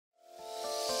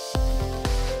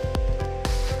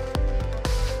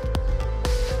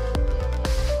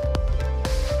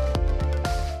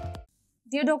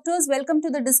dear doctors, welcome to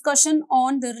the discussion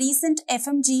on the recent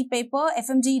FMGE paper,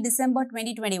 FMGE December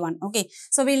 2021. Okay,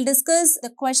 so we'll discuss the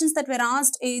questions that were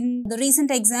asked in the recent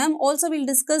exam. Also, we'll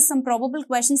discuss some probable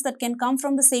questions that can come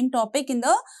from the same topic in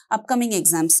the upcoming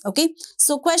exams. Okay,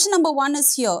 so question number 1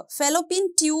 is here.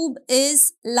 Fallopian tube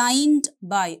is lined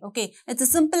by. Okay, it's a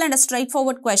simple and a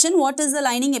straightforward question. What is the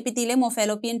lining epithelium of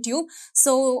fallopian tube?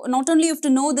 So, not only you have to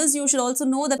know this, you should also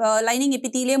know the lining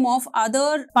epithelium of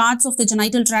other parts of the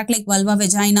genital tract like vulva,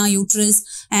 vagina,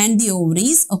 uterus and the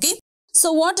ovaries. Okay.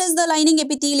 So, what is the lining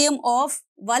epithelium of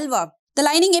vulva? The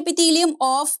lining epithelium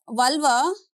of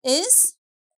vulva is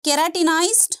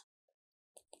keratinized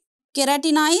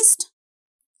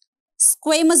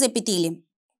squamous epithelium.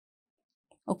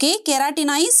 Okay,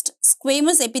 keratinized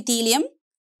squamous epithelium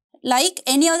like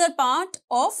any other part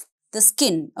of the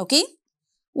skin. Okay.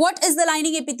 What is the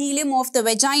lining epithelium of the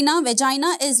vagina?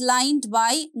 Vagina is lined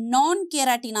by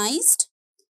non-keratinized.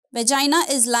 Vagina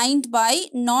is lined by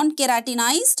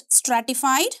non-keratinized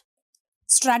stratified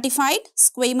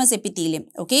squamous epithelium.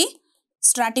 Okay,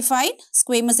 stratified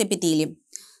squamous epithelium.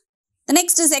 The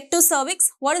next is ectocervix.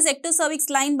 What is ectocervix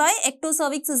lined by?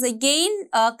 Ectocervix is again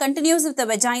continues with the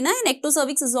vagina, and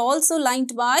ectocervix is also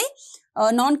lined by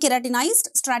non-keratinized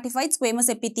stratified squamous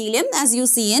epithelium as you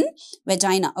see in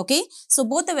vagina. Okay, so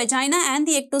both the vagina and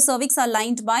the ectocervix are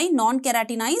lined by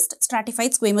non-keratinized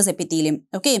stratified squamous epithelium.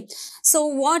 Okay, so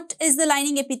what is the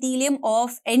lining epithelium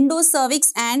of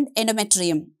endocervix and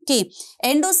endometrium? Okay,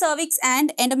 endocervix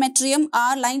and endometrium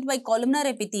are lined by columnar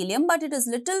epithelium, but it is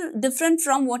little different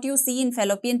from what you see in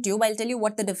fallopian tube. I'll tell you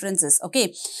what the difference is.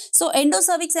 Okay, so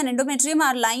endocervix and endometrium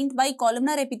are lined by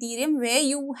columnar epithelium where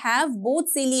you have both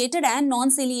ciliated and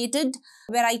non-ciliated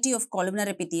variety of columnar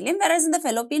epithelium, whereas in the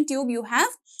fallopian tube you have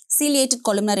ciliated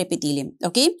columnar epithelium.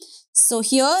 Okay, so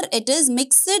here it is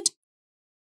mixed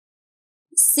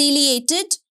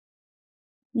ciliated,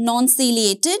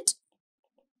 non-ciliated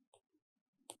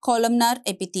columnar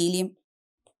epithelium.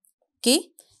 Okay,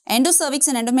 endocervix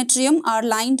and endometrium are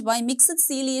lined by mixed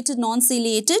ciliated,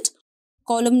 non-ciliated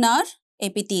columnar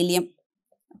epithelium.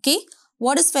 Okay,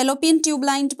 what is fallopian tube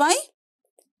lined by?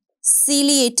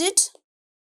 Ciliated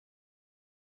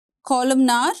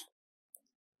columnar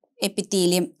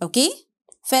epithelium. Okay,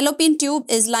 fallopian tube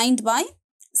is lined by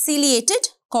ciliated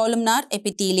columnar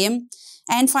epithelium.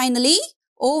 And finally,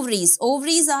 ovaries.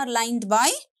 Ovaries are lined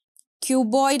by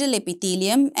cuboidal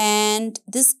epithelium, and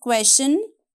this question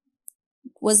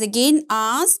was again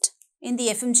asked in the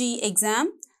FMGE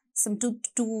exam some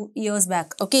two years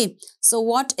back. Okay, so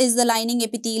what is the lining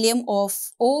epithelium of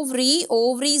ovary?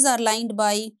 Ovaries are lined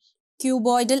by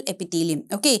cuboidal epithelium.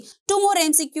 Okay, two more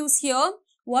MCQs here.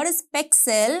 What is PEG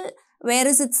cell? Where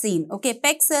is it seen? Okay,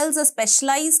 PEG cells are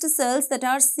specialized cells that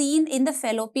are seen in the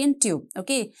fallopian tube.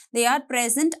 Okay, they are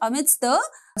present amidst the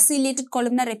ciliated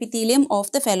columnar epithelium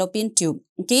of the fallopian tube.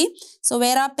 Okay, so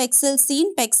where are PEG cells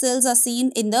seen? PEG cells are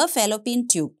seen in the fallopian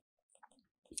tube.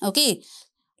 Okay,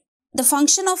 the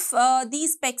function of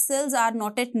these PEG cells are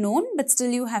not yet known, but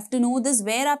still you have to know this.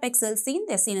 Where are PEG cells seen?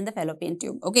 They are seen in the fallopian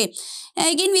tube. Okay,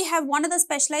 and again we have one other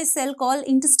specialized cell called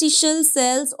interstitial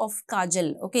cells of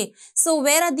Kajal. Okay, so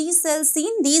where are these cells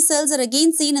seen? These cells are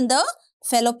again seen in the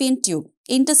fallopian tube.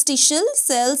 Interstitial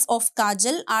cells of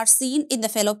Kajal are seen in the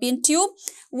fallopian tube.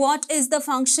 What is the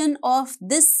function of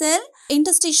this cell?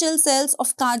 Interstitial cells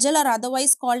of Kajal are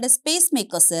otherwise called as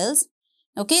pacemaker cells.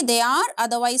 Okay, they are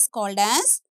otherwise called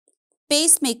as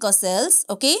pacemaker cells.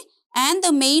 Okay, and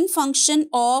the main function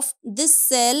of this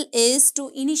cell is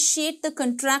to initiate the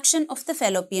contraction of the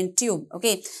fallopian tube.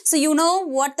 Okay, so you know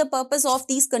what the purpose of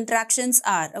these contractions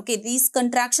are. Okay, these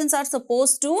contractions are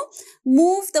supposed to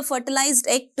move the fertilized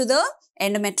egg to the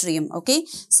endometrium. Okay,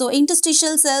 so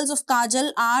interstitial cells of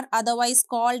Kajal are otherwise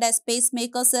called as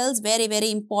pacemaker cells. Very,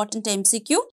 very important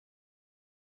MCQ.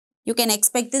 You can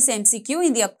expect this MCQ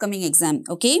in the upcoming exam.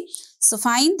 Okay, so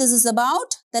fine, this is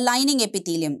about the lining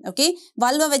epithelium. Okay,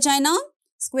 vulva, vagina,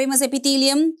 squamous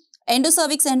epithelium,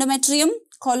 endocervix, endometrium,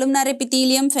 columnar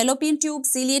epithelium, fallopian tube,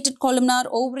 ciliated columnar,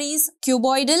 ovaries,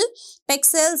 cuboidal, PEG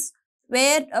cells.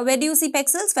 Where do you see PEG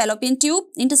cells? Fallopian tube,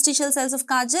 interstitial cells of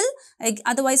Kajal,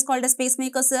 otherwise called as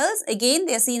pacemaker cells. Again,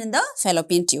 they are seen in the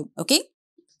fallopian tube. Okay,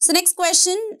 so next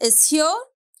question is here.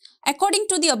 According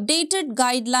to the updated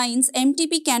guidelines,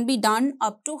 MTP can be done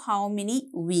up to how many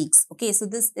weeks? Okay, so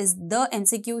this is the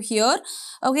MCQ here.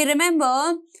 Okay,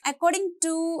 remember, according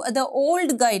to the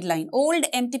old guideline, old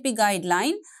MTP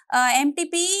guideline,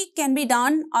 MTP can be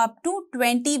done up to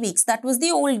 20 weeks. That was the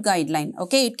old guideline.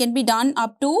 Okay, it can be done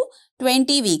up to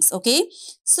 20 weeks. Okay,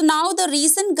 so now the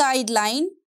recent guideline,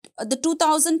 the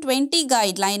 2020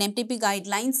 guideline, MTP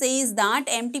guideline says that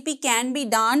MTP can be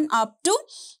done up to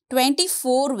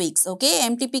 24 weeks. Okay,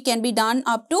 MTP can be done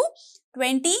up to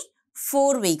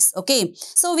 24 weeks. Okay,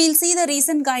 so we'll see the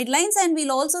recent guidelines and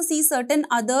we'll also see certain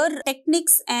other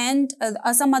techniques and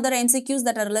some other MCQs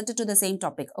that are related to the same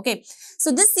topic. Okay,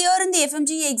 so this year in the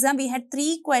FMGE exam, we had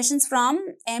 3 questions from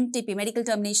MTP, medical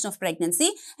termination of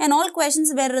pregnancy, and all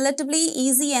questions were relatively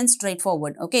easy and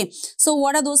straightforward. Okay, so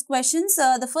what are those questions?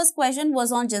 The first question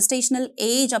was on gestational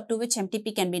age up to which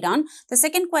MTP can be done. The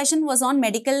second question was on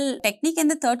medical technique and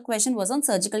the third question was on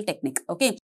surgical technique.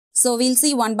 Okay, so we'll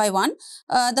see one by one.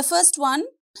 The first one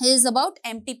is about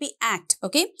MTP Act.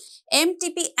 Okay,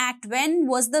 MTP Act, when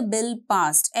was the bill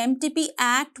passed? MTP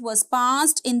Act was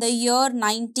passed in the year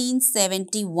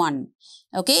 1971.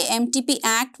 Okay, MTP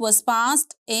Act was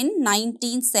passed in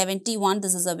 1971.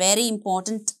 This is a very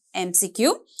important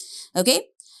MCQ. Okay,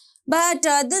 but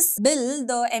this bill,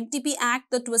 the MTP Act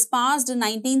that was passed in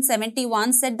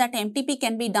 1971, said that MTP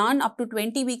can be done up to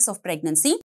 20 weeks of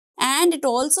pregnancy. And it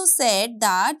also said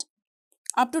that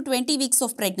up to 20 weeks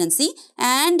of pregnancy,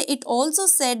 and it also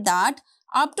said that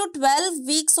up to 12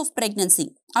 weeks of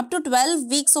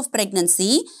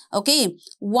pregnancy, okay,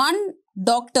 one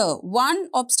doctor, one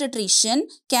obstetrician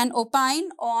can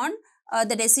opine on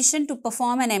the decision to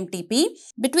perform an MTP.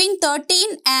 Between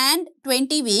 13 and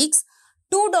 20 weeks,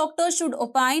 2 doctors should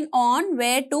opine on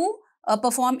where to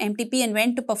perform MTP and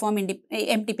when to perform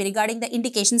MTP regarding the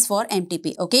indications for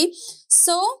MTP. Okay,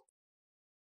 so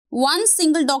one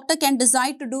single doctor can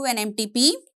decide to do an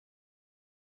MTP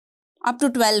up to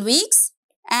 12 weeks,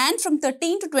 and from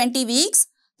 13 to 20 weeks,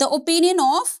 the opinion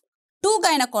of 2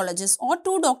 gynecologists or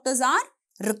 2 doctors are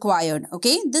required.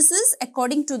 Okay, this is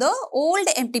according to the old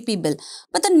MTP bill.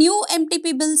 But the new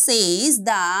MTP bill says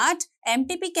that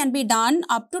MTP can be done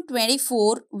up to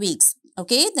 24 weeks.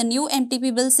 Okay, the new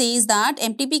MTP bill says that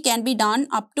MTP can be done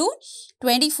up to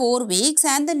 24 weeks,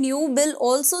 and the new bill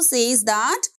also says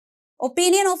that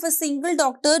opinion of a single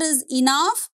doctor is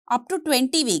enough up to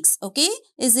 20 weeks, okay,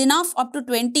 is enough up to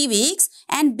 20 weeks,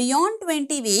 and beyond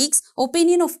 20 weeks,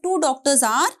 opinion of 2 doctors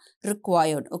are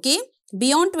required, okay.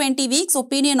 Beyond 20 weeks,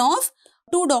 opinion of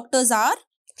 2 doctors are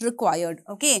required,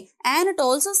 okay. And it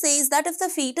also says that if the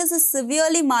fetus is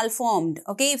severely malformed,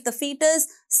 okay, if the fetus,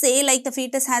 say like the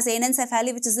fetus has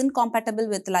anencephaly which is incompatible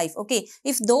with life, okay,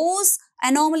 if those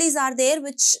anomalies are there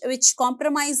which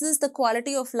compromises the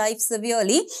quality of life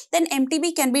severely, then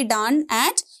MTP can be done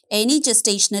at any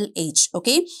gestational age,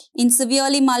 okay. In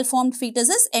severely malformed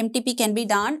fetuses, MTP can be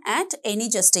done at any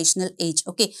gestational age,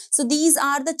 okay. So these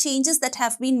are the changes that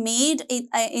have been made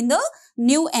in the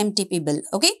new MTP bill,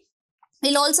 okay.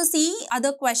 We'll also see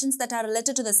other questions that are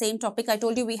related to the same topic. I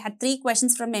told you we had 3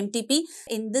 questions from MTP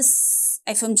in this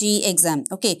FMGE exam.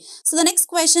 Okay. So the next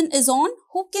question is on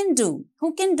who can do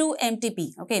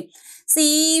MTP. Okay.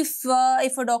 See, if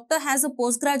a doctor has a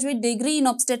postgraduate degree in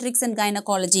obstetrics and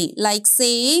gynecology, like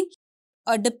say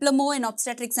a diploma in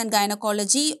obstetrics and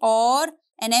gynecology, or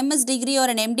an MS degree or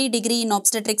an MD degree in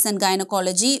obstetrics and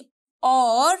gynecology,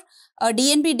 or a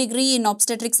DNB degree in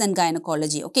obstetrics and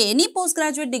gynecology. Okay, any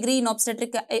postgraduate degree in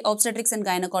obstetrics and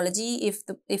gynecology,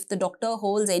 if the doctor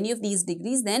holds any of these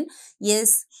degrees, then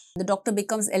yes, the doctor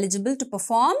becomes eligible to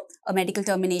perform a medical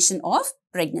termination of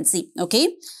pregnancy.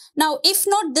 Okay. Now, if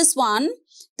not this one,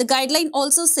 the guideline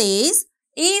also says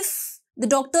if the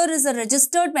doctor is a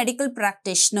registered medical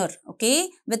practitioner, okay,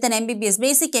 with an MBBS,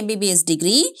 basic MBBS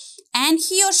degree, and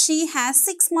he or she has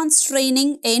 6 months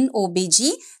training in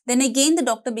OB&G, then again the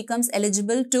doctor becomes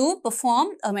eligible to perform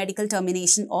a medical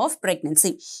termination of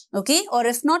pregnancy, okay. Or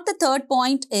if not, the third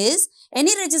point is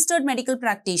any registered medical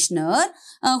practitioner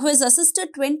who has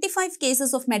assisted 25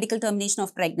 cases of medical termination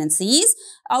of pregnancies,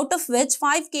 out of which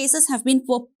 5 cases have been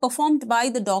performed by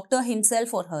the doctor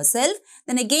himself or herself,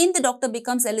 then again the doctor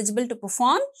becomes eligible to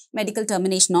perform medical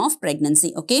termination of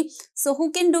pregnancy, okay. So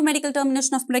who can do medical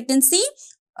termination of pregnancy?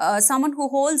 Someone who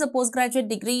holds a postgraduate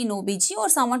degree in OB&G, or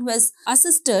someone who has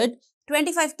assisted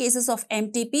 25 cases of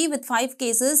MTP with 5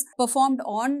 cases performed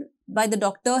on by the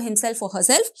doctor himself or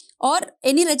herself, or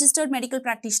any registered medical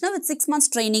practitioner with 6 months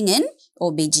training in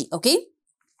OB&G, okay.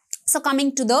 So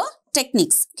coming to the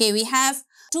techniques, okay, we have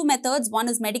 2 methods. One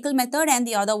is medical method and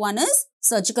the other one is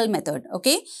surgical method,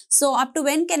 okay. So up to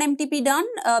when can MTP be done?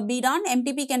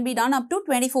 MTP can be done up to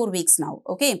 24 weeks now,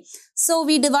 okay. So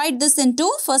we divide this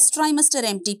into first trimester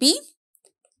MTP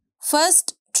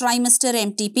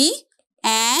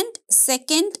and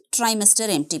second trimester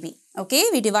MTP, okay.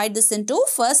 We divide this into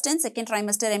first and second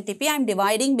trimester MTP. I am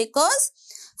dividing because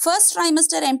first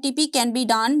trimester MTP can be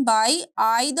done by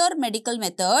either medical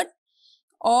method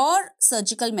or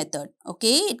surgical method,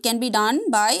 okay. It can be done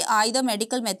by either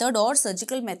medical method or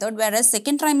surgical method, whereas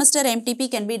second trimester MTP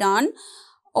can be done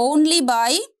only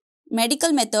by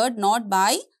medical method, not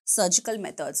by surgical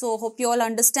method. So, hope you all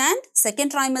understand.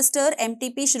 Second trimester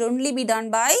MTP should only be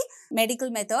done by medical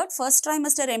method. First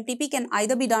trimester MTP can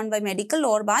either be done by medical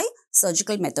or by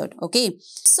surgical method. Okay.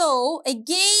 So,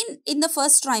 again in the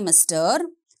first trimester,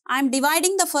 I am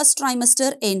dividing the first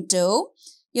trimester into,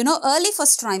 early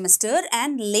first trimester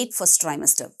and late first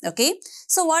trimester. Okay.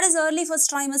 So, what is early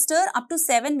first trimester? Up to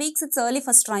 7 weeks, it's early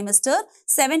first trimester.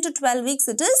 7 to 12 weeks,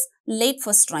 it is late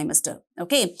first trimester.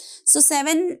 Okay. So,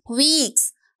 7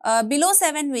 weeks. Below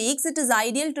 7 weeks, it is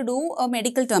ideal to do a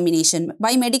medical termination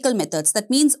by medical methods. That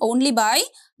means only by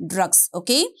drugs.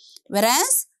 Okay.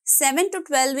 Whereas 7 to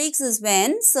 12 weeks is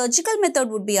when surgical method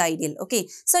would be ideal. Okay.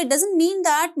 So, it doesn't mean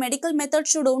that medical method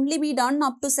should only be done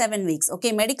up to 7 weeks.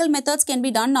 Okay. Medical methods can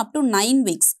be done up to 9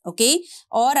 weeks. Okay.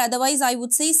 Or otherwise, I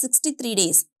would say 63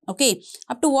 days. Okay.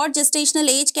 Up to what gestational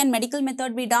age can medical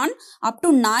method be done? Up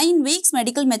to 9 weeks,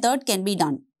 medical method can be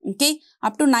done. Okay.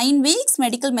 Up to 9 weeks,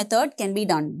 medical method can be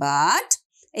done. But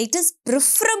it is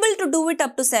preferable to do it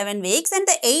up to 7 weeks, and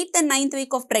the 8th and 9th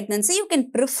week of pregnancy, you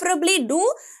can preferably do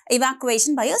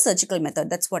evacuation by a surgical method.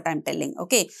 That's what I'm telling.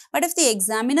 Okay. But if the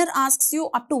examiner asks you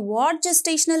up to what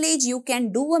gestational age you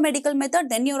can do a medical method,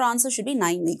 then your answer should be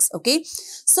 9 weeks. Okay.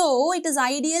 So, it is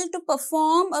ideal to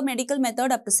perform a medical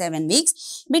method up to 7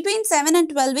 weeks. Between 7 and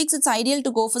 12 weeks, it's ideal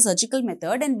to go for surgical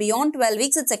method, and beyond 12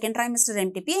 weeks, it's second trimester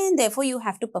MTP, and therefore, you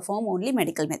have to perform only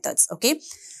medical methods. Okay.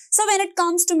 So, when it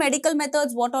comes to medical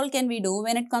methods, what all can we do?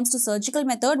 When it comes to surgical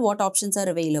method, what options are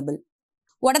available?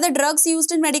 What are the drugs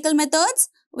used in medical methods?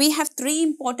 We have 3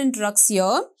 important drugs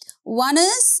here. One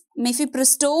is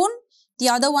mifepristone, the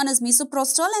other one is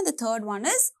misoprostol, and the third one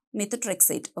is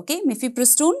methotrexate. Okay,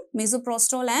 mifepristone,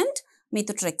 misoprostol, and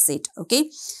methotrexate.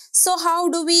 Okay, so how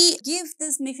do we give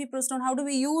this mifepristone? How do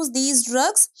we use these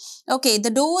drugs? Okay, the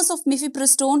dose of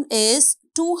mifepristone is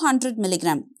 200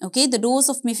 milligram. Okay, the dose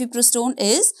of mifepristone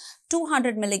is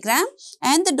 200 milligram,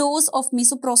 and the dose of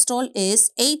misoprostol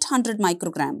is 800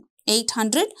 microgram.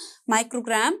 800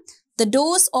 microgram. The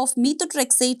dose of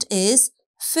methotrexate is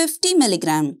 50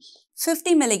 milligram.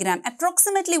 50 milligram,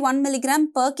 approximately 1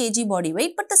 milligram per kg body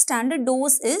weight, but the standard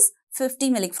dose is 50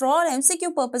 milligram. For all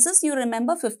MCQ purposes, you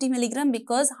remember 50 milligram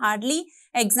because hardly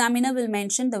examiner will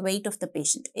mention the weight of the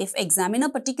patient. If examiner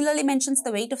particularly mentions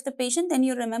the weight of the patient, then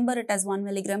you remember it as 1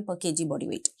 milligram per kg body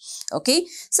weight. Okay.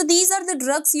 So, these are the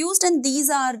drugs used and these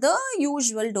are the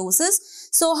usual doses.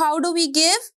 So, how do we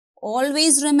give?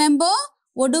 Always remember,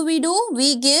 what do? We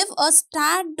give a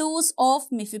stat dose of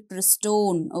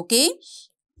mifepristone. Okay.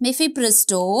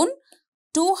 Mifepristone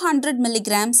 200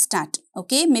 milligram stat.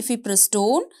 Okay.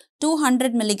 Mifepristone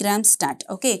 200 milligram stat.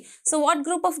 Okay. So, what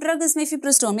group of drug is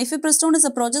mifepristone? Mifepristone is a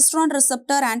progesterone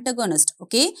receptor antagonist.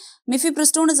 Okay.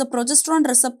 Mifepristone is a progesterone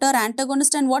receptor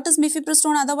antagonist. And what is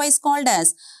mifepristone otherwise called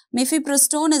as?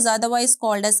 Mifepristone is otherwise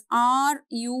called as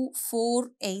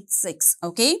RU486.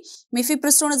 Okay.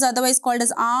 Mifepristone is otherwise called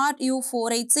as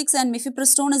RU486, and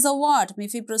mifepristone is a what?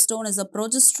 Mifepristone is a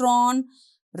progesterone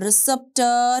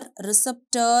receptor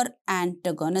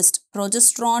antagonist.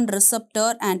 Progesterone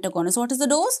receptor antagonist. What is the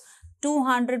dose?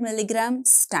 200 milligram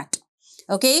stat.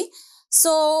 Okay.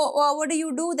 So, what do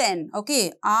you do then?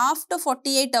 Okay. After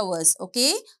 48 hours.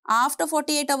 Okay. After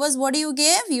 48 hours, what do you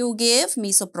give? You give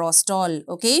misoprostol.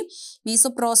 Okay.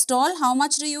 Misoprostol. How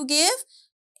much do you give?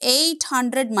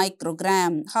 800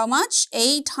 microgram. How much?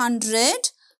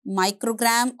 800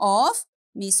 microgram of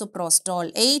misoprostol.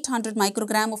 800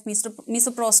 microgram of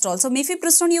misoprostol. So,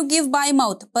 mifepristone you give by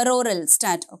mouth, per oral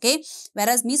stat. Okay.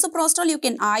 Whereas misoprostol you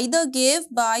can either give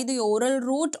by the oral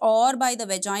route or by the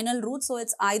vaginal route. So,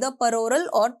 it's either per oral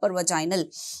or per vaginal.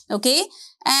 Okay.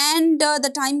 And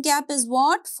the time gap is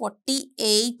what?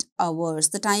 48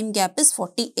 hours. The time gap is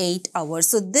 48 hours.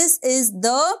 So, this is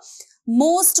the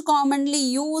most commonly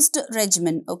used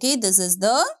regimen. Okay. This is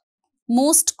the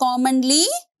most commonly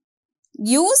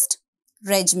used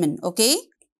regimen. Okay.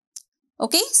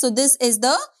 Okay. So, this is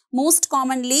the most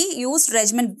commonly used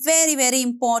regimen. Very, very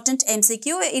important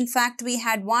MCQ. In fact, we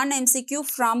had one MCQ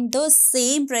from the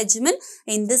same regimen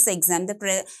in this exam,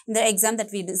 the exam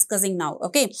that we are discussing now.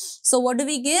 Okay. So, what do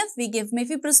we give? We give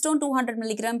mifepristone 200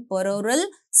 milligram per oral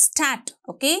stat.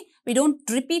 Okay. We don't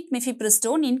repeat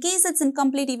mifepristone. In case it's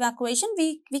incomplete evacuation,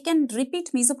 we can repeat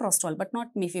misoprostol, but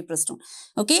not mifepristone.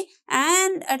 Okay.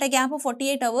 And at a gap of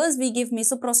 48 hours, we give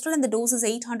misoprostol and the dose is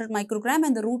 800 microgram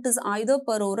and the route is either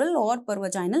per oral or per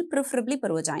vaginal, preferably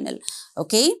per vaginal.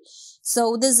 Okay.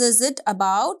 So, this is it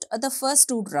about the first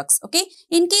 2 drugs. Okay.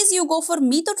 In case you go for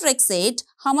methotrexate,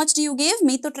 how much do you give?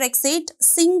 Methotrexate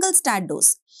single stat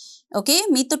dose. Okay.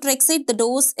 Methotrexate, the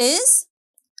dose is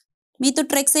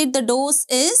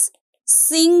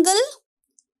single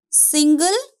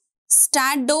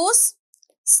Stat dose,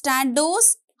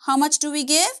 how much do we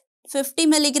give? 50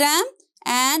 milligram.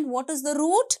 And what is the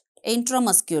route?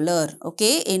 Intramuscular,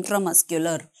 okay,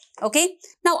 intramuscular. Okay,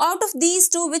 now out of these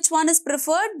two, which one is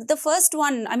preferred? The first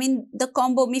one, I mean the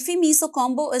combo, Mifi-Meso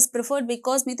combo is preferred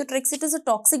because methotrexate is a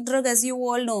toxic drug, as you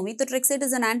all know. Methotrexate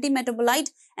is an anti-metabolite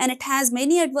and it has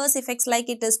many adverse effects, like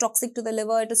it is toxic to the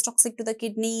liver, it is toxic to the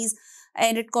kidneys,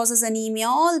 and it causes anemia.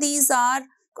 All these are,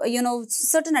 you know,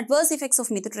 certain adverse effects of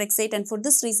methotrexate, and for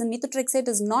this reason methotrexate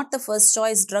is not the first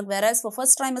choice drug, whereas for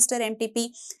first trimester MTP,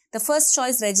 the first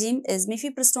choice regime is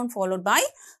mifepristone followed by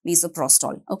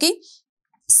misoprostol. Okay.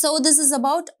 So this is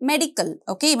about medical,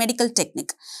 okay, medical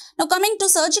technique. Now coming to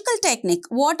surgical technique,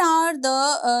 what are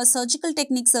the surgical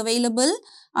techniques available?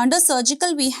 Under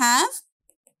surgical we have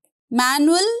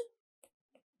manual,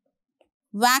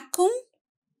 vacuum,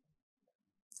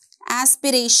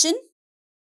 aspiration,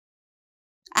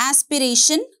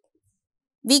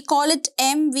 we call it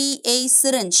MVA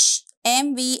syringe.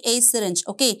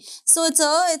 Okay, so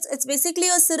it's basically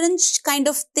a syringe kind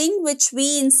of thing which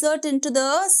we insert into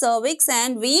the cervix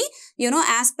and we, you know,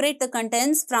 aspirate the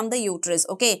contents from the uterus.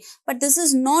 Okay, but this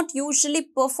is not usually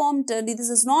performed, this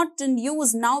is not in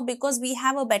use now because we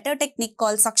have a better technique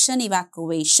called suction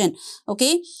evacuation.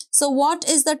 Okay, so what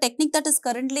is the technique that is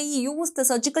currently used? The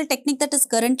surgical technique that is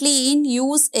currently in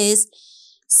use is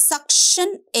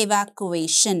suction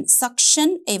evacuation.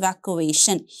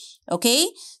 Okay,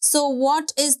 so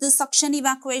what is the suction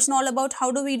evacuation all about?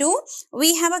 How do we do?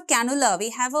 We have a cannula,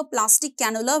 we have a plastic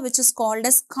cannula which is called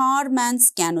as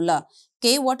Carman's cannula.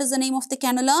 Okay, what is the name of the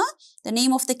cannula? The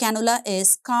name of the cannula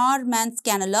is Carman's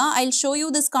cannula. I'll show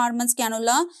you this Carman's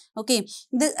cannula. Okay,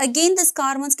 again this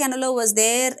Carman's cannula was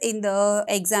there in the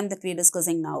exam that we are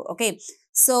discussing now. Okay,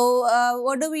 so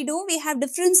what do? We have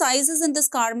different sizes in this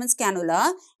Carman's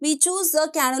cannula. We choose the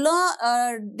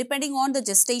cannula depending on the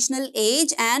gestational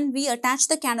age, and we attach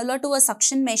the cannula to a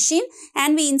suction machine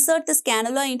and we insert this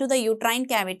cannula into the uterine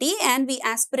cavity and we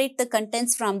aspirate the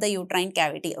contents from the uterine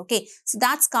cavity. Okay, so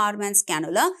that's Carman's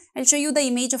cannula. I'll show you the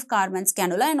image of Carman's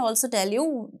cannula and also tell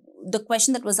you the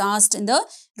question that was asked in the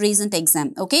recent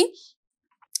exam. Okay.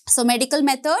 So medical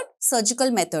method, surgical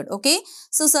method. Okay,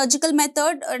 so surgical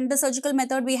method, and the surgical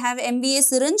method we have MVA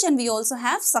syringe and we also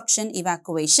have suction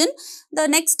evacuation. The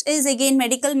next is again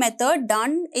medical method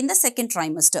done in the second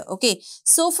trimester. Okay,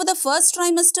 so for the first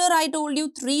trimester I told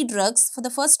you 3 drugs. For the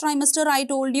first trimester I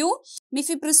told you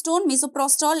mifepristone,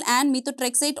 misoprostol and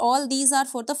methotrexate. All these are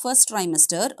for the first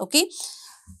trimester. Okay.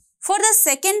 For the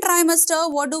second trimester,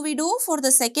 what do? For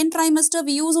the second trimester,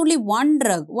 we use only one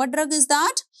drug. What drug is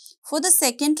that? For the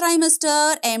second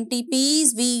trimester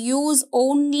MTPs, we use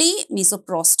only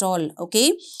misoprostol.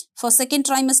 Okay. For second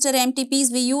trimester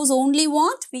MTPs, we use only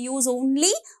what? We use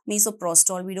only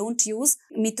misoprostol. We don't use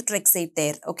methotrexate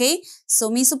there. Okay.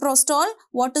 So misoprostol,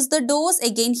 what is the dose?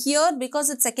 Again here, because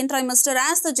it's second trimester,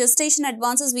 as the gestation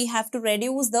advances, we have to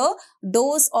reduce the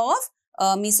dose of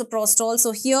misoprostol.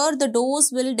 So here the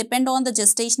dose will depend on the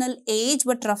gestational age,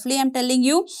 but roughly I'm telling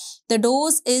you the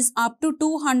dose is up to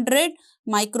 200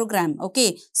 microgram.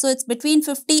 Okay, so it's between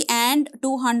 50 and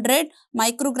 200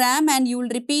 microgram and you will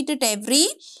repeat it every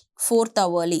 4th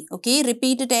hourly. Okay,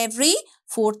 repeat it every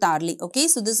 4th hourly. Okay,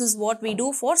 so this is what we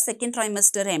do for second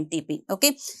trimester MTP.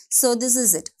 Okay, so this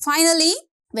is it. Finally,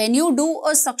 when you do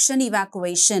a suction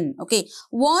evacuation, okay,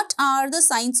 what are the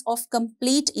signs of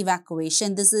complete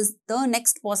evacuation? This is the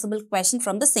next possible question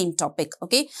from the same topic.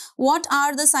 Okay, what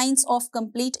are the signs of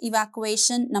complete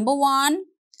evacuation? Number 1,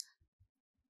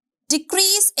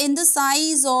 decrease in the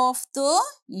size of the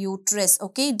uterus.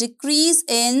 Okay, decrease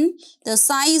in the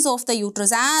size of the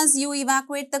uterus. As you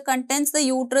evacuate the contents, the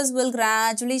uterus will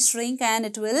gradually shrink and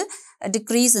it will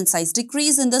decrease in size.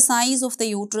 Decrease in the size of the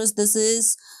uterus. This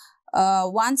is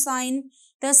one sign.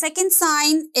 The second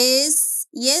sign is,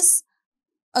 yes,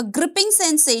 a gripping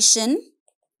sensation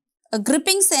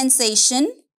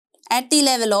at the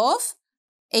level of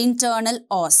internal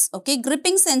os. Okay,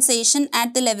 gripping sensation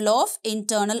at the level of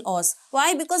internal os.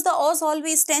 Why? Because the os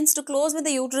always tends to close when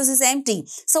the uterus is empty.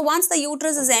 So once the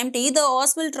uterus is empty, the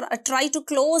os will try to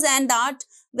close and that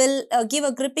will give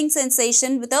a gripping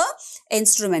sensation with a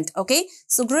instrument. Okay,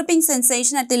 so gripping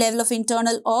sensation at the level of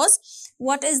internal os.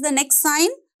 What is the next sign?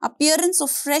 Appearance of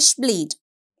fresh bleed.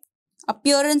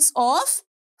 Appearance of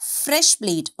fresh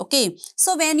bleed. Okay,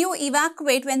 so when you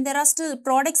evacuate, when there are still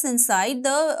products inside,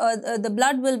 the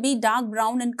blood will be dark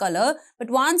brown in color,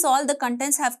 but once all the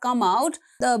contents have come out,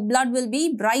 the blood will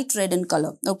be bright red in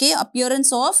color. Okay,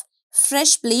 appearance of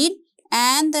fresh bleed.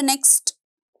 And the next,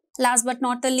 last but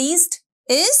not the least,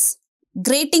 is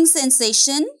grating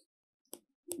sensation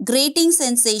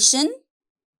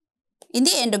in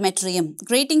the endometrium.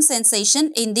 Grating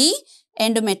sensation in the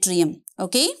endometrium.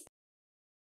 Okay.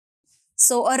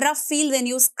 So a rough feel when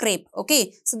you scrape.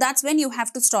 Okay. So that's when you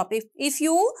have to stop. If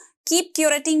you keep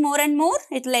curating more and more,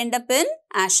 it will end up in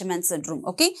Asherman syndrome.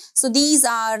 Okay. So these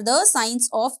are the signs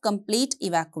of complete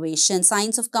evacuation.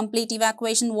 Signs of complete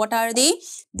evacuation, what are they?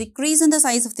 Decrease in the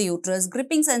size of the uterus,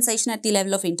 gripping sensation at the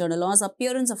level of internal os,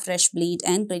 appearance of fresh bleed,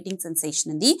 and grating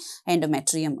sensation in the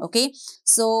endometrium. Okay.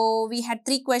 So we had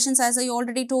 3 questions as I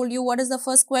already told you. What is the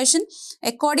first question?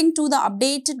 According to the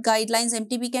updated guidelines,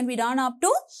 MTP can be done up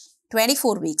to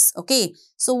 24 weeks. Okay.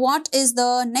 So what is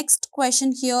the next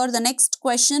question here? The next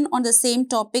question on the same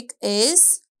topic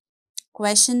is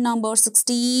question number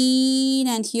 16,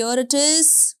 and here it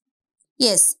is.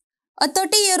 Yes. A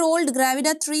 30-year-old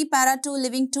gravida 3 para 2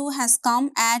 living 2 has come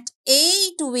at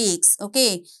 8 weeks.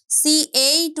 Okay. See,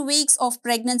 8 weeks of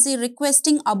pregnancy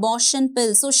requesting abortion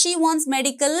pill. So she wants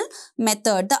medical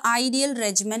method. The ideal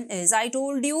regimen is, I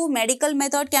told you, medical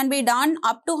method can be done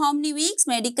up to how many weeks?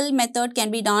 Medical method can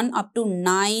be done up to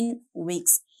 9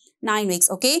 weeks. 9 weeks.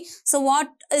 Okay. So what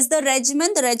is the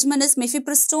regimen? The regimen is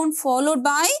mifepristone followed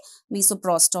by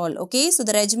misoprostol. Okay. So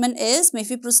the regimen is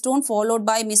mifepristone followed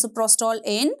by misoprostol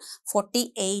in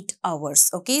 48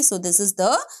 hours. Okay. So this is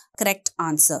the correct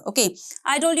answer. Okay.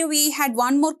 I told you we had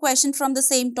one more question from the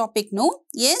same topic. No?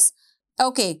 Yes?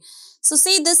 Okay. So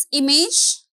see this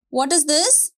image. What is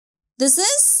this? This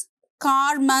is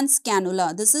Carman's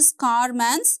cannula. This is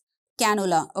Carman's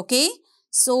cannula. Okay.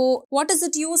 So what is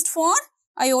it used for?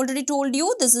 I already told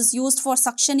you this is used for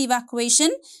suction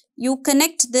evacuation. You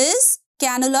connect this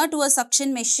cannula to a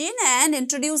suction machine and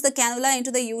introduce the cannula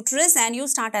into the uterus and you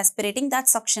start aspirating that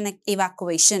suction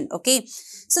evacuation. Okay.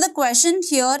 So the question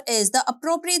here is the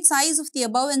appropriate size of the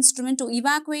above instrument to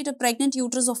evacuate a pregnant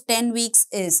uterus of 10 weeks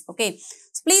is. Okay.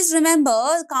 So please remember,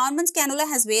 Carman's cannula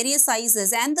has various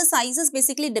sizes and the sizes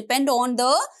basically depend on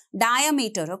the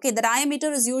diameter. Okay. The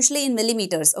diameter is usually in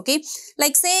millimeters. Okay.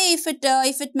 Like say if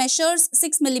it measures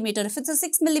 6 millimeter, if it's a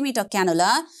 6 millimeter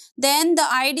cannula, then the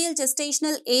ideal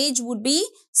gestational age would be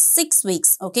 6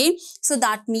 weeks. Okay. So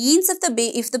that means if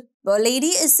the lady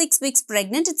is 6 weeks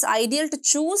pregnant, it's ideal to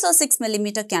choose a 6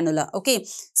 millimeter cannula. Okay.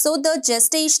 So the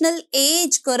gestational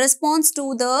age corresponds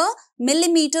to the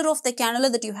millimeter of the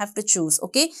cannula that you have to choose.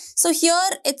 Okay. So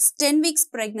here it's 10 weeks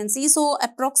pregnancy. So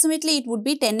approximately it would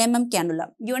be 10 mm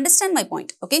cannula. You understand my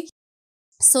point? Okay.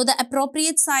 So the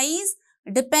appropriate size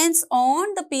depends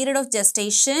on the period of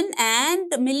gestation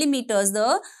and millimeters.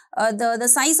 The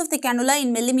size of the cannula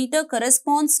in millimeter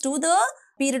corresponds to the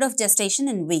period of gestation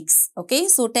in weeks. Okay.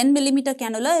 So 10 millimeter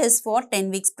cannula is for 10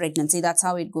 weeks pregnancy. That's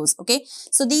how it goes. Okay.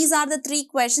 So these are the 3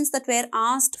 questions that were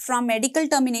asked from medical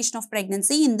termination of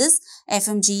pregnancy in this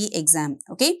FMGE exam.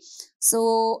 Okay.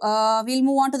 So we'll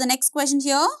move on to the next question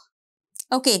here.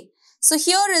 Okay. So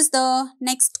here is the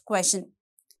next question.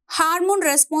 Hormone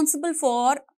responsible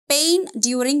for pain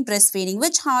during breastfeeding.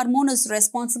 Which hormone is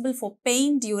responsible for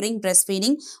pain during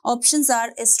breastfeeding? Options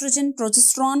are estrogen,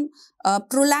 progesterone,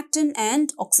 prolactin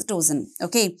and oxytocin.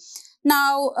 Okay.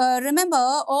 Now, remember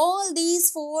all these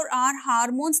 4 are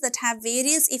hormones that have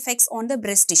various effects on the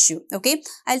breast tissue. Okay.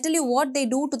 I'll tell you what they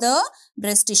do to the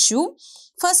breast tissue.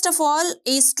 First of all,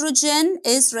 estrogen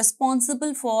is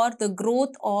responsible for the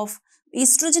growth of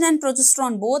estrogen and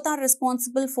progesterone. Both are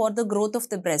responsible for the growth of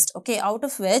the breast. Okay, out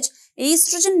of which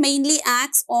estrogen mainly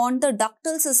acts on the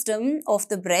ductal system of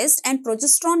the breast and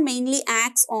progesterone mainly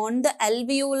acts on the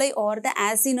alveoli or the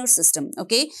acinar system.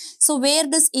 Okay, so where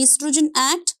does estrogen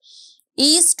act?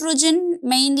 Estrogen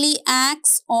mainly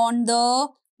acts on the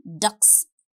ducts.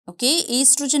 Okay,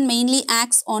 estrogen mainly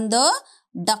acts on the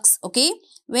ducts. Okay,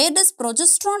 where does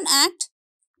progesterone act?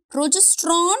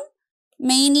 Progesterone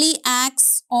mainly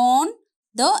acts on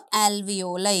the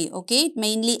alveoli. Okay, it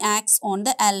mainly acts on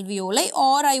the alveoli,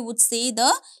 or I would say the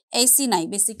acini,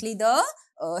 basically the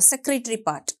secretory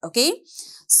part. Okay,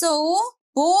 so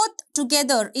both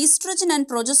together, estrogen and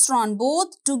progesterone,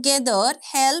 both together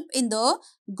help in the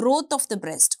growth of the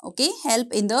breast. Okay,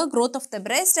 help in the growth of the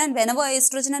breast, and whenever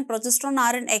estrogen and progesterone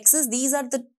are in excess, these are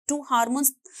the 2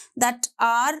 hormones that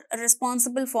are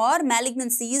responsible for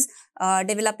malignancies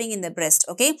developing in the breast.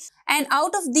 Okay, and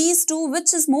out of these 2,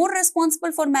 which is more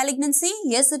responsible for malignancy?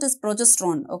 Yes, it is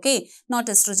progesterone. Okay, not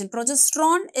estrogen.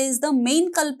 Progesterone is the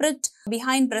main culprit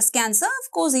behind breast cancer.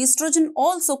 Of course, estrogen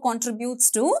also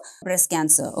contributes to breast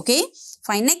cancer. Okay,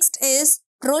 fine. Next is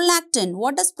prolactin.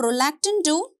 What does prolactin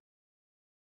do?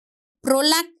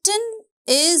 Prolactin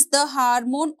is the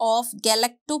hormone of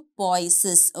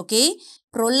galactopoiesis. Okay,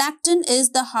 prolactin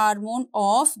is the hormone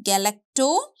of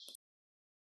galactopoiesis.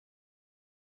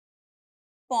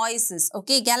 galactopoiesis.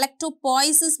 Okay,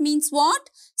 galactopoiesis means what?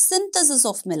 Synthesis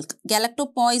of milk.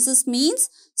 Galactopoiesis means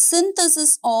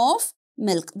synthesis of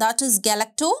milk. That is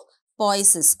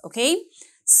galactopoiesis. Okay.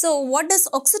 So what does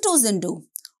oxytocin do?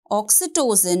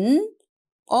 Oxytocin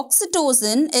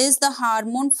is the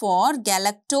hormone for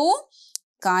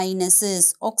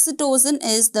galactokinesis. Oxytocin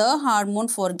is the hormone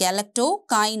for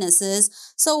galactokinesis.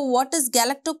 So what is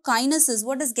galactokinesis?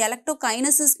 What does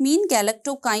galactokinesis mean?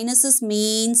 Galactokinesis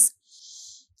means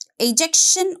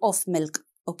ejection of milk.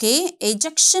 Okay,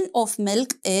 ejection of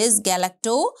milk is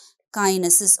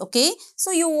galactokinesis. Okay,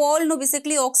 so you all know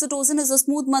basically oxytocin is a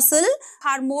smooth muscle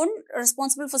hormone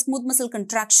responsible for smooth muscle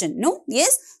contraction. No?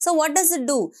 Yes. So what does it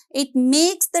do? It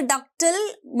makes the ductal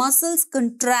muscles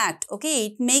contract. Okay,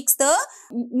 it makes the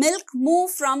milk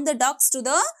move from the ducts to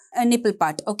the nipple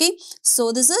part. Okay,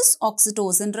 so this is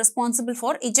oxytocin responsible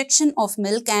for ejection of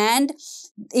milk, and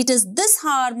it is this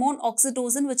hormone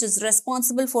oxytocin which is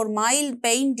responsible for mild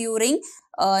pain during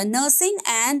nursing,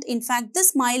 and in fact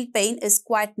this mild pain is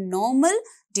quite normal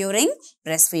during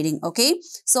breastfeeding. Okay,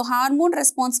 so hormone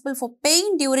responsible for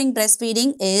pain during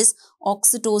breastfeeding is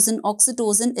oxytocin.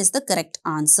 Oxytocin is the correct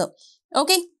answer.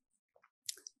 Okay,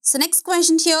 so next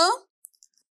question here.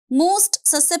 Most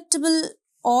susceptible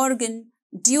organ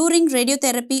during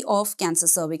radiotherapy of cancer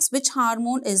cervix. Which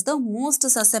hormone is the most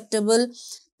susceptible?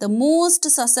 The most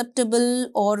susceptible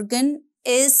organ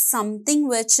is something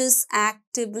which is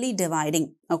actively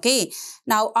dividing. Okay.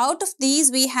 Now, out of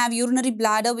these, we have urinary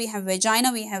bladder, we have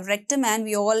vagina, we have rectum, and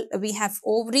we have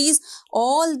ovaries.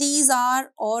 All these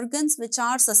are organs which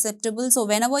are susceptible. So,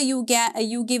 whenever you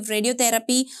give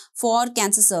radiotherapy for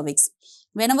cancer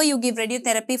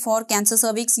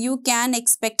cervix, you can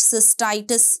expect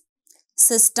cystitis,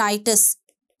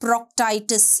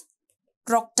 proctitis.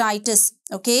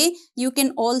 Okay, you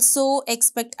can also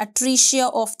expect atresia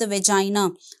of the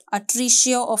vagina.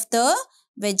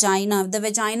 The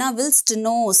vagina will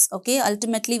stenose. Okay,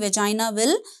 ultimately vagina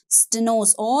will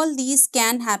stenose. All these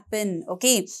can happen.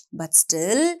 Okay, but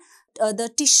still the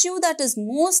tissue that is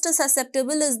most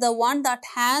susceptible is the one that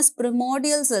has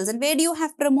primordial cells. And where do you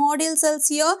have primordial cells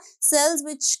here? Cells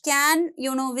which can,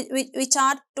 which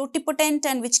are totipotent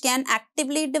and which can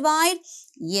actively divide.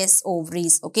 Yes,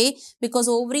 ovaries. Okay, because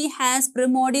ovary has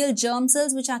primordial germ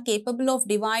cells which are capable of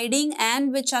dividing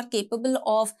and which are capable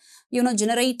of,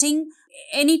 generating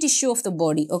any tissue of the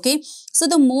body. Okay, so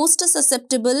the most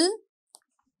susceptible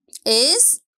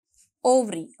is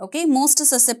ovary. Okay, most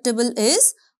susceptible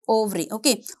is ovary.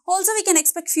 Okay, also we can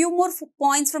expect few more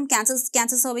points from cancer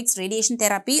cervix radiation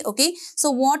therapy. Okay, so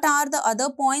what are the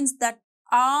other points that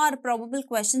are probable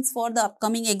questions for the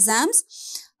upcoming exams?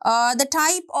 The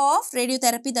type of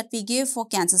radiotherapy that we give for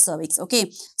cancer cervix.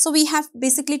 Okay, so we have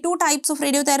basically two types of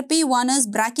radiotherapy. One is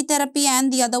brachytherapy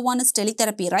and the other one is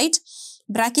teletherapy, right?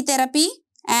 Brachytherapy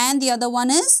and the other one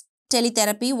is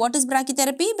teletherapy. What is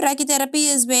brachytherapy?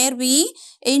 Brachytherapy is where we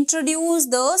introduce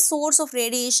the source of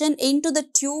radiation into the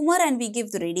tumor and we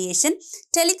give the radiation.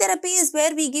 Teletherapy is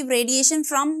where we give radiation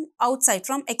from outside,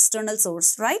 from external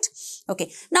source, right?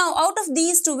 Okay. Now, out of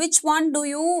these two, which one do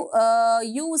you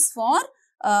use for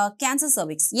cancer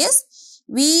cervix? Yes,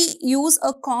 we use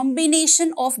a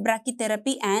combination of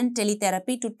brachytherapy and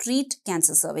teletherapy to treat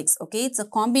cancer cervix. Okay, it's a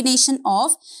combination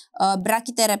of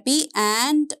brachytherapy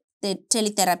and the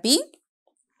teletherapy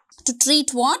to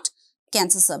treat what?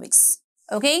 Cancer cervix.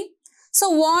 Okay, so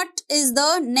what is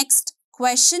the next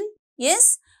question?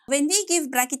 Yes, when we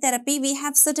give brachytherapy, we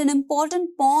have certain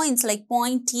important points like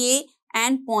point A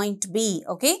and point B.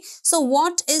 Okay, so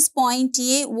what is point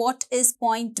A? What is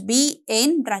point B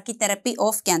in brachytherapy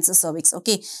of cancer cervix?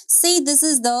 Okay, see, this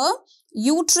is the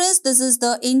uterus, this is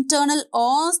the internal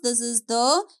os, this is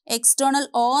the external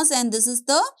os, and this is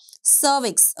the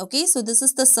cervix. Okay, so this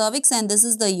is the cervix and this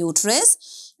is the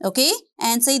uterus. Okay,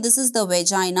 and say this is the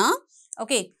vagina.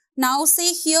 Okay, now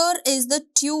say here is the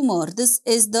tumor. This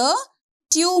is the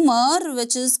tumor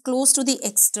which is close to the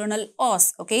external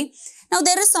os. Okay, now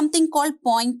there is something called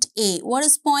point A. What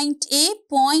is point A?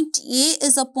 Point A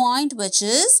is a point which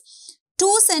is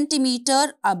 2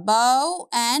 centimeter above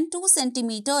and 2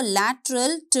 centimeter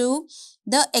lateral to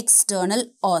the external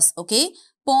os. Okay,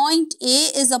 point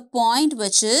A is a point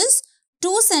which is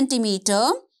 2 centimeter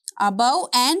above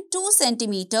and 2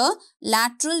 centimeter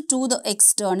lateral to the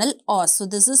external os. So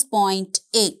this is point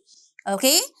A.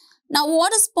 Okay. Now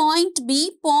what is point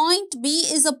B? Point B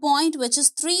is a point which is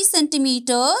 3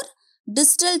 centimeter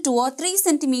distal to or 3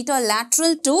 centimeter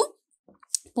lateral to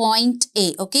point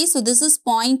A. Okay, so this is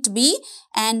point B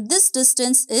and this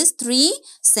distance is 3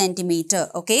 centimeter.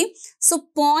 Okay, so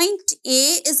point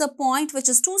A is a point which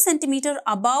is 2 centimeter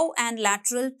above and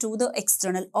lateral to the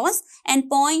external os, and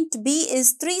point B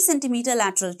is 3 centimeter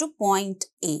lateral to point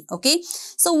A. Okay,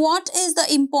 so what is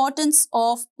the importance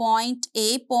of point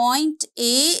A? Point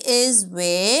A is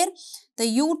where the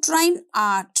uterine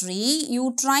artery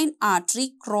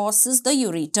crosses the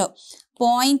ureter.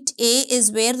 Point A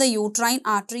is where the uterine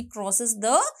artery crosses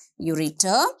the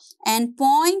ureter, and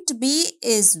point B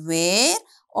is where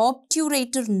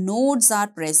obturator nodes are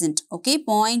present. Okay,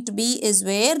 point B is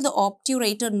where the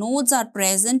obturator nodes are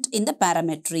present in the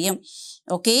parametrium.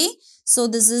 Okay, so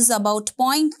this is about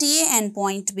point A and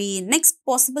point B. Next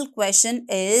possible question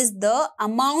is the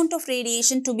amount of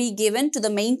radiation to be given to the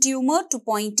main tumor, to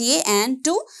point A and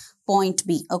to point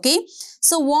B. Okay,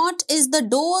 so what is the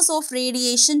dose of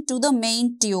radiation to the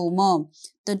main tumor?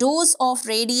 The dose of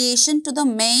radiation to the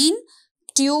main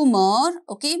tumor,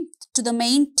 okay, to the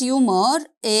main tumor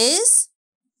is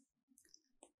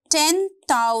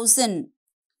 10,000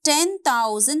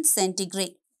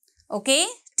 centigrade. Okay,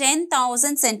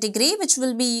 10,000 centigrade, which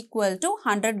will be equal to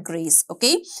 100 grays.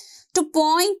 Okay, to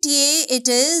point A it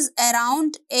is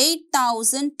around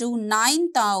 8,000 to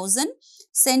 9,000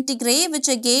 centigrade, which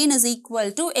again is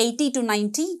equal to 80 to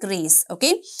 90 grays.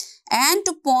 Okay, and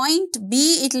to point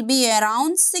B it will be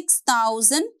around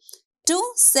 6,000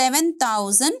 to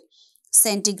 7,000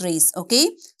 centigrades.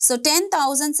 Okay, so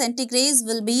 10,000 centigrades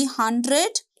will be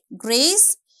 100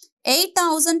 grays,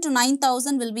 8,000 to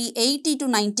 9,000 will be 80 to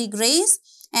 90 grays,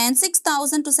 and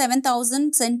 6,000 to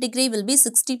 7,000 centigrade will be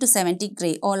 60 to 70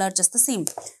 gray. All are just the same.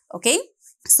 Okay,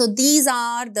 so these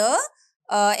are the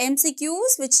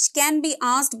MCQs which can be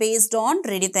asked based on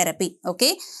radiotherapy.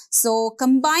 Okay, so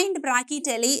combined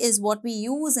brachytele is what we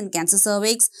use in cancer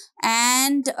cervix,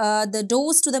 and the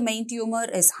dose to the main tumor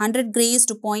is 100 grays,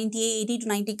 to point A 80 to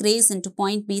 90 grays, and to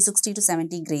point B 60 to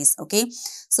 70 grays. Okay,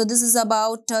 so this is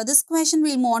about this question.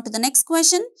 We'll move on to the next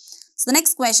question. So the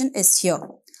next question is here.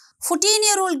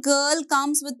 14-year-old girl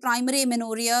comes with primary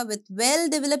amenorrhea with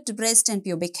well-developed breast and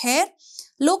pubic hair.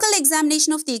 Local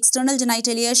examination of the external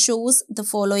genitalia shows the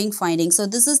following findings. So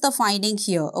this is the finding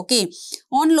here. Okay,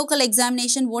 on local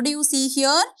examination, what do you see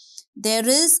here? There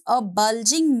is a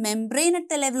bulging membrane at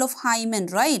the level of hymen,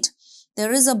 right?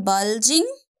 There is a bulging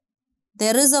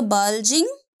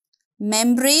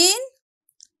membrane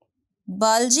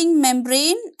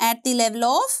at the level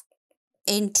of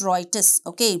introitus.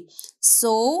 Okay,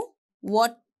 so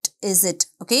what is it?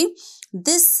 Okay,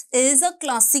 this is a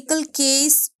classical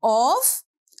case of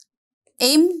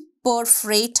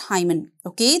imperforate hymen.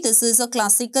 Okay, this is a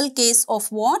classical case of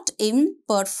what?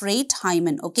 Imperforate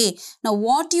hymen. Okay, now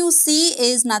what you see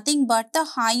is nothing but the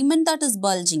hymen that is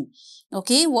bulging.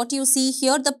 Okay, what you see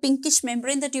here, the pinkish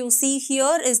membrane that you see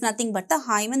here is nothing but the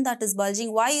hymen that is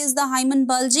bulging. Why is the hymen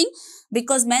bulging?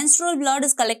 Because menstrual blood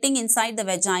is collecting inside the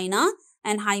vagina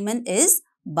and hymen is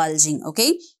bulging.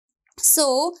 Okay,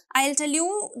 so I'll tell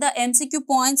you the MCQ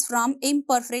points from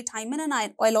imperforate hymen, and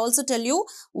I'll also tell you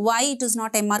why it is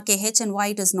not MRKH and why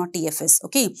it is not TFS.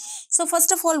 Okay, so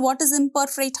first of all, what is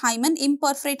imperforate hymen?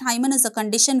 Imperforate hymen is a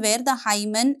condition where the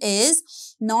hymen is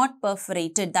not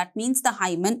perforated. That means the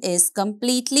hymen is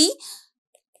completely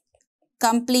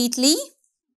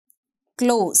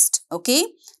closed. Okay,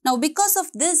 now because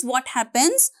of this, what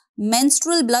happens?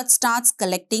 Menstrual blood starts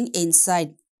collecting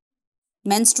inside.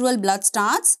 Menstrual blood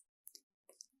starts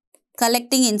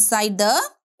collecting inside the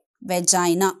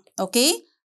vagina. Okay,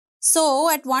 so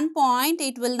at one point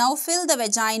it will now fill the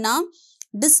vagina,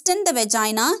 distend the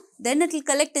vagina, then it will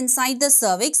collect inside the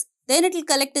cervix, then it will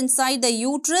collect inside the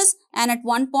uterus, and at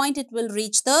one point it will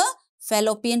reach the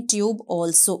fallopian tube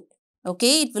also.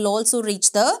 Okay, it will also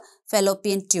reach the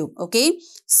fallopian tube. Okay,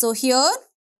 so here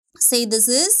say this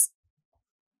is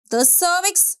the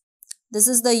cervix, this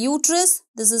is the uterus,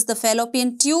 this is the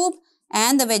fallopian tube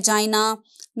and the vagina.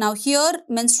 Now here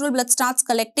menstrual blood starts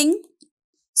collecting.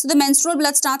 So the menstrual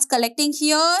blood starts collecting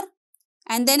here,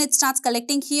 and then it starts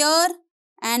collecting here,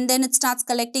 and then it starts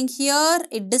collecting here.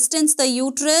 It distends the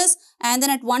uterus, and then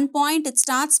at one point it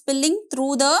starts spilling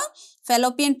through the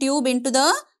fallopian tube into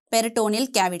the peritoneal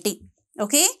cavity.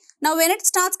 Okay. Now when it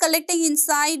starts collecting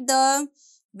inside the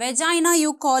vagina,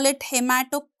 you call it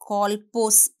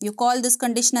hematocolpos. You call this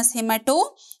condition as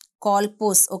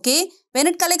hematocolpos. Okay. When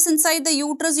it collects inside the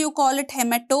uterus, you call it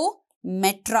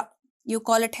hematometra. You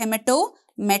call it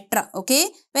hematometra. Okay.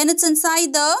 When it's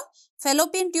inside the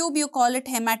fallopian tube, you call it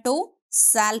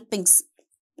hematosalpinx.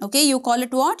 Okay. You call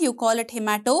it what? You call it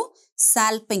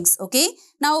hematosalpinx. Okay.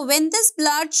 Now when this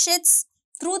blood sheds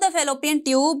through the fallopian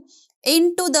tube,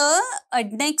 into the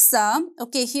adnexa.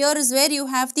 Okay, here is where you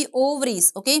have the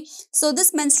ovaries. Okay, so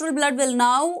this menstrual blood will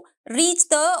now reach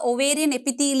the ovarian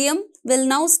epithelium, will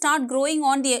now start growing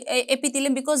on the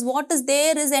epithelium, because what is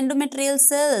there is endometrial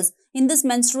cells in this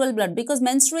menstrual blood, because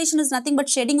menstruation is nothing but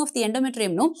shedding of the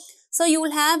endometrium, no? So you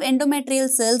will have endometrial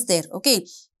cells there. Okay,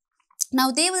 now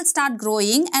they will start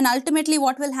growing, and ultimately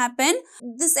what will happen?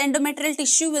 This endometrial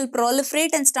tissue will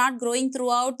proliferate and start growing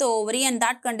throughout the ovary, and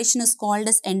that condition is called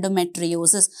as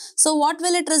endometriosis. So what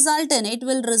will it result in? It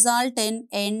will result in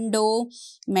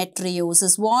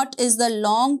endometriosis. What is the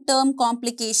long-term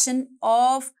complication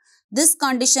of this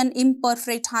condition,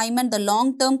 imperfect hymen? The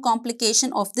long-term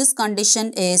complication of this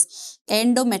condition is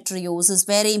endometriosis.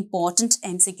 Very important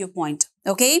MCQ point.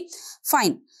 Okay,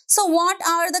 fine. So what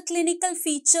are the clinical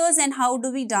features and how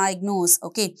do we diagnose?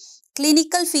 Okay,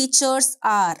 clinical features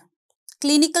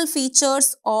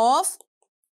of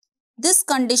this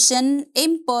condition,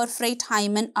 imperfect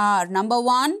hymen, are: number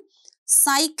 1,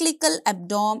 cyclical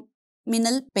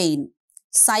abdominal pain.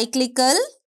 Cyclical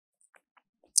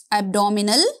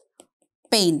abdominal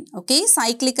pain. Okay,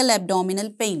 cyclical abdominal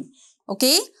pain.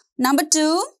 Okay, number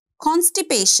 2,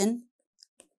 constipation.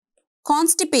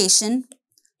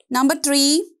 Number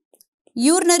 3,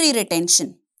 urinary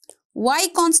retention. Why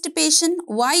constipation?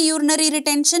 Why urinary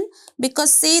retention?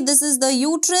 Because say this is the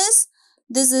uterus,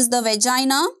 this is the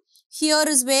vagina, here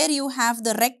is where you have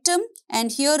the rectum,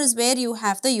 and here is where you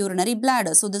have the urinary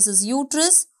bladder. So this is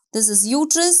uterus, this is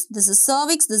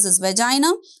cervix, this is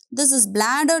vagina, this is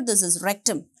bladder, this is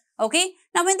rectum. Okay.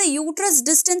 Now when the uterus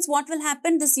distance, what will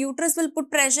happen? This uterus will put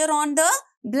pressure on the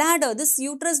bladder. This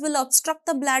uterus will obstruct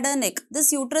the bladder neck.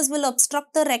 This uterus will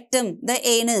obstruct the rectum, the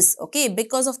anus, okay,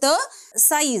 because of the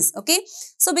size, okay.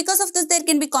 So because of this, there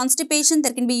can be constipation,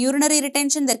 there can be urinary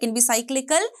retention, there can be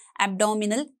cyclical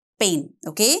abdominal pain,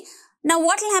 okay. Now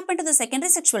what will happen to the secondary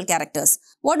sexual characters?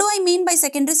 What do I mean by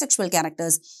secondary sexual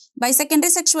characters? By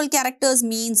secondary sexual characters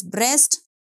means breast,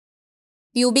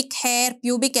 pubic hair,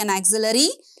 pubic and axillary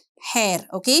hair,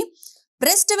 okay.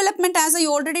 Breast development, as I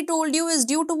already told you, is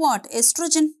due to what?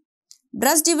 Estrogen.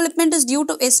 Breast development is due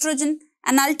to estrogen,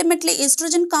 and ultimately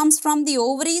estrogen comes from the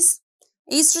ovaries.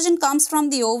 Pubic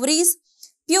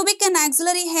and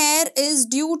axillary hair is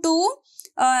due to,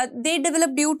 they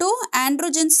develop due to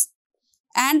androgens.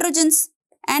 And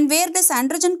where does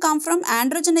androgen come from?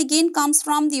 Androgen again comes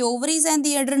from the ovaries and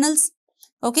the adrenals.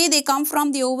 Okay, they come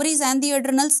from the ovaries and the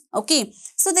adrenals. Okay,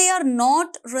 so they are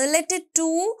not related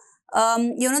to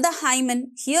the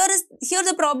hymen. Here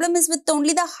the problem is with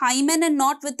only the hymen and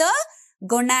not with the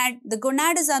gonad. The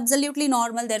gonad is absolutely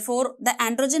normal. Therefore, the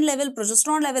androgen level,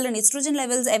 progesterone level and estrogen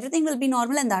levels, everything will be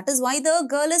normal, and that is why the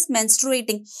girl is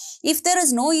menstruating. If there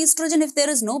is no estrogen, if there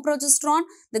is no progesterone,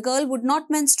 the girl would not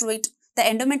menstruate. The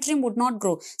endometrium would not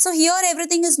grow. So here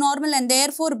everything is normal, and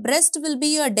therefore breast will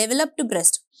be a developed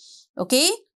breast.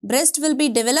 Okay, breast will be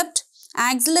developed.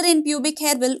 Axillary and pubic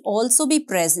hair will also be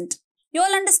present. You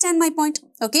all understand my point?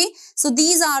 Okay, so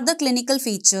these are the clinical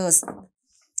features: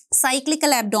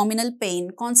 cyclical abdominal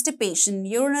pain, constipation,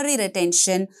 urinary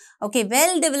retention, okay,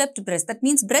 well-developed breast, that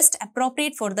means breast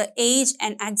appropriate for the age,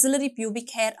 and axillary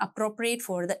pubic hair appropriate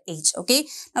for the age, okay.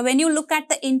 Now, when you look at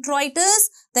the introitus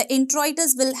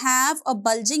will have a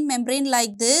bulging membrane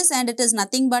like this, and it is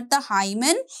nothing but the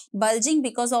hymen bulging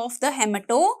because of the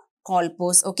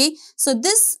hematocolpos, okay. So,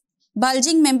 this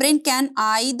bulging membrane can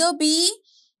either be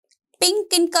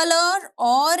pink in color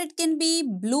or it can be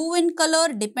blue in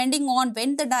color, depending on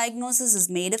when the diagnosis is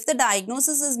made. If the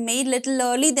diagnosis is made little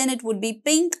early, then it would be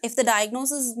pink. If the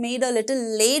diagnosis is made a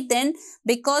little late, then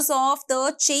because of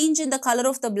the change in the color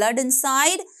of the blood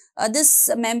inside, this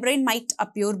membrane might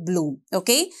appear blue,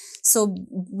 okay. So,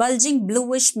 bulging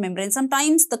bluish membrane.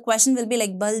 Sometimes the question will be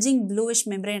like bulging bluish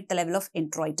membrane at the level of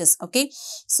introitus, okay.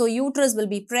 So, uterus will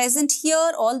be present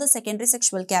here. All the secondary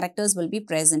sexual characters will be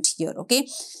present here, okay.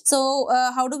 So,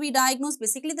 how do we diagnose?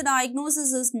 Basically, the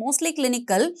diagnosis is mostly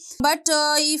clinical, but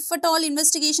if at all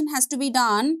investigation has to be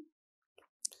done,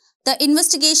 the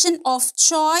investigation of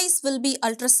choice will be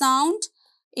ultrasound.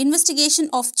 But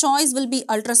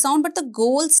the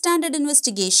gold standard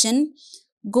investigation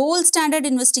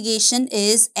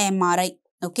is MRI.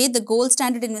 Okay, the gold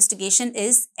standard investigation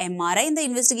is MRI, and the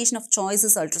investigation of choice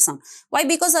is ultrasound. Why?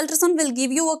 Because ultrasound will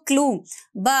give you a clue,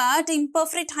 but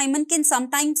imperfect hymen can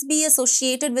sometimes be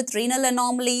associated with renal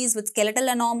anomalies, with skeletal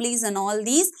anomalies and all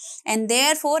these, and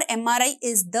therefore MRI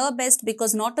is the best,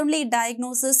 because not only it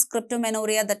diagnoses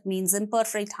cryptomenorrhea, that means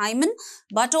imperfect hymen,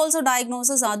 but also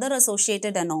diagnoses other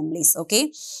associated anomalies,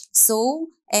 okay.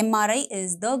 So, MRI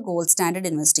is the gold standard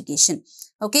investigation.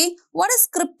 Okay, what is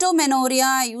cryptomenorrhea?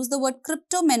 I use the word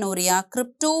cryptomenorrhea.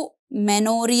 Crypto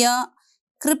menorrhea.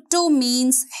 Crypto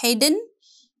means hidden.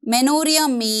 Menorrhea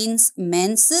means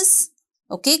menses.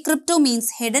 Okay, crypto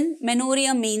means hidden.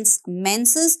 Menorrhea means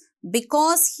menses.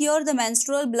 Because here the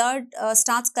menstrual blood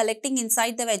starts collecting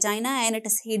inside the vagina and it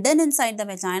is hidden inside the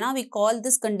vagina, we call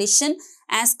this condition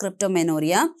as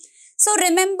cryptomenorrhea. So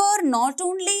remember, not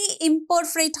only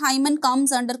imperforate hymen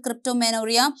comes under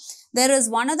cryptomenorrhea, there is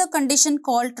one other condition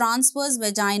called transverse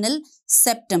vaginal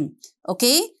septum.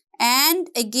 Okay,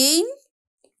 and again,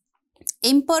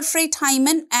 imperforate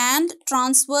hymen and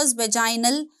transverse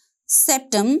vaginal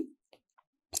septum.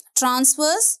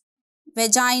 Transverse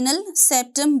vaginal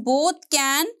septum both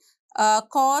can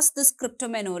cause this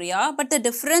cryptomenorrhea, but the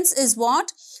difference is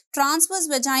what? Transverse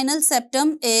vaginal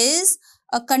septum is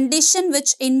a condition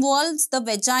which involves the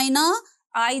vagina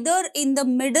either in the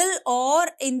middle or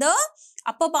in the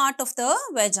upper part of the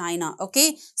vagina.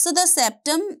 Okay, so the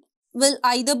septum will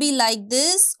either be like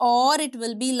this or it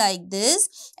will be like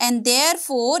this, and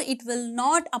therefore it will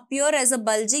not appear as a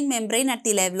bulging membrane at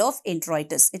the level of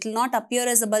introitus. It will not appear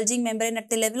as a bulging membrane at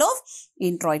the level of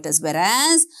introitus,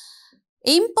 whereas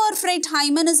imperforate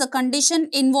hymen is a condition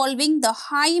involving the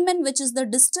hymen, which is the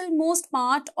distal most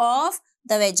part of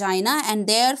the vagina, and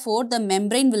therefore the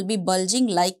membrane will be bulging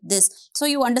like this. So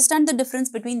you understand the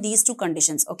difference between these two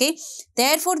conditions. Okay,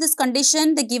 therefore this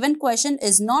condition, the given question,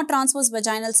 is not transverse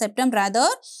vaginal septum, rather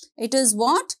it is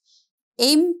what?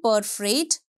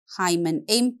 Imperforate hymen.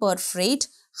 Imperforate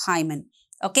hymen.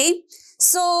 Okay,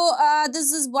 so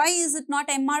this is why is it not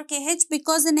MRKH?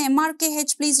 Because in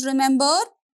MRKH, please remember,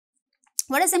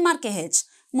 what is MRKH?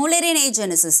 Mullerian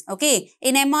agenesis. Okay,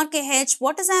 in MRKH,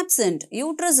 what is absent?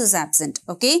 Uterus is absent.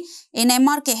 Okay, in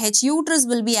MRKH, uterus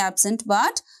will be absent,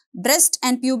 but breast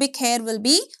and pubic hair will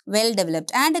be well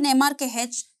developed. And in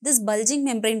MRKH, this bulging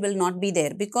membrane will not be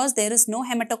there because there is no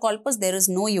hematocolpus, there is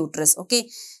no uterus. Okay,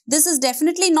 this is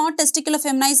definitely not testicular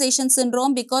feminization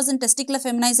syndrome, because in testicular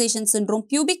feminization syndrome,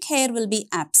 pubic hair will be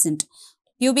absent.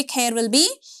 Pubic hair will be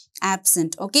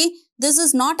absent. Okay, this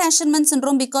is not Asherman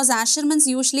syndrome because Asherman's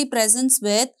usually presents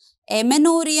with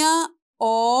amenorrhea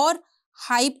or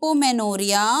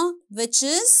hypomenorrhea, which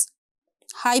is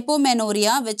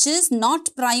not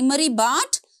primary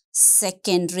but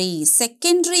secondary.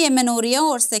 Secondary amenorrhea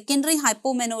or secondary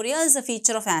hypomenorrhea is a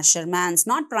feature of Asherman's,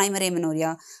 not primary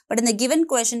amenorrhea. But in the given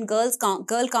question, girl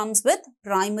comes with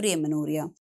primary amenorrhea.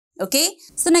 Okay,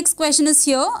 so next question is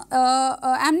here,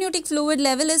 amniotic fluid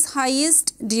level is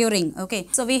highest during. Okay,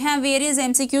 so we have various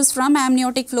MCQs from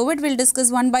amniotic fluid. We'll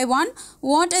discuss one by one.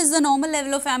 What is the normal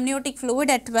level of amniotic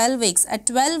fluid at 12 weeks? At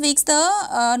 12 weeks,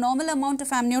 the normal amount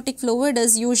of amniotic fluid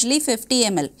is usually 50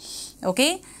 ml.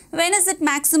 Okay, when is it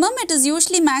maximum? It is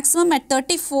usually maximum at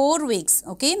 34 weeks.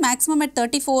 Okay, maximum at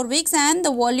 34 weeks, and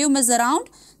the volume is around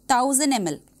 1000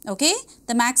 ml. Okay,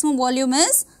 the maximum volume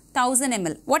is 1000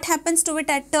 ml. What happens to it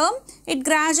at term? It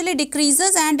gradually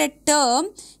decreases, and at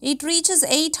term it reaches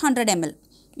 800 ml.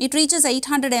 It reaches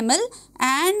 800 ml,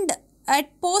 and at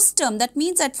post term, that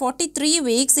means at 43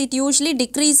 weeks, it usually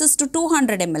decreases to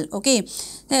 200 ml. Okay,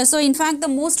 so in fact the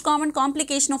most common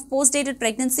complication of post-dated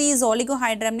pregnancy is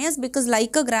oligohydramnios, because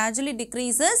LICA gradually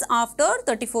decreases after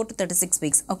 34 to 36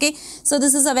 weeks. Okay, so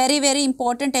this is a very, very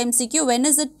important MCQ. When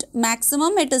is it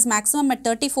maximum? It is maximum at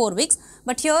 34 weeks,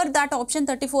 but here that option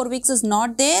 34 weeks is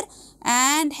not there,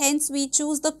 and hence we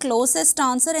choose the closest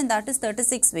answer, and that is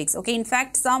 36 weeks. Okay, in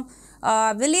fact some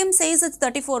William says it's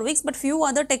 34 weeks, but few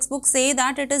other textbooks say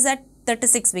that it is at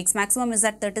 36 weeks. Maximum is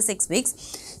at 36 weeks.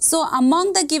 So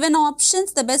among the given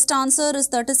options, the best answer is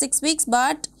 36 weeks,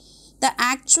 but the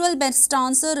actual best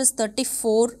answer is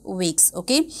 34 weeks.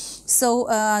 Okay, so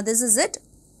this is it.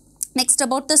 Next,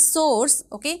 about the source.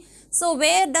 Okay, so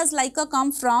where does LICA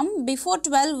come from? Before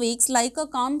 12 weeks, LICA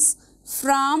comes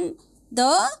from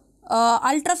the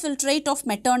ultrafiltrate of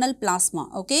maternal plasma.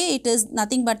 Okay, it is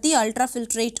nothing but the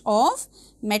ultrafiltrate of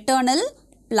maternal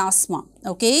plasma.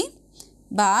 Okay,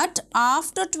 but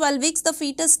after 12 weeks the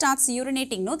fetus starts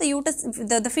urinating. No,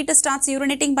 the fetus starts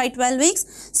urinating by 12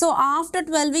 weeks. So after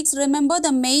 12 weeks, remember,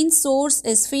 the main source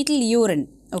is fetal urine.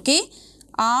 Okay,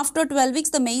 after 12 weeks,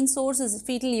 the main source is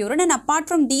fetal urine, and apart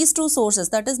from these two sources,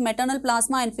 that is maternal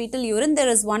plasma and fetal urine, there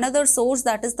is one other source,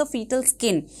 that is the fetal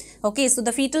skin. Okay, so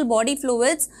the fetal body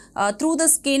fluids through the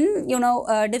skin,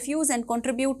 diffuse and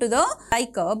contribute to the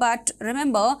LICA. But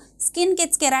remember, skin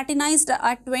gets keratinized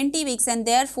at 20 weeks, and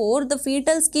therefore the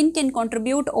fetal skin can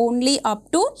contribute only up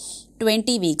to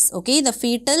 20 weeks. Okay, the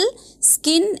fetal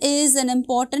skin is an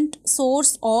important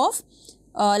source of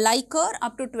LICA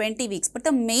up to 20 weeks, but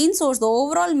the main source, the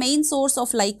overall main source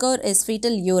of LICA is fetal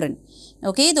urine.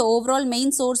 Okay, the overall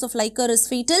main source of liquor is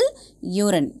fetal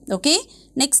urine. Okay,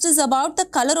 next is about the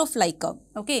color of liquor.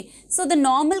 Okay, so the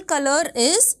normal color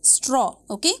is straw.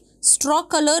 Okay, straw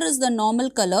color is the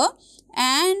normal color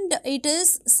and it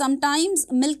is sometimes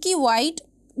milky white.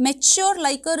 Mature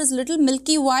liquor is little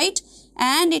milky white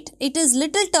and it is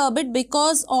little turbid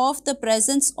because of the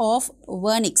presence of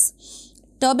vernix.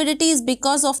 Turbidity is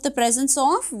because of the presence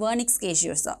of vernix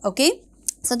gaseosa. Okay.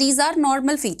 So, these are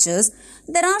normal features.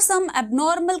 There are some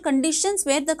abnormal conditions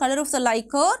where the color of the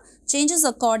liquor changes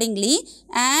accordingly,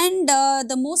 and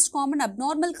the most common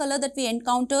abnormal color that we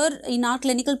encounter in our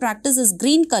clinical practice is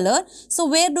green color. So,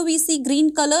 where do we see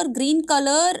green color? Green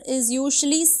color is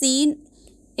usually seen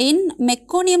in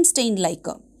meconium stained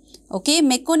liquor. Okay,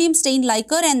 meconium stained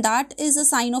liquor, and that is a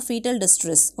sign of fetal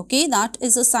distress. Okay, that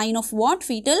is a sign of what?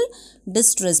 Fetal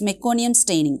distress, meconium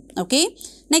staining. Okay,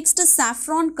 next is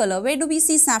saffron color. Where do we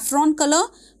see saffron color?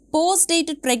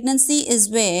 Post-dated pregnancy is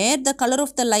where the color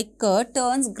of the liquor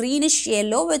turns greenish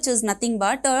yellow, which is nothing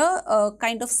but a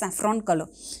kind of saffron color.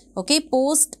 Okay,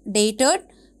 post-dated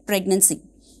pregnancy.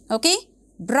 Okay,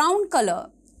 brown color,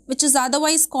 which is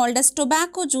otherwise called as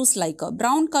tobacco juice liquor.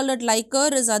 Brown colored liquor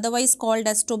is otherwise called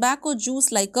as tobacco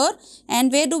juice liquor. And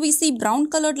where do we see brown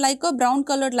colored liquor? Brown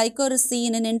colored liquor is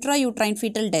seen in intrauterine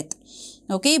fetal death.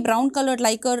 Okay, brown colored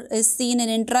liquor is seen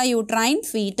in intrauterine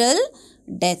fetal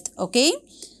death. Okay,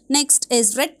 next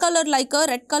is red colored liquor.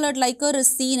 Red colored liquor is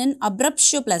seen in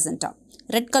abruptio placenta.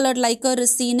 Red colored liquor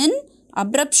is seen in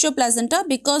abruptio placenta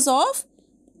because of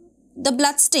the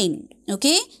blood stain.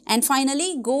 Okay, and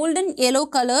finally golden yellow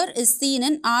color is seen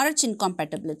in RH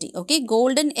incompatibility. Okay,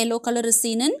 golden yellow color is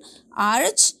seen in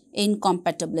RH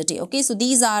incompatibility. Okay, so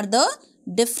these are the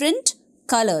different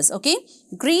colors. Okay,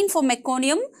 green for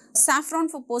meconium, saffron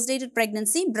for post-dated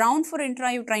pregnancy, brown for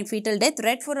intrauterine fetal death,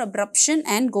 red for abruption,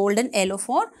 and golden yellow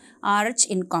for RH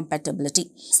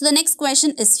incompatibility. So the next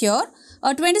question is here.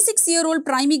 A 26-year-old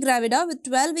primigravida with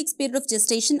 12 weeks period of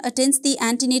gestation attends the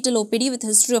antenatal OPD with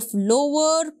history of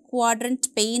lower quadrant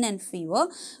pain and fever.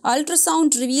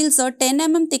 Ultrasound reveals a 10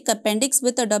 mm thick appendix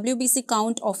with a WBC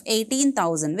count of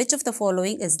 18,000. Which of the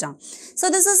following is done?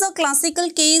 So this is a classical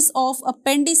case of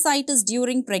appendicitis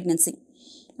during pregnancy.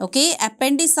 Okay,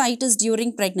 appendicitis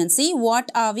during pregnancy.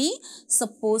 What are we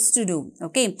supposed to do?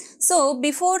 Okay, so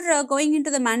before going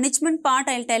into the management part,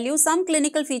 I'll tell you some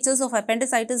clinical features of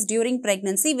appendicitis during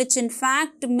pregnancy, which in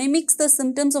fact mimics the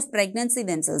symptoms of pregnancy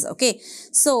themselves. Okay,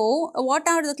 so what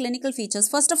are the clinical features?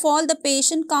 First of all, the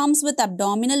patient comes with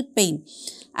abdominal pain.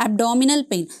 Abdominal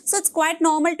pain. So it's quite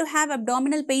normal to have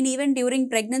abdominal pain even during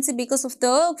pregnancy because of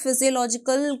the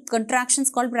physiological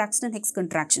contractions called Braxton Hicks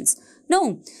contractions.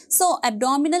 No. So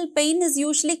abdominal pain is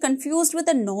usually confused with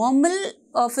a normal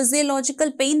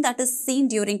physiological pain that is seen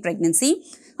during pregnancy.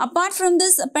 Apart from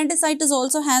this, appendicitis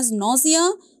also has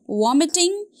nausea,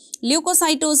 vomiting,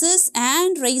 leukocytosis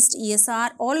and raised ESR,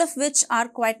 all of which are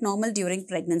quite normal during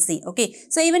pregnancy. Okay,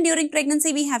 so even during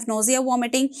pregnancy we have nausea,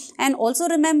 vomiting, and also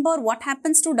remember what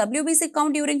happens to WBC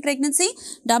count during pregnancy.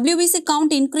 WBC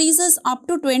count increases up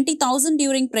to 20,000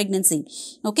 during pregnancy.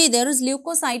 Okay, there is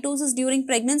leukocytosis during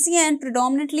pregnancy and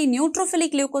predominantly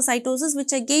neutrophilic leukocytosis,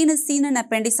 which again is seen in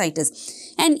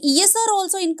appendicitis. And ESR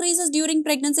also increases during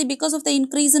pregnancy because of the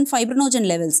increase in fibrinogen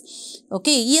levels.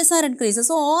 Okay, ESR increases.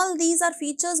 So all these are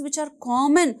features which are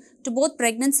common to both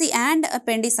pregnancy and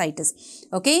appendicitis.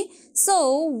 Okay,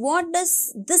 so what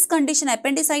does this condition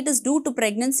appendicitis do to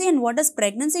pregnancy and what does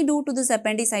pregnancy do to this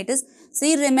appendicitis?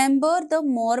 See, remember the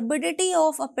morbidity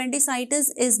of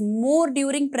appendicitis is more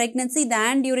during pregnancy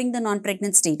than during the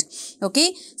non-pregnant state.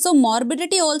 Okay, so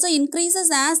morbidity also increases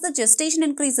as the gestation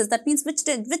increases. That means which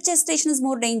gestation is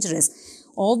more dangerous?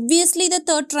 Obviously the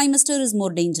third trimester is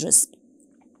more dangerous.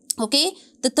 Okay,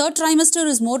 the third trimester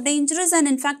is more dangerous and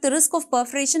in fact the risk of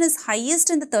perforation is highest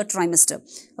in the third trimester.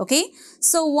 Okay,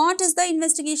 so what is the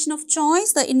investigation of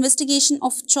choice? The investigation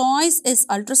of choice is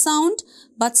ultrasound,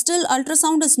 but still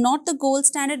ultrasound is not the gold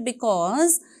standard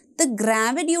because the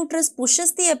gravid uterus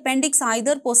pushes the appendix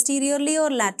either posteriorly or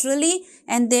laterally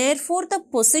and therefore the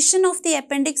position of the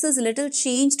appendix is little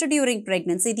changed during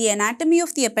pregnancy. The anatomy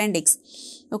of the appendix,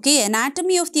 okay,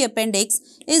 anatomy of the appendix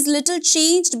is little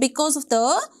changed because of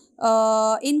the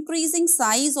increasing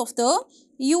size of the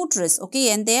uterus.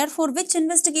 Okay, and therefore which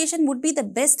investigation would be the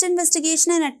best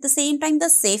investigation and at the same time the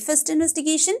safest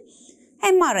investigation?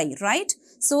 MRI, right?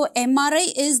 So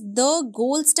MRI is the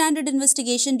gold standard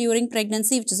investigation during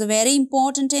pregnancy, which is a very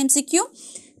important MCQ.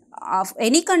 of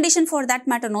any condition for that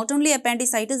matter, not only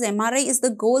appendicitis, MRI is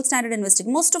the gold standard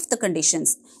investigation. Most of the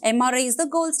conditions, MRI is the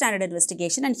gold standard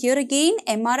investigation, and here again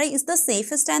MRI is the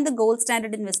safest and the gold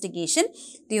standard investigation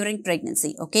during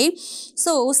pregnancy. Okay,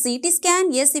 so CT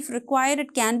scan, yes, if required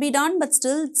it can be done, but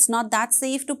still it's not that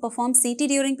safe to perform CT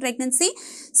during pregnancy.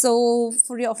 So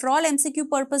for all MCQ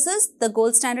purposes, the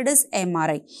gold standard is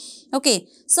MRI. Okay,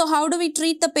 so how do we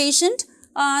treat the patient?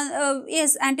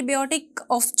 Yes, antibiotic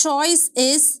of choice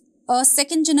is a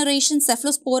second generation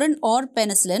cephalosporin or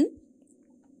penicillin.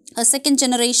 A second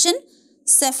generation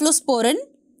cephalosporin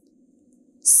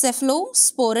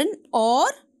or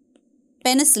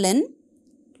penicillin,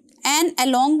 and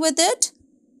along with it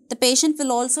the patient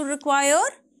will also require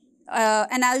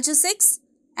analgesics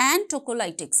and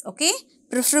tocolytics. Okay,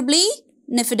 preferably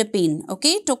nifedipine.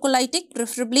 Okay, tocolytic,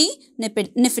 preferably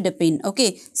nifedipine.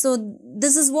 Okay, so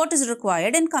this is what is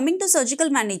required. And coming to surgical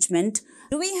management,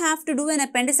 do we have to do an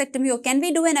appendicectomy, or can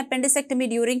we do an appendicectomy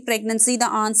during pregnancy?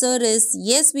 The answer is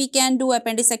yes, we can do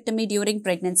appendicectomy during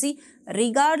pregnancy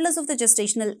regardless of the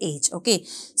gestational age. Okay,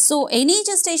 so any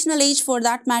gestational age for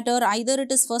that matter, either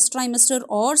it is first trimester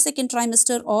or second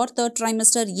trimester or third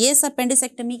trimester, yes,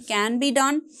 appendicectomy can be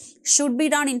done, should be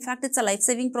done. In fact, it's a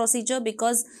life-saving procedure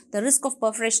because the risk of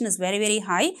perforation is very, very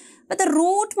high. But the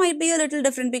route might be a little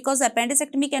different because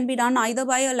appendicectomy can be done either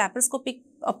by a laparoscopic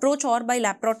approach or by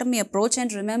laparotomy approach.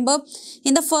 And remember,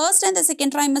 in the first and the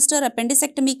second trimester,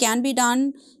 appendicectomy can be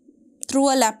done through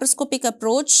a laparoscopic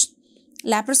approach,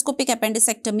 laparoscopic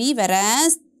appendicectomy,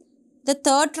 whereas the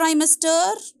third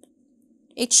trimester,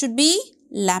 it should be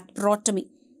laparotomy.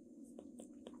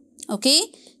 Okay,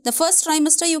 the first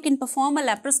trimester you can perform a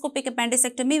laparoscopic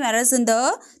appendicectomy, whereas in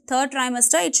the third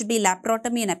trimester it should be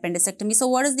laparotomy and appendicectomy. So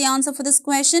what is the answer for this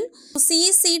question?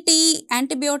 CCT,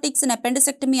 antibiotics in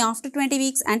appendicectomy after 20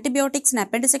 weeks, antibiotics in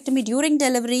appendicectomy during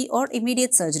delivery, or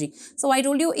immediate surgery. So I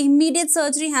told you immediate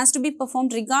surgery has to be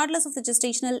performed regardless of the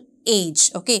gestational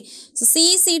age. Okay, so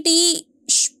CCT,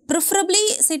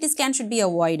 preferably CT scan should be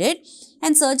avoided,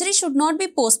 and surgery should not be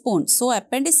postponed. So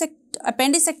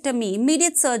appendicectomy,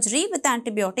 immediate surgery with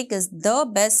antibiotic is the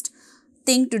best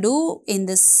thing to do in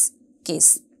this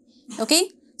case. Okay,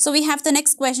 so we have the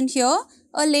next question here.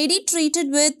 A lady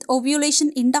treated with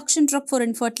ovulation induction drug for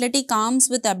infertility comes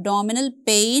with abdominal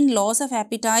pain, loss of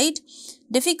appetite,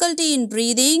 difficulty in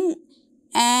breathing,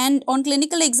 and on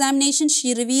clinical examination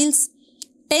she reveals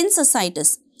tense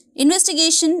ascites.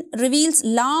 Investigation reveals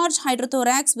large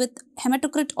hydrothorax with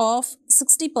hematocrit of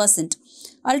 60%.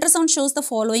 Ultrasound shows the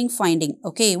following finding.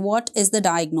 Okay, what is the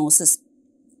diagnosis?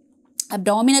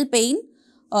 Abdominal pain,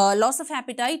 loss of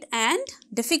appetite, and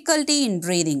difficulty in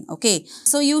breathing. Okay,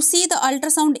 so you see the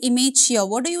ultrasound image here.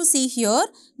 What do you see here?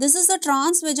 This is a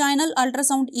transvaginal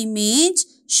ultrasound image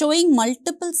showing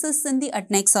multiple cysts in the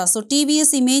adnexa. So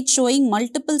TVS image showing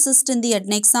multiple cysts in the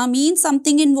adnexa means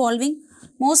something involving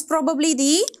most probably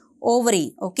the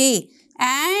ovary. Okay,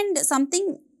 and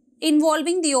something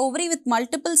involving the ovary with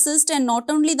multiple cysts, and not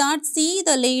only that, see,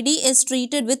 the lady is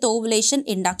treated with ovulation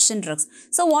induction drugs.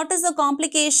 So what is the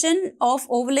complication of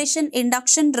ovulation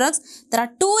induction drugs? There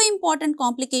are two important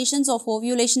complications of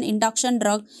ovulation induction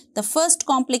drug. The first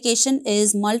complication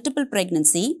is multiple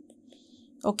pregnancy.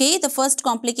 Okay, the first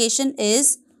complication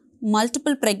is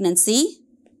multiple pregnancy,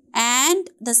 and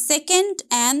the second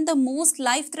and the most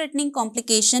life-threatening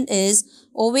complication is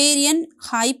ovarian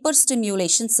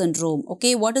hyperstimulation syndrome.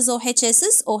 Okay, what is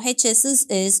OHSS? OHSS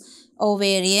is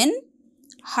ovarian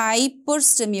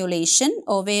hyperstimulation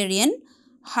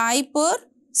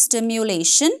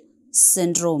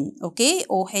syndrome. Okay,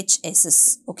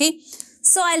 OHSS. Okay,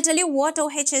 so I'll tell you what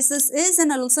OHSS is,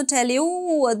 and I'll also tell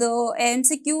you the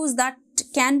MCQs that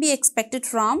can be expected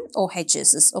from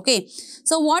OHSS. Okay,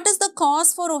 so what is the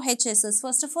cause for OHSS?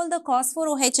 First of all, the cause for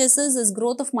OHSS is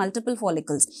growth of multiple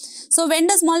follicles. So when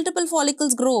does multiple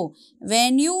follicles grow?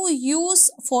 When you use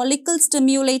follicle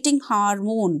stimulating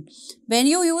hormone. When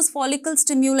you use follicle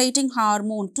stimulating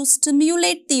hormone to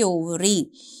stimulate the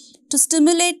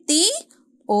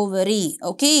ovary.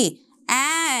 Okay,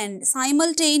 and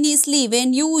simultaneously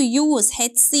when you use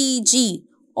HCG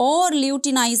or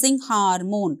luteinizing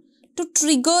hormone to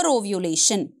trigger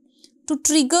ovulation.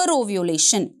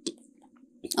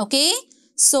 Okay,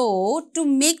 so to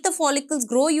make the follicles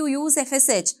grow, you use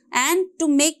FSH, and to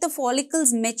make the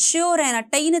follicles mature and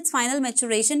attain its final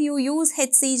maturation, you use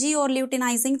HCG or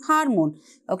luteinizing hormone.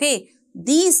 Okay,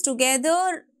 these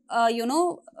together,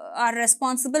 are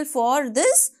responsible for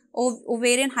this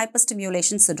ovarian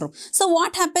hyperstimulation syndrome. So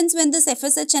what happens when this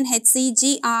FSH and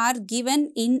HCG are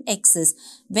given in excess?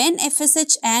 When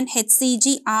FSH and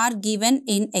HCG are given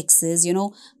in excess,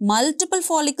 multiple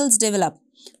follicles develop.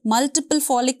 multiple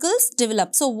follicles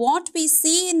develop. So what we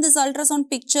see in this ultrasound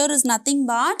picture is nothing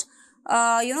but,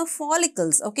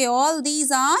 follicles. Okay, all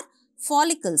these are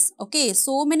follicles. Okay,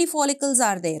 so many follicles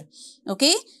are there.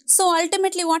 Okay, so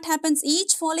ultimately what happens?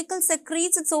 Each follicle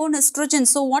secretes its own estrogen.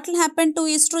 So what will happen to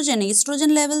estrogen?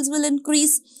 Estrogen levels will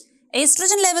increase.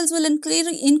 Estrogen levels will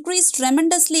increase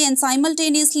tremendously, and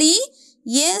simultaneously,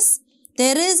 yes,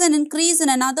 there is an increase in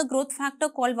another growth factor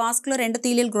called vascular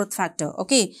endothelial growth factor.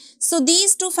 Okay, so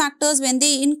these two factors, when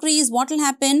they increase, what will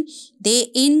happen? They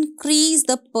increase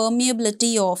the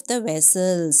permeability of the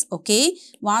vessels. Okay,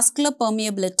 vascular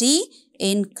permeability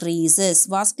increases.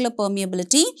 Vascular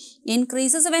permeability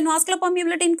increases. So when vascular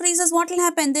permeability increases, what will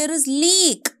happen? There is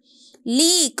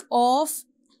leak of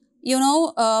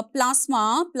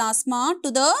plasma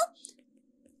to the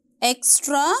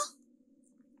extra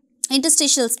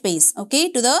interstitial space, okay,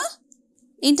 to the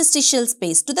interstitial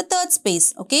space, to the third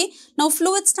space, okay. Now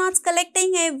fluid starts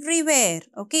collecting everywhere,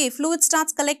 okay. Fluid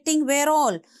starts collecting where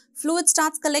all? Fluid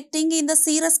starts collecting in the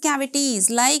serous cavities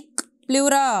like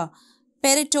pleura,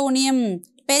 peritoneum,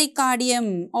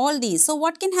 pericardium, all these. So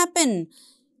what can happen?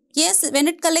 Yes, when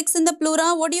it collects in the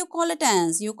pleura, what do you call it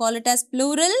as? You call it as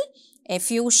pleural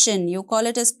effusion. You call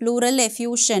it as pleural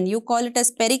effusion. You call it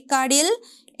as pericardial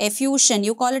effusion.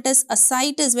 You call it as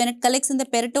ascites. When it collects in the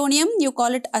peritoneum, you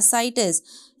call it ascites.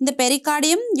 In the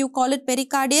pericardium, you call it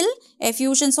pericardial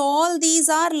effusion. So all these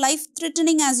are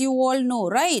life-threatening, as you all know,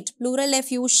 right? Pleural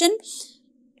effusion,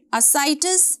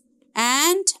 ascites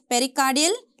and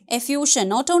pericardial effusion.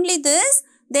 Not only this,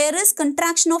 there is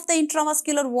contraction of the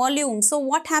intravascular volume. So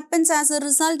what happens as a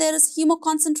result? There is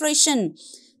hemoconcentration.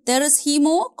 There is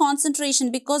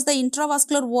hemoconcentration because the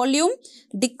intravascular volume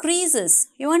decreases.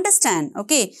 You understand?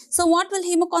 Okay. So what will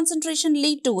hemoconcentration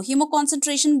lead to?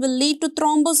 Hemoconcentration will lead to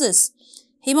thrombosis.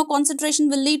 Hemoconcentration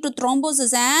will lead to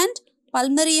thrombosis and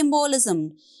pulmonary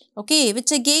embolism. Okay.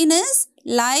 Which again is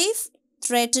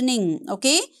life-threatening.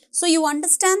 Okay. So you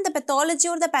understand the pathology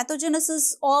or the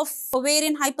pathogenesis of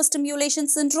ovarian hyperstimulation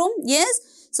syndrome?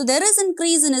 Yes. So there is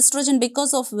increase in estrogen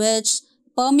because of which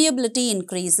permeability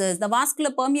increases. The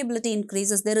vascular permeability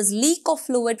increases. There is leak of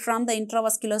fluid from the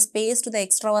intravascular space to the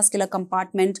extravascular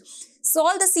compartment. So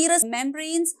all the serous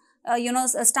membranes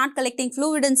start collecting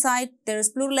fluid inside. There is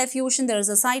pleural effusion, there is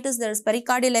ascites, there is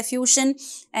pericardial effusion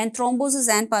and thrombosis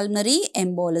and pulmonary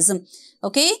embolism.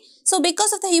 Okay. So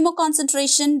because of the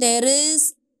hemoconcentration, there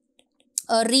is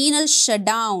a renal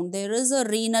shutdown. There is a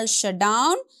renal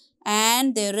shutdown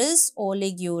and there is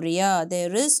oliguria.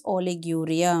 There is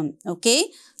oliguria.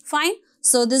 Okay. Fine.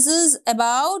 So this is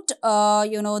about,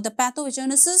 the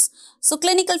pathogenesis. So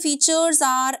clinical features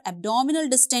are abdominal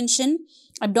distension,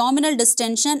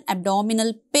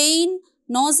 abdominal pain,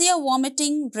 nausea,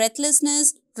 vomiting,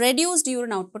 breathlessness, reduced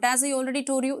urine output. As I already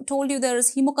told you, there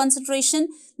is hemoconcentration,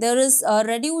 there is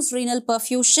reduced renal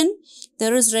perfusion,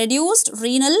 there is reduced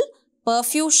renal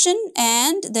perfusion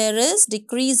and there is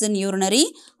decrease in urinary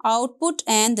output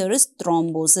and there is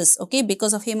thrombosis. Okay,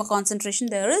 because of hemoconcentration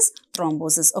there is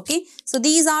thrombosis. Okay, so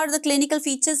these are the clinical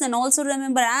features, and also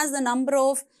remember, as the number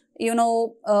of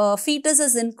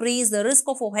fetuses increase, the risk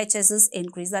of OHS is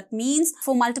increased. That means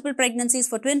for multiple pregnancies,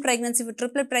 for twin pregnancy, for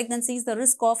triplet pregnancies, the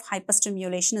risk of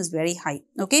hyperstimulation is very high.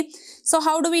 Okay. So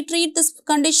how do we treat this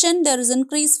condition? There is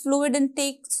increased fluid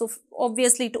intake. So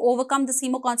obviously to overcome this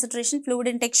hemoconcentration, fluid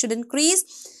intake should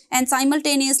increase, and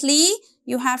simultaneously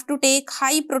you have to take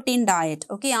high protein diet.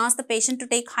 Okay, ask the patient to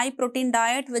take high protein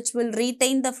diet which will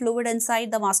retain the fluid inside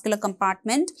the vascular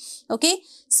compartment. Okay,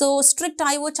 so strict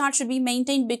IO chart should be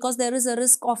maintained because there is a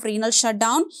risk of renal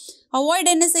shutdown. Avoid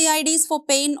NSAIDs for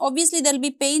pain. Obviously there will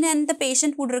be pain and the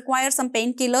patient would require some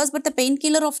painkillers, but the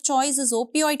painkiller of choice is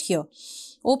opioid here.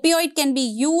 Opioid can be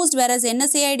used, whereas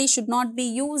NSAID should not be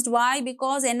used. Why?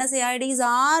 Because NSAIDs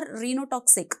are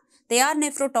renotoxic. They are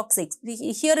nephrotoxic.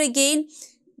 Here again,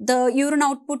 the urine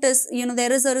output is,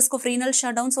 there is a risk of renal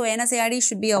shutdown, so NSAID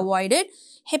should be avoided.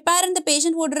 Heparin, the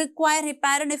patient would require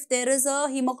heparin if there is a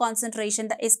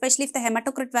hemoconcentration, especially if the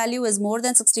hematocrit value is more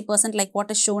than 60%, like what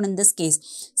is shown in this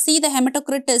case. See, the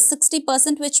hematocrit is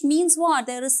 60%, which means what?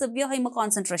 There is severe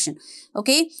hemoconcentration.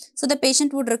 Okay, so the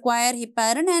patient would require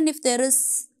heparin, and if there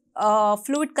is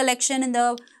fluid collection in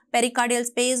the pericardial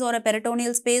space or a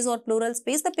peritoneal space or pleural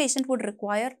space, the patient would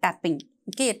require tapping.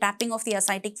 Okay, tapping of the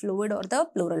ascitic fluid or the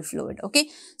pleural fluid. Okay,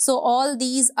 so all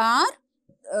these are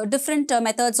different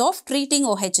methods of treating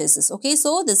OHSs. Okay,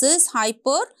 so this is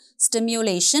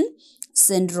hyperstimulation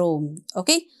syndrome.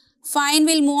 Okay, fine.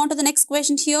 We'll move on to the next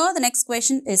question here. The next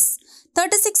question is,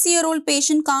 36-year-old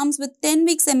patient comes with 10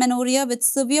 weeks amenorrhea with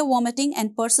severe vomiting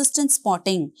and persistent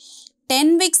spotting.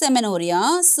 10 weeks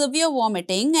amenorrhea, severe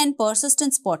vomiting and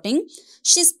persistent spotting.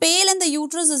 She's pale and the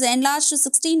uterus is enlarged to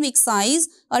 16 week size.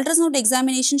 Ultrasound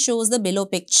examination shows the below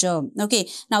picture. Okay,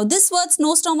 now this word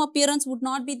snowstorm appearance would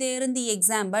not be there in the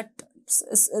exam, but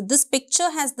this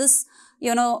picture has this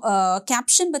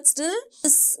caption, but still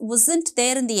this wasn't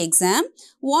there in the exam.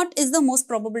 What is the most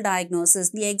probable diagnosis?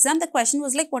 The exam, the question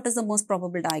was like, what is the most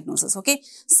probable diagnosis? Okay,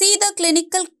 see, the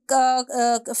clinical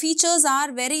features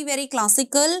are very, very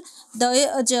classical.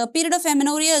 The period of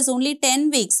amenorrhea is only 10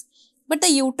 weeks, but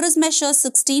the uterus measures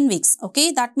 16 weeks.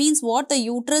 Okay, that means what? The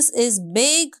uterus is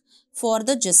big for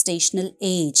the gestational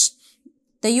age.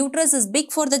 The uterus is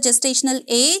big for the gestational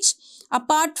age.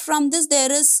 Apart from this,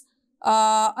 there is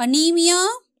anemia,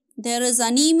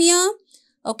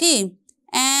 okay,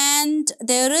 and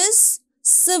there is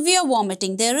severe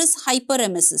vomiting, there is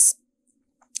hyperemesis,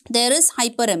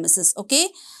 okay,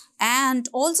 and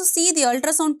also see the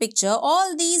ultrasound picture.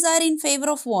 All these are in favor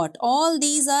of what? All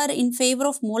these are in favor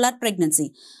of molar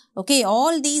pregnancy. Okay,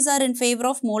 all these are in favor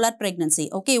of molar pregnancy.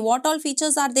 Okay, what all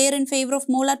features are there in favor of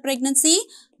molar pregnancy?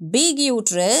 Big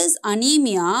uterus,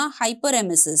 anemia,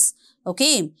 hyperemesis.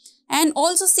 Okay, and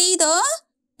also see the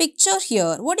picture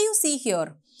here. What do you see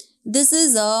here? This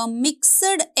is a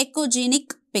mixed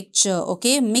echogenic picture.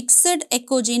 Okay, mixed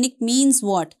echogenic means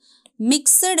what?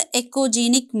 Mixed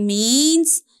echogenic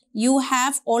means you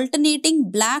have alternating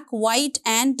black, white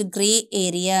and grey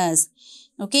areas.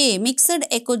 Okay, mixed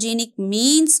echogenic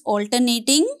means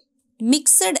alternating.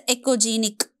 Mixed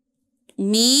echogenic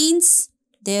means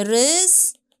there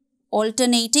is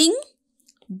alternating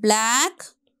black,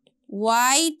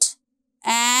 white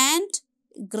and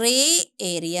grey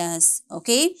areas.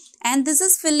 Okay, and this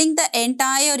is filling the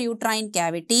entire uterine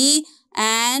cavity,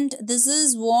 and this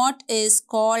is what is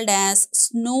called as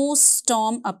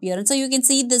snowstorm appearance. So you can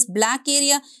see this black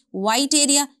area, white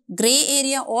area, grey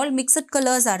area, all mixed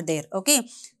colors are there. Okay,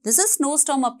 this is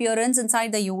snowstorm appearance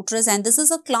inside the uterus, and this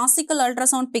is a classical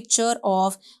ultrasound picture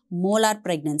of molar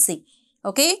pregnancy.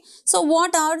 Okay, so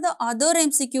what are the other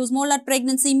MCQs? Molar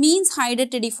pregnancy means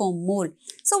hydatidiform mole.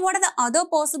 So what are the other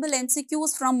possible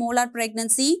MCQs from molar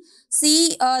pregnancy?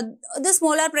 See, this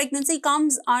molar pregnancy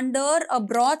comes under a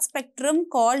broad spectrum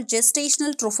called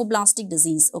gestational trophoblastic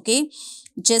disease. Okay,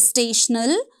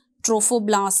 gestational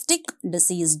trophoblastic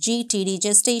disease, GTD,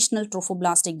 gestational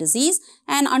trophoblastic disease.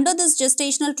 And under this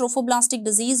gestational trophoblastic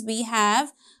disease, we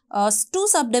have two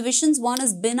subdivisions. One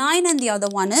is benign and the other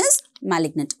one is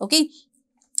malignant. Okay.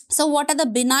 So what are the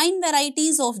benign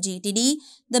varieties of GTD?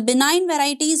 The benign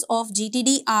varieties of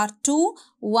GTD are two.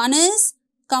 One is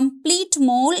complete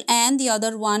mole and the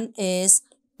other one is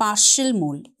partial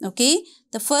mole. Okay.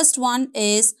 The first one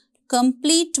is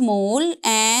complete mole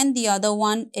and the other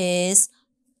one is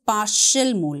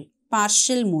partial mole.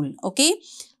 Okay.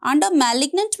 Under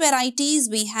malignant varieties,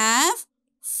 we have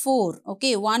four.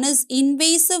 Okay. One is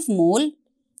invasive mole.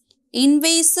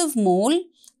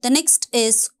 The next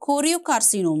is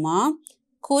choriocarcinoma.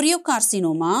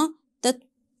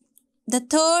 The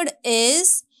third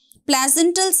is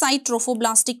placental site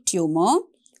trophoblastic tumor.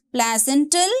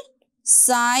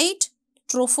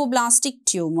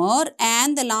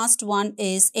 And the last one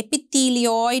is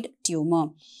epithelioid tumor.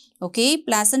 Okay,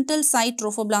 placental site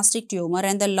trophoblastic tumor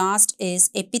and the last is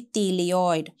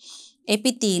epithelioid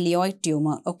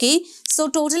tumor. Okay, so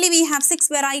totally we have 6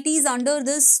 varieties under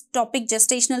this topic,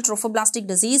 gestational trophoblastic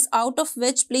disease, out of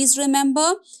which please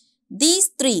remember these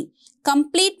 3: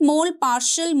 complete mole,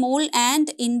 partial mole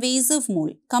and invasive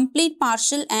mole. Complete,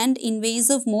 partial and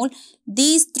invasive mole,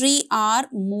 these 3 are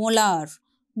molar.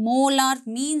 Molar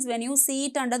means when you see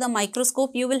it under the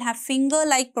microscope, you will have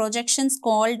finger-like projections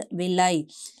called villi.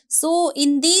 So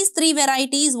in these 3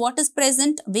 varieties, what is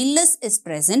present? Villus is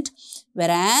present,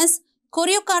 whereas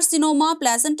choriocarcinoma,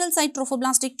 placental site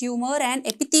trophoblastic tumor and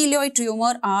epithelioid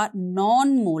tumor are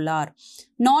non-molar.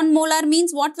 Non-molar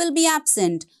means what will be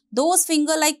absent? Those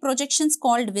finger-like projections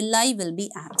called villi will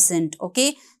be absent.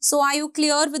 Okay. So are you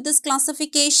clear with this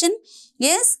classification?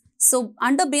 Yes. So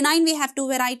under benign we have 2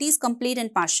 varieties, complete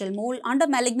and partial mole. Under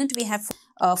malignant we have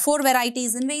 4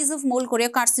 varieties, invasive mole,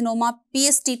 choriocarcinoma,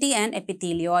 PSTT and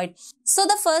epithelioid. So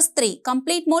the first 3,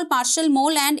 complete mole, partial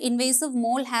mole and invasive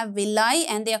mole, have villi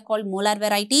and they are called molar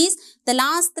varieties. The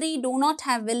last 3 do not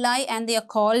have villi and they are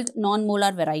called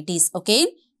non-molar varieties.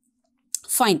 Okay,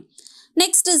 fine.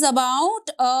 Next is about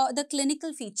the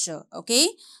clinical feature. Okay,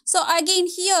 so again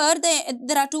here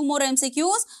there are 2 more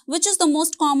MCQs. Which is the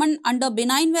most common under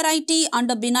benign variety?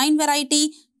 Under benign variety,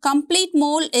 complete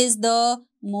mole is the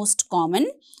most common.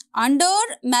 Under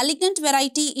malignant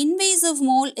variety, invasive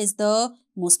mole is the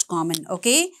most common.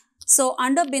 Okay, So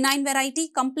under benign variety,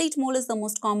 complete mole is the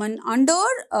most common. Under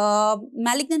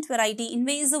malignant variety,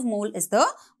 invasive mole is the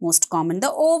most common.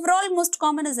 The overall most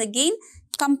common is again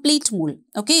complete mole.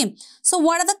 Okay. So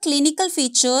what are the clinical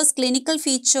features? Clinical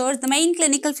features, the main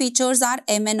clinical features are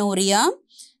amenorrhea.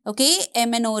 Okay,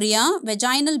 amenorrhea,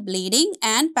 vaginal bleeding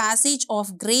and passage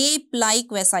of grape-like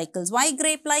vesicles. Why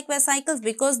grape-like vesicles?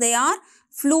 Because they are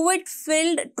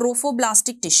fluid-filled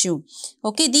trophoblastic tissue.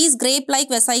 Okay, these grape-like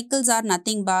vesicles are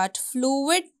nothing but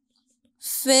fluid-filled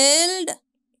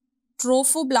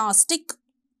trophoblastic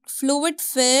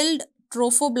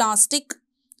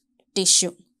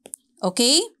tissue.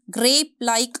 Okay,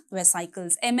 grape-like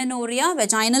vesicles, amenorrhea,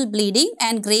 vaginal bleeding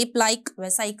and grape-like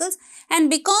vesicles. And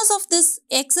because of this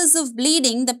excessive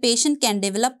bleeding, the patient can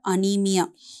develop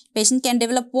anemia. Patient can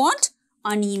develop what?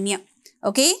 Anemia.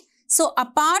 Okay. So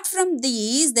apart from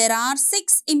these, there are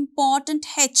 6 important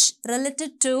H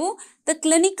related to the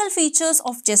clinical features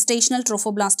of gestational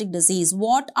trophoblastic disease.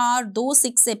 What are those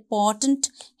 6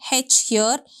 important H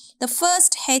here? The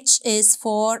first H is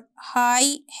for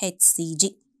high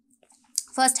HCG.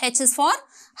 First H is for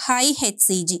high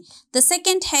HCG. The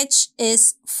second H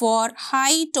is for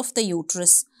height of the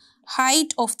uterus.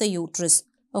 Height of the uterus.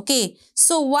 Okay.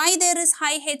 So why there is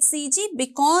high HCG?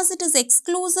 Because it is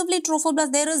exclusively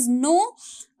trophoblast. There is no,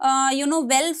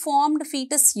 well-formed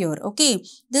fetus here. Okay.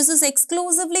 This is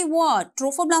exclusively what?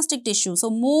 Trophoblastic tissue. So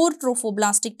more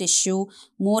trophoblastic tissue,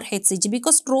 more HCG.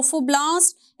 Because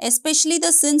trophoblast, especially the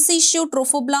syncytial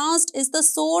trophoblast, is the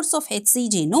source of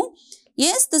HCG. No?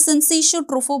 Yes, the syncytial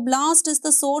trophoblast is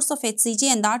the source of HCG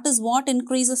and that is what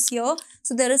increases here.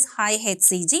 So there is high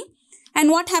HCG.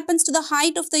 And what happens to the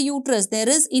height of the uterus? There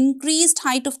is increased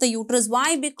height of the uterus.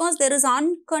 Why? Because there is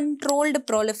uncontrolled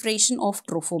proliferation of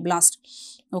trophoblast.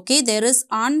 Okay, there is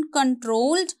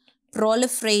uncontrolled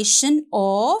proliferation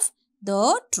of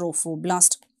the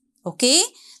trophoblast. Okay,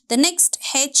 the next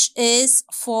H is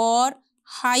for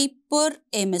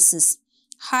hyperemesis.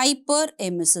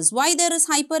 Hyperemesis. Why there is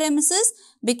hyperemesis?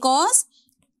 Because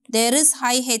there is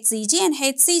high HCG and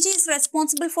HCG is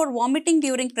responsible for vomiting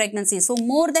during pregnancy. So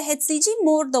more the HCG,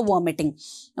 more the vomiting.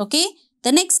 Okay.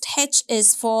 The next H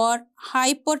is for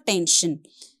hypertension.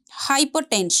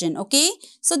 Hypertension. Okay.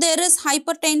 So there is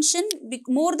hypertension,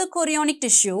 more the chorionic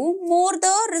tissue, more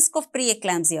the risk of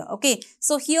preeclampsia. Okay.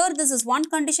 So here this is one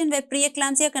condition where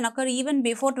preeclampsia can occur even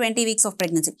before 20 weeks of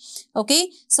pregnancy. Okay.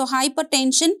 So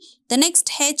hypertension. The next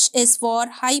H is for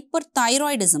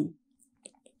hyperthyroidism.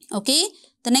 Okay.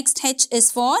 The next H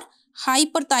is for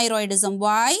hyperthyroidism.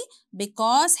 Why?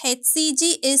 Because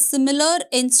HCG is similar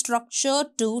in structure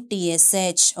to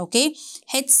TSH. Okay.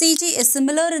 HCG is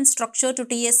similar in structure to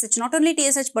TSH. Not only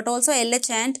TSH but also LH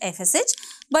and FSH.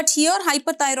 But here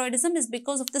hyperthyroidism is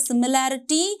because of the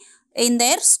similarity in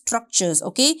their structures.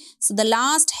 Okay. So the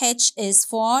last H is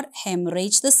for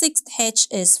hemorrhage. The sixth H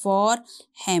is for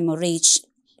hemorrhage.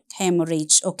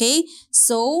 Okay.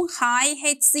 So high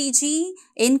HCG,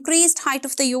 increased height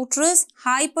of the uterus,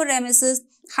 hyperemesis,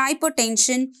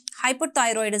 hypertension,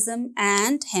 hyperthyroidism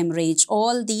and hemorrhage.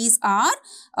 All these are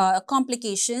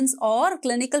complications or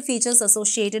clinical features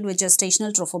associated with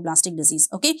gestational trophoblastic disease.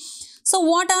 Okay. So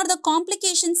what are the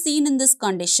complications seen in this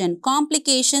condition?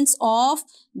 Complications of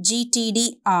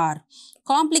GTD are.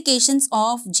 Complications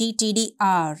of GTD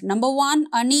are: number 1,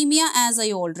 anemia, as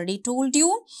I already told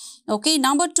you. Okay.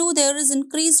 Number 2, there is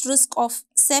increased risk of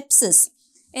sepsis.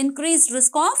 Increased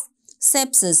risk of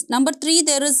sepsis. Number 3,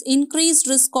 there is increased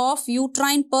risk of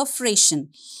uterine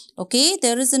perforation. Okay.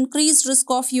 There is increased risk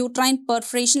of uterine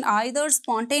perforation, either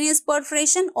spontaneous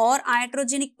perforation or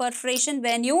iatrogenic perforation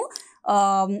when you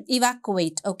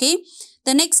evacuate. Okay.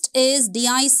 The next is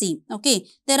DIC. Okay.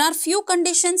 There are few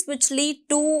conditions which lead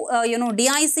to,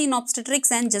 DIC in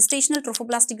obstetrics, and gestational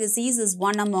trophoblastic disease is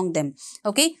one among them.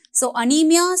 Okay. So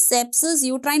anemia, sepsis,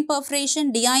 uterine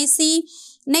perforation, DIC.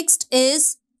 Next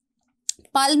is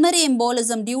pulmonary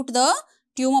embolism due to the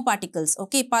tumor particles.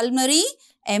 Okay. Pulmonary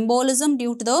embolism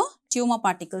due to the tumor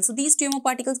particles. So these tumor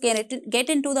particles get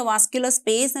into the vascular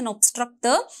space and obstruct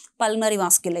the pulmonary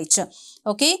vasculature.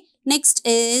 Okay. Next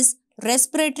is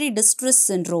respiratory distress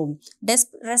syndrome.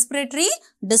 Respiratory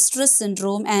distress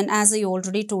syndrome, and as I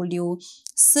already told you,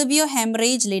 severe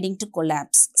hemorrhage leading to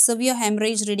collapse. Severe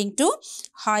hemorrhage leading to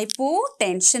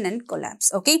hypotension and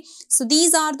collapse. Okay. So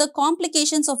these are the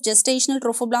complications of gestational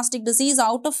trophoblastic disease,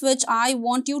 out of which I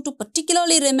want you to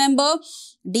particularly remember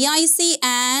DIC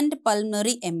and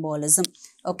pulmonary embolism.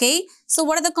 Okay. So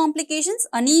what are the complications?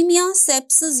 Anemia,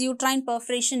 sepsis, uterine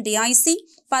perforation, DIC,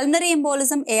 pulmonary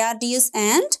embolism, ARDS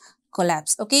and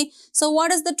collapse. Okay. So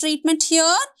what is the treatment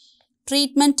here?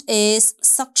 Treatment is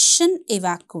suction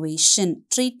evacuation.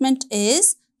 Treatment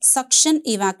is suction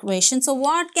evacuation. So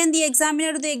what can the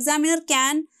examiner do? The examiner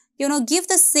can, give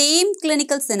the same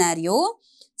clinical scenario,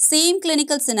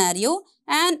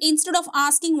 and instead of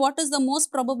asking what is the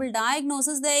most probable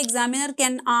diagnosis, the examiner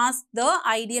can ask the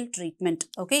ideal treatment.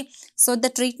 Okay. So the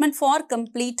treatment for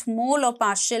complete mole or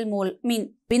partial mole,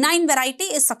 benign variety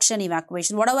is suction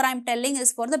evacuation. Whatever I am telling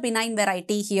is for the benign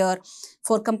variety here.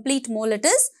 For complete mole, it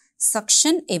is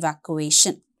suction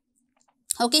evacuation.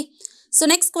 Okay. So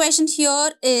next question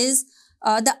here is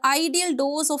the ideal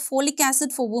dose of folic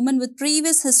acid for women with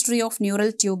previous history of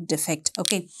neural tube defect.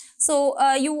 Okay. So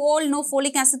you all know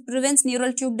folic acid prevents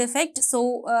neural tube defect.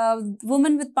 So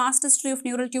women with past history of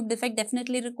neural tube defect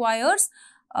definitely requires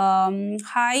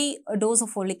high dose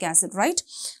of folic acid, right?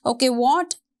 Okay.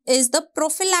 What is the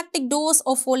prophylactic dose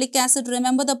of folic acid?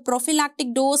 Remember, the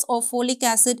prophylactic dose of folic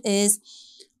acid is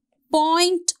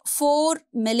 0.4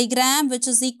 milligram, which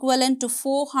is equivalent to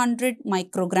 400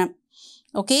 microgram.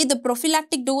 Okay, the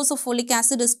prophylactic dose of folic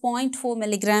acid is 0.4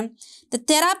 milligram. The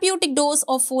therapeutic dose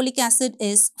of folic acid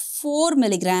is 4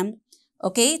 milligram.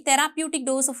 Okay, therapeutic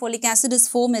dose of folic acid is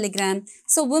 4 milligram.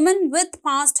 So, women with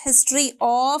past history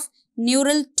of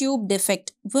neural tube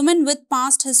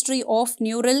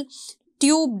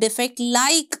defect,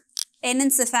 like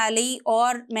anencephaly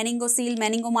or meningocele,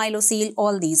 meningomyelocele,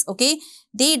 all these, okay,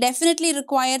 they definitely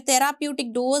require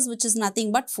therapeutic dose which is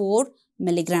nothing but 4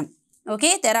 milligram.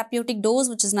 Okay, therapeutic dose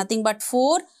which is nothing but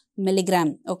 4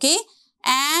 milligram. Okay,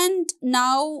 and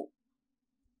now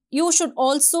you should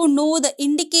also know the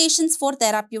indications for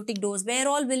therapeutic dose. Where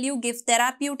all will you give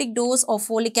therapeutic dose of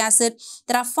folic acid?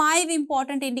 There are 5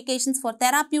 important indications for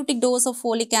therapeutic dose of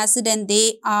folic acid, and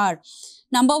they are: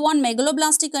 number 1,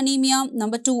 megaloblastic anemia;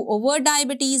 number 2, overt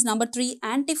diabetes; number 3,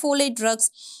 antifolate drugs;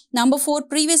 number 4,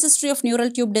 previous history of neural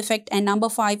tube defect; and number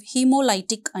 5,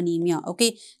 hemolytic anemia.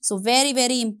 Okay, so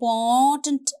very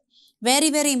important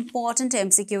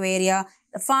MCQ area.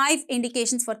 The 5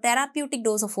 indications for therapeutic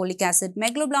dose of folic acid: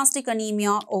 megaloblastic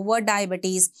anemia, overt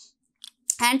diabetes,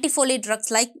 antifolate drugs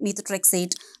like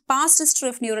methotrexate, past history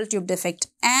of neural tube defect,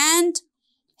 and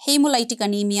hemolytic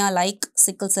anemia like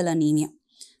sickle cell anemia.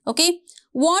 Okay.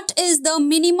 What is the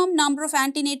minimum number of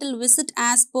antenatal visit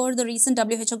as per the recent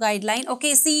WHO guideline?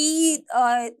 Okay, see,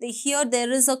 here there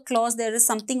is a clause, there is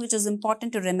something which is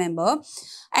important to remember.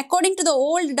 According to the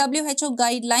old WHO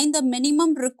guideline, the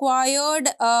minimum required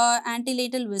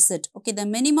antenatal visit, okay, the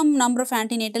minimum number of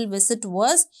antenatal visit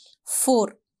was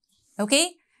 4.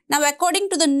 Okay. Now, according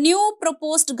to the new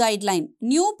proposed guideline,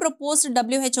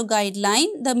 WHO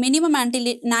guideline, the minimum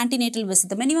antenatal visit,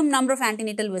 the minimum number of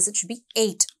antenatal visits should be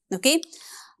 8. Okay.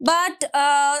 But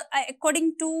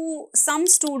according to some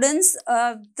students,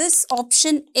 this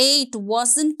option 8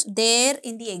 wasn't there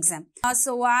in the exam.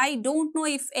 So, I don't know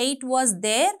if 8 was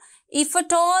there. If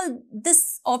at all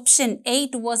this option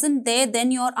 8 wasn't there,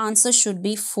 then your answer should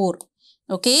be 4.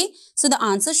 Okay, so the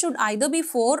answer should either be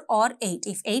 4 or 8.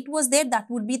 If 8 was there, that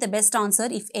would be the best answer.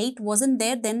 If 8 wasn't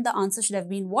there, then the answer should have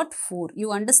been what? 4.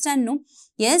 You understand, no?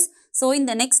 Yes. So, in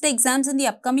the next exams, in the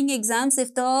upcoming exams,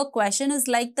 if the question is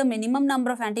like the minimum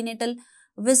number of antenatal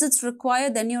visits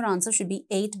required, then your answer should be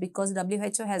 8 because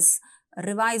WHO has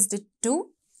revised it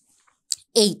to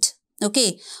 8.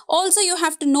 Okay. Also, you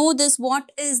have to know this,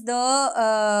 what is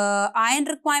the iron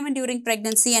requirement during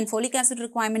pregnancy and folic acid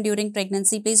requirement during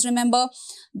pregnancy. Please remember,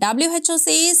 WHO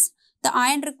says the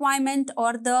iron requirement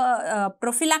or the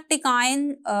prophylactic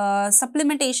iron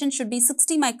supplementation should be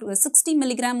 60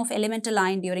 milligram of elemental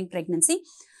iron during pregnancy.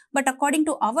 But according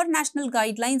to our national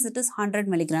guidelines, it is 100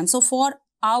 milligrams. So, for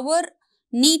our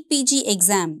NEET-PG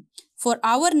exam,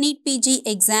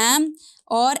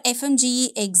 or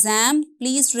FMGE exam,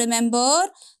 please remember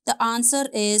the answer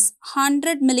is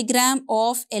 100 milligram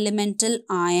of elemental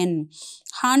iron.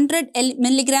 100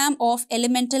 milligram of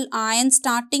elemental iron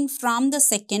starting from the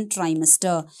second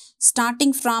trimester.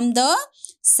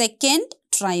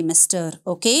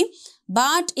 Okay.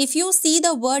 But if you see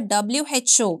the word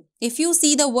WHO,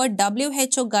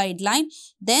 guideline,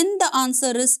 then the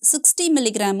answer is 60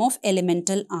 milligram of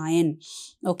elemental iron.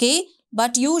 Okay.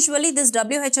 But usually this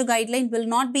WHO guideline will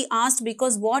not be asked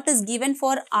because what is given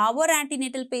for our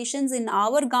antenatal patients in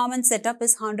our government setup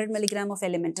is 100 milligram of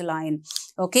elemental iron.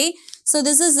 Okay. So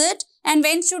this is it. And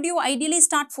when should you ideally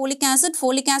start folic acid?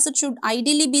 Folic acid should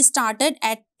ideally be started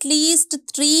at least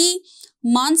 3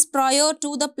 months prior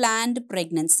to the planned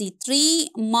pregnancy.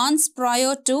 3 months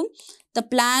prior to the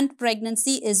planned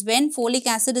pregnancy is when folic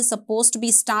acid is supposed to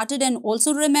be started. And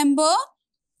also remember,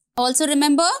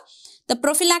 the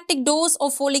prophylactic dose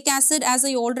of folic acid, as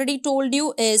I already told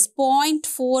you, is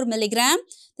 0.4 milligram.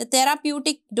 The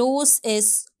therapeutic dose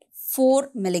is 4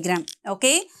 milligram.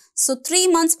 Okay. So 3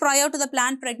 months prior to the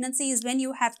planned pregnancy is when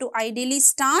you have to ideally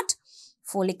start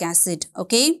folic acid.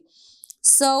 Okay.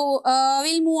 So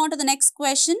we'll move on to the next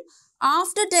question.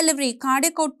 After delivery,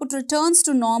 cardiac output returns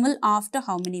to normal after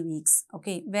how many weeks?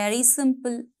 Okay, very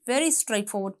simple, very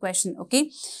straightforward question. Okay,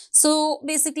 so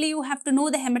basically you have to know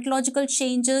the hematological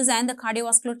changes and the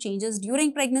cardiovascular changes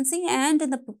during pregnancy and in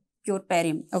the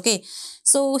puerperium. Okay,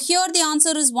 so here the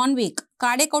answer is 1 week.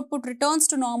 Cardiac output returns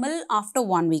to normal after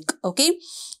 1 week. Okay,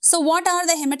 so what are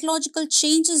the hematological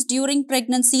changes during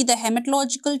pregnancy? The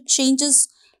hematological changes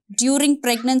during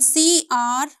pregnancy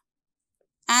are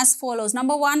as follows.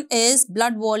 Number 1 is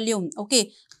blood volume.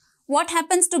 Okay, what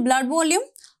happens to blood volume?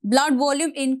 Blood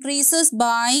volume increases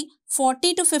by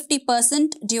 40 to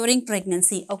 50% during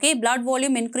pregnancy. Okay, blood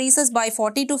volume increases by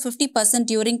 40 to 50%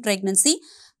 during pregnancy.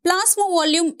 Plasma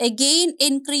volume again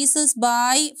increases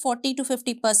by 40 to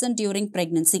 50% during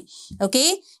pregnancy.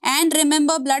 Okay, and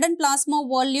remember, blood and plasma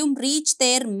volume reach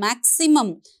their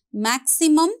maximum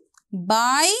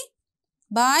by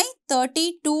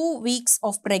 32 weeks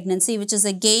of pregnancy, which is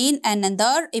again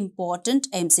another important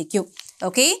MCQ.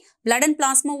 Okay, blood and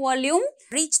plasma volume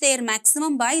reach their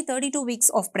maximum by 32 weeks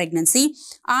of pregnancy.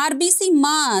 RBC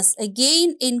mass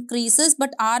again increases,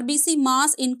 but RBC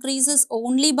mass increases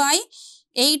only by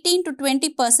 18 to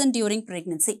 20% during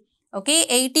pregnancy. Okay,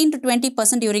 18 to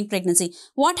 20% during pregnancy.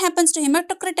 What happens to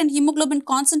hematocrit and hemoglobin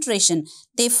concentration?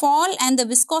 They fall and the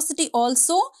viscosity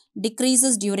also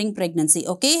decreases during pregnancy.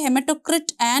 Okay,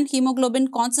 hematocrit and hemoglobin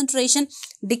concentration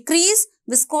decrease,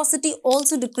 viscosity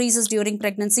also decreases during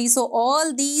pregnancy. So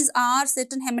all these are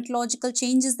certain hematological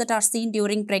changes that are seen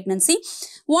during pregnancy.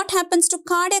 What happens to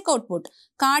cardiac output?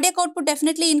 Cardiac output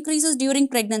definitely increases during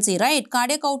pregnancy, right?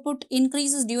 Cardiac output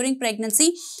increases during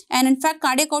pregnancy, and in fact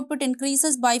cardiac output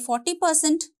increases by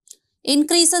 40%,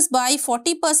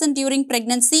 during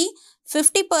pregnancy,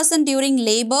 50% during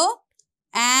labor,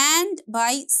 and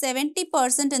by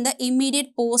 70% in the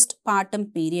immediate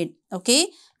postpartum period.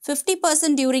 Okay,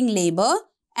 50% during labor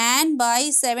and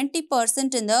by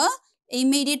 70% in the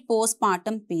immediate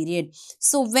postpartum period.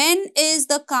 So when is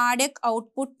the cardiac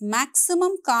output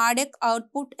maximum? Cardiac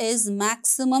output is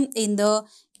maximum in the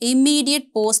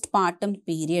immediate postpartum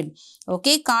period.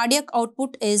 Okay, cardiac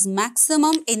output is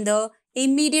maximum in the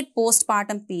immediate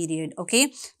postpartum period.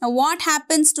 Okay, now what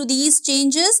happens to these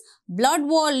changes? Blood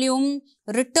volume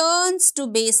returns to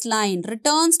baseline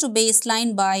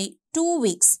by 2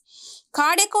 weeks.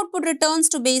 Cardiac output returns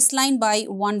to baseline by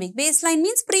 1 week. Baseline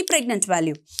means pre-pregnant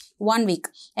value, 1 week.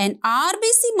 And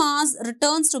RBC mass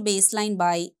returns to baseline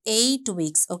by 8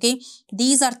 weeks. Okay,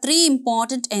 these are 3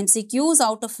 important MCQs,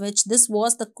 out of which this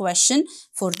was the question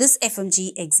for this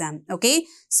FMGE exam. Okay,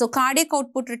 so cardiac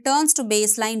output returns to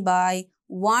baseline by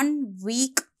 1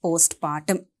 week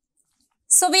postpartum.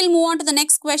 So we'll move on to the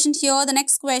next question here. The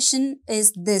next question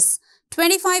is this.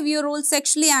 25-year-old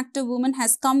sexually active woman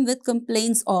has come with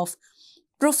complaints of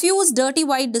profuse dirty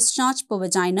white discharge per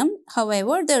vaginum.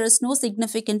 However, there is no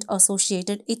significant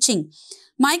associated itching.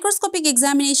 Microscopic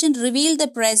examination revealed the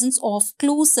presence of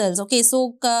clue cells. Okay,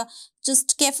 so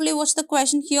just carefully watch the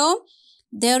question here.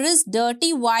 There is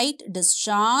dirty white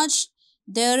discharge.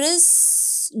 There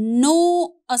is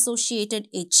no associated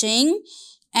itching.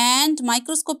 And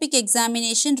microscopic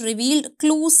examination revealed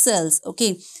clue cells.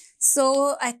 Okay,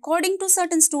 so according to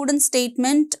certain student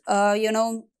statement,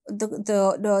 the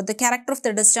character of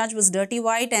the discharge was dirty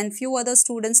white, and few other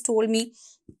students told me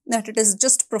that it is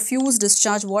just profuse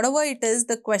discharge. Whatever it is,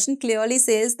 the question clearly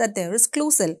says that there is clue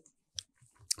cell.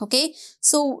 Okay,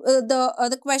 so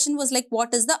the question was like,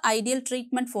 what is the ideal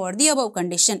treatment for the above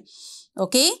condition?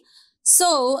 Okay.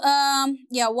 So,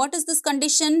 what is this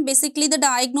condition? Basically, the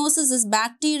diagnosis is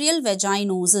bacterial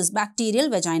vaginosis.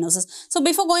 So,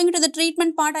 before going into the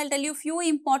treatment part, I'll tell you a few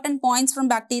important points from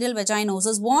bacterial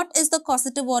vaginosis. What is the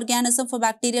causative organism for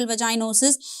bacterial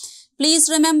vaginosis? Please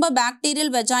remember,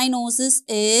 bacterial vaginosis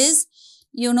is,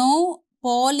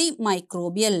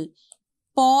 polymicrobial.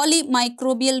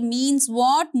 Polymicrobial means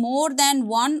what? More than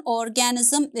one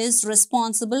organism is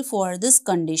responsible for this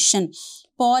condition.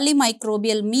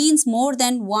 Polymicrobial means more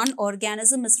than one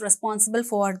organism is responsible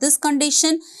for this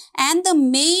condition, and the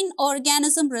main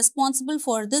organism responsible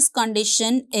for this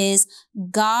condition is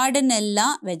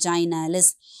Gardnerella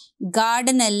vaginalis.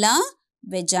 Gardnerella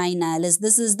vaginalis.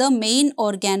 This is the main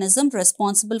organism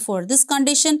responsible for this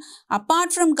condition.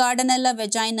 Apart from Gardnerella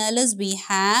vaginalis, we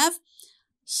have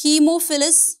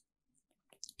Haemophilus,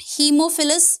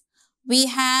 we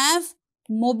have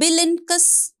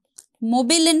Mobilincus,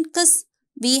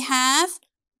 we have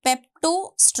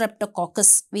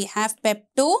Peptostreptococcus,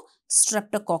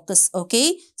 Streptococcus.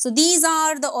 Okay, so these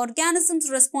are the organisms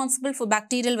responsible for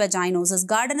bacterial vaginosis: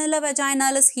 Gardnerella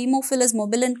vaginalis, Haemophilus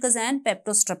mobilicus, and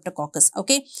Peptostreptococcus.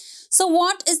 Okay, so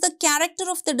what is the character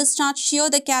of the discharge here?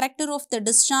 The character of the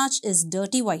discharge is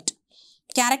dirty white.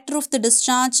 Character of the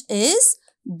discharge is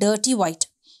dirty white.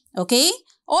 Okay,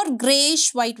 or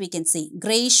grayish white, we can say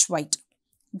grayish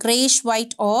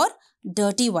white or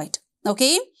dirty white.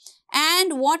 Okay,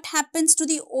 and what happens to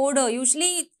the odor?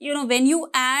 Usually, when you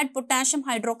add potassium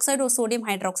hydroxide or sodium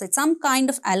hydroxide, some kind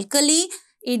of alkali,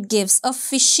 it gives a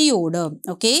fishy odor.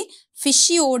 Okay,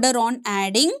 fishy odor on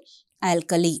adding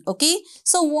alkali. Okay,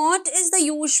 so what is the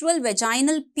usual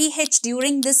vaginal pH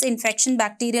during this infection,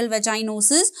 bacterial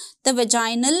vaginosis? The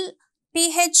vaginal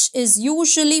pH is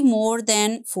usually more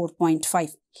than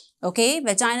 4.5. Okay,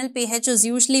 vaginal pH is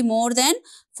usually more than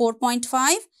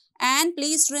 4.5. And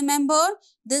please remember,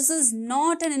 this is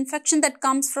not an infection that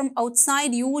comes from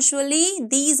outside. Usually,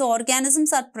 these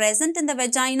organisms are present in the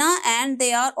vagina and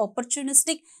they are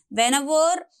opportunistic.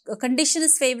 Whenever a condition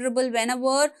is favorable,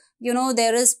 whenever,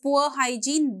 there is poor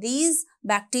hygiene, these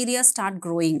bacteria start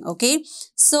growing. Okay,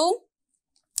 so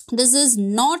this is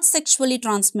not sexually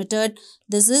transmitted.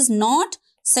 This is not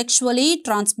sexually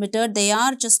transmitted. They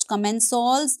are just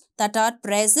commensals that are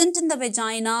present in the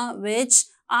vagina, which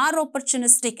are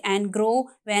opportunistic and grow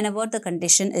whenever the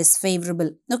condition is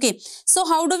favorable. Okay, so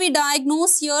how do we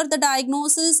diagnose here? The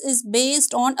diagnosis is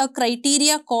based on a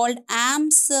criteria called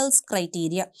AIIMS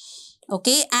criteria.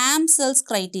 Okay, AIIMS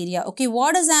criteria. Okay,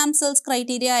 what is AIIMS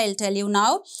criteria? I'll tell you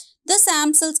now. This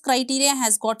AIIMS criteria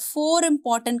has got 4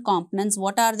 important components.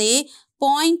 What are they?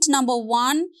 Point number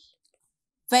 1,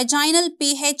 vaginal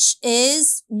pH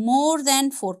is more than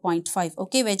 4.5.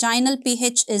 Okay, vaginal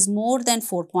pH is more than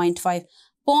 4.5.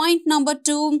 Point number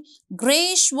 2,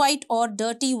 grayish white or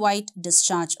dirty white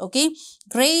discharge. Okay,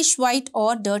 grayish white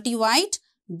or dirty white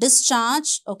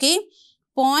discharge. Okay,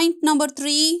 point number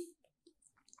 3.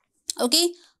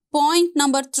 Okay, point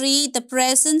number 3, the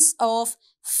presence of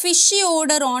fishy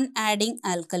odor on adding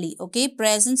alkali. Okay,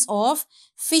 presence of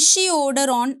fishy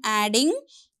odor on adding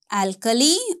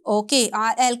alkali. Okay,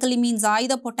 alkali means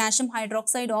either potassium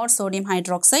hydroxide or sodium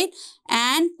hydroxide.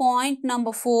 And point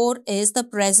number 4 is the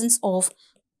presence of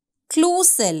clue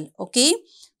cell. Okay,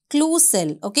 clue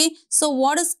cell. Okay, so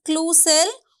what is clue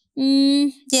cell?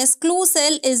 Yes, clue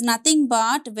cell is nothing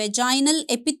but vaginal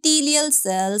epithelial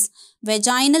cells.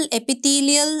 Vaginal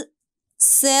epithelial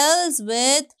cells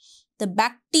with the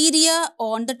bacteria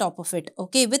on the top of it.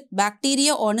 Okay, with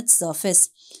bacteria on its surface.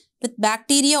 With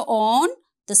bacteria on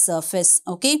the surface.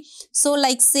 Okay, so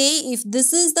like say if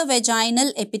this is the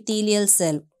vaginal epithelial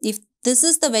cell. If this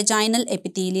is the vaginal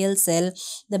epithelial cell,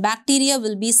 the bacteria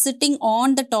will be sitting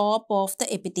on the top of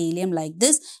the epithelium like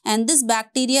this, and this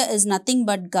bacteria is nothing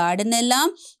but Gardnerella,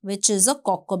 which is a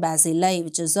coccobacilli,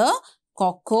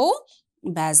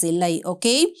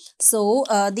 okay. So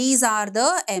these are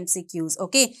the MCQs.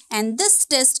 Okay, and this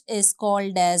test is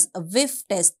called as a whiff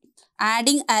test.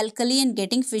 Adding alkali and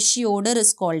getting fishy odor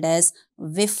is called as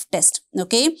whiff test.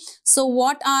 Okay, so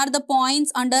what are the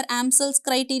points under AIIMS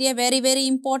criteria? Very, very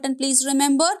important. Please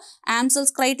remember,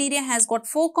 AIIMS criteria has got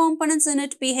 4 components in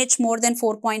it: pH more than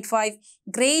 4.5,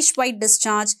 grayish white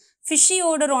discharge, fishy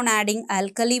odor on adding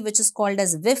alkali, which is called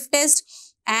as whiff test,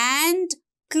 and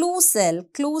clue cell,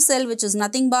 which is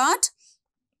nothing but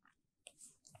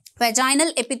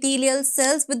vaginal epithelial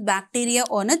cells with bacteria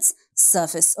on its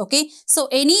surface. Okay, so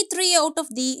any 3 out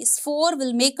of these 4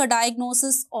 will make a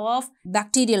diagnosis of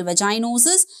bacterial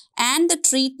vaginosis, and the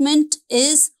treatment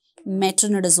is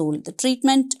metronidazole.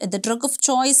 The drug of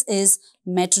choice is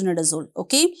metronidazole.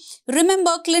 Okay,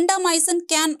 remember, clindamycin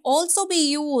can also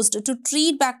be used to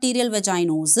treat bacterial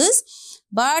vaginosis,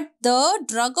 but the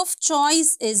drug of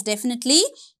choice is definitely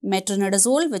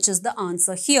metronidazole, which is the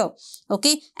answer here.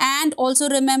 Okay, and also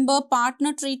remember,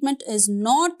 partner treatment is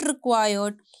not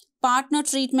required. Partner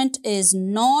treatment is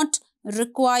not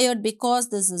required because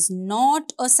this is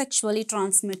not a sexually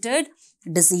transmitted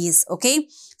disease. Okay,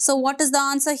 so what is the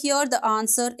answer here? The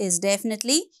answer is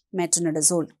definitely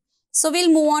metronidazole. So we'll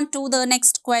move on to the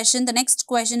next question. The next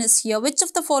question is here: which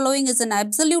of the following is an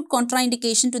absolute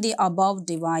contraindication to the above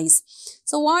device?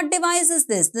 So what device is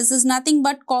this? This is nothing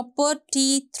but copper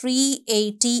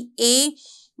T380A,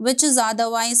 which is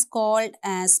otherwise called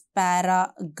as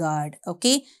Paragard.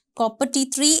 Okay, copper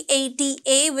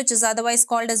T380A, which is otherwise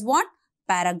called as what?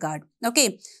 Paragard.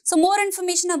 Okay, so more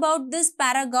information about this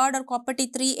Paragard or copper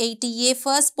T380A.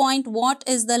 First point, what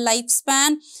is the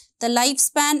lifespan? The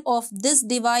lifespan of this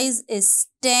device is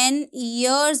 10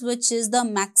 years, which is the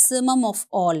maximum of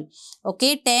all.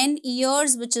 Okay, 10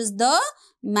 years, which is the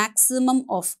maximum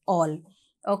of all.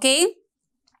 Okay,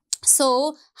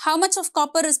 So, how much of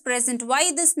copper is present?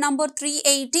 Why this number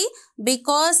 380?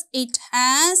 Because it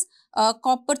has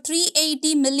copper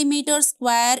 380 millimeter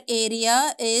square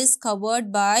area is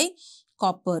covered by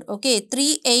copper. Okay,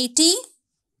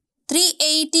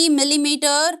 380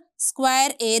 millimeter square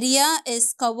area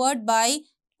is covered by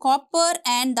copper,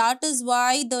 and that is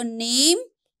why the name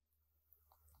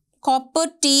copper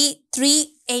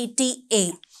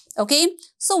T380A. Okay,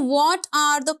 so what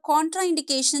are the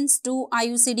contraindications to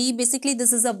IUCD? Basically,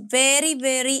 this is a very,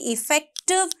 very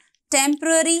effective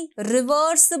temporary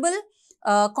reversible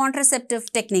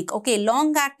contraceptive technique. Okay,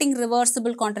 long-acting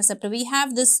reversible contraceptive. We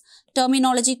have this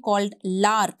terminology called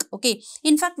LARC. Okay,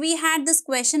 in fact, we had this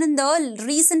question in the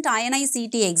recent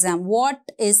INI-CT exam. What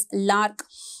is LARC?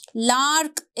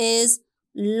 LARC is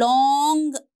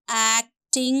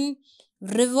long-acting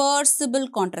reversible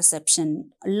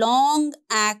contraception, long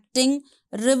acting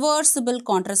reversible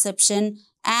contraception,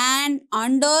 and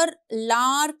under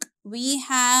LARC we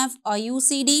have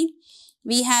IUCD.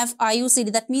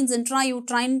 That means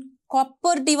intrauterine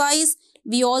copper device.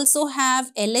 We also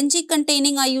have LNG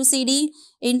containing IUCD,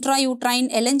 intrauterine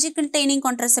LNG containing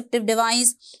contraceptive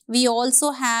device. We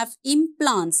also have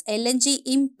implants, LNG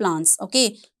implants,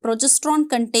 okay, progesterone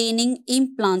containing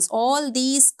implants. All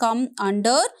these come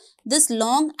under this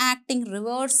long acting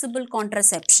reversible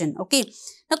contraception. Okay,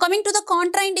 now coming to the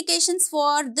contraindications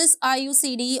for this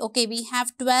IUCD, okay, we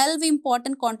have 12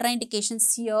 important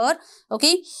contraindications here.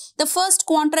 Okay, the first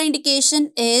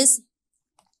contraindication is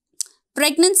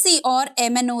pregnancy or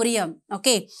amenorrhea.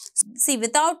 Okay, see,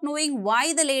 without knowing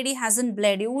why the lady hasn't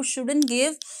bled, you shouldn't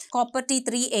give copper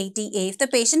T380A. If the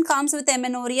patient comes with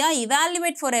amenorrhea,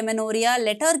 evaluate for amenorrhea,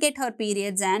 let her get her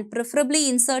periods, and preferably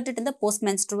insert it in the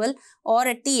postmenstrual or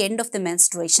at the end of the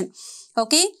menstruation.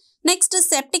 Okay, next is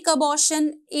septic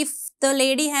abortion. If the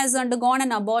lady has undergone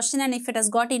an abortion and if it has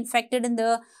got infected in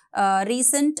the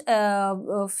recent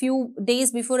few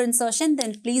days before insertion,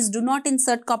 then please do not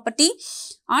insert copper T.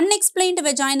 Unexplained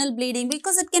vaginal bleeding,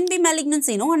 because it can be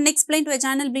malignancy, no? Unexplained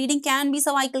vaginal bleeding can be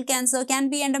cervical cancer, can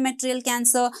be endometrial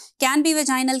cancer, can be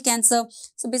vaginal cancer.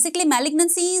 So basically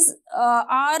malignancies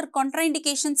are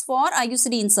contraindications for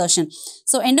IUCD insertion.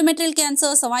 So endometrial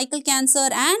cancer, cervical cancer,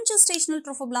 and gestational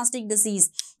trophoblastic disease.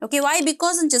 Okay, why?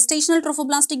 Because in gestational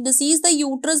trophoblastic disease, the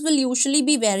uterus will usually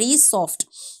be very soft.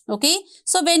 Okay,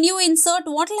 so when you insert,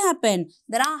 what will happen?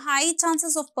 There are high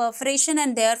chances of perforation,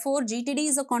 and therefore GTD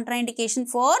is a contraindication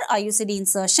for IUCD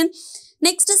insertion.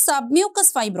 Next is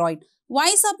submucous fibroid.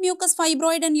 Why submucous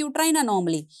fibroid and uterine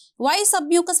anomaly? Why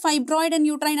submucous fibroid and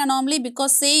uterine anomaly?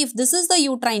 Because say if this is the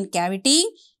uterine cavity,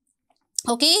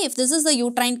 okay, if this is the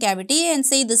uterine cavity and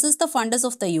say this is the fundus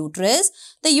of the uterus,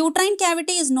 the uterine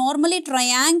cavity is normally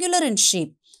triangular in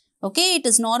shape. Okay, it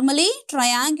is normally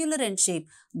triangular in shape,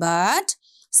 but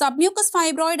submucous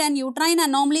fibroid and uterine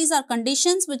anomalies are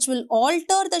conditions which will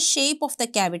alter the shape of the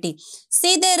cavity.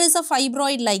 Say there is a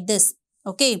fibroid like this.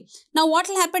 Okay, now what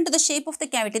will happen to the shape of the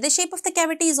cavity? The shape of the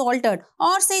cavity is altered.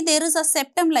 Or say there is a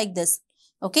septum like this.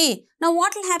 Okay, now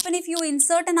what will happen if you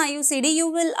insert an IUCD? You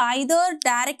will either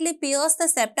directly pierce the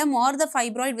septum or the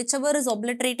fibroid, whichever is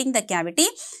obliterating the cavity,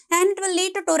 and it will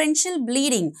lead to torrential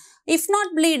bleeding. If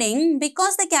not bleeding,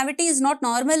 because the cavity is not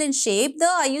normal in shape, the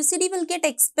IUCD will get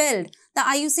expelled. The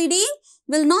IUCD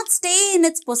will not stay in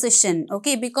its position,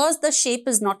 okay, because the shape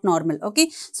is not normal, okay.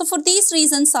 So, for these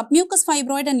reasons, submucous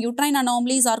fibroid and uterine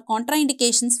anomalies are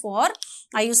contraindications for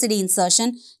IUCD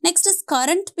insertion. Next is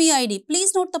current PID.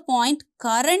 Please note the point,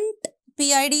 current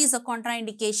PID is a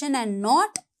contraindication and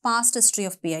not past history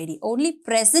of PID. Only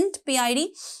present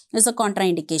PID is a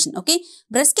contraindication, okay.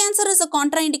 Breast cancer is a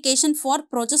contraindication for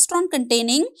progesterone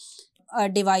containing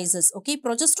devices, okay.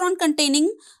 Progesterone containing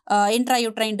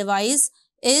intrauterine device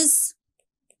is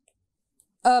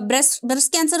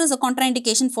breast cancer is a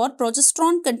contraindication for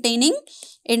progesterone containing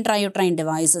intrauterine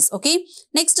devices, okay.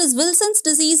 Next is Wilson's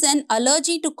disease and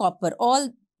allergy to copper.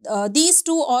 All these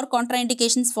two are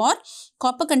contraindications for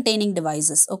copper containing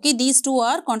devices, okay. These two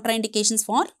are contraindications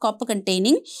for copper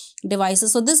containing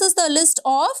devices. So this is the list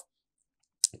of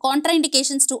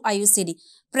contraindications to IUCD.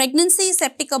 Pregnancy,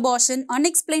 septic abortion,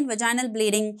 unexplained vaginal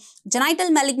bleeding, genital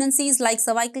malignancies like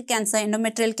cervical cancer,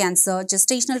 endometrial cancer,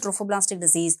 gestational trophoblastic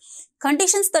disease,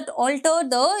 conditions that alter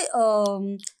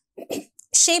the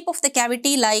shape of the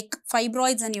cavity like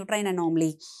fibroids and uterine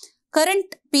anomaly.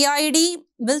 Current PID,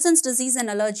 Wilson's disease and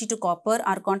allergy to copper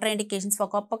are contraindications for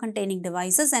copper containing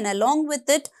devices, and along with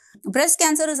it, breast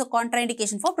cancer is a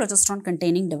contraindication for progesterone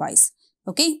containing device,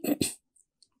 okay.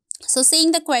 So,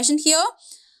 seeing the question here,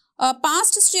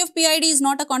 Past history of PID is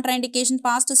not a contraindication.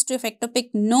 Past history of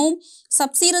ectopic, no.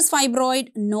 Subserous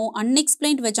fibroid, no.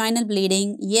 Unexplained vaginal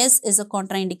bleeding, yes, is a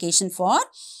contraindication for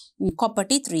copper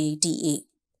T380A.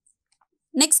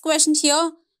 Next question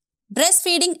here.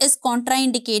 Breastfeeding is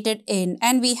contraindicated in,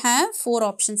 and we have 4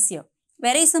 options here.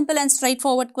 Very simple and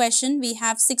straightforward question. We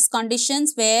have 6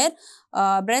 conditions where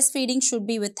breastfeeding should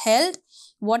be withheld.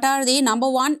 What are they? Number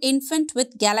 1, infant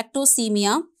with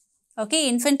galactosemia. Okay,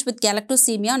 infant with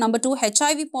galactosemia. Number 2,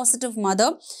 HIV positive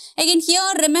mother. Again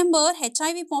here remember,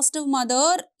 HIV positive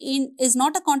mother is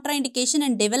not a contraindication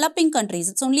in developing countries.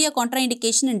 It's only a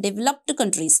contraindication in developed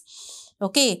countries.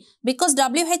 Okay, because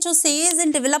WHO says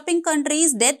in developing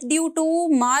countries death due to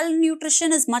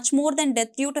malnutrition is much more than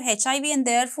death due to HIV, and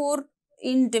therefore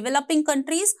in developing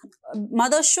countries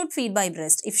mothers should feed by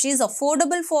breast. If she is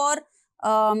affordable for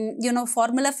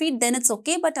formula feed, then it's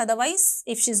okay, but otherwise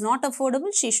if she's not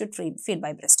affordable, she should feed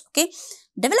by breast. Okay,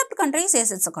 developed countries, yes,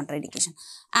 it's a contraindication.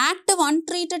 Active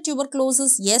untreated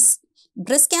tuberculosis, yes.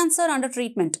 Breast cancer under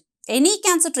treatment, any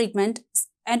cancer treatment,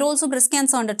 and also breast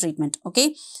cancer under treatment.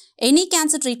 Okay, any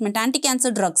cancer treatment,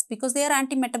 anti-cancer drugs, because they are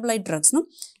anti-metabolite drugs, no?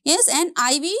 Yes, and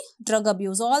IV drug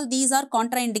abuse, all these are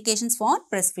contraindications for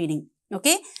breastfeeding.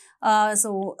 Okay,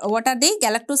 so what are they?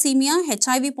 Galactosemia,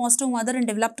 HIV positive mother in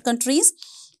developed countries,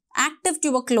 active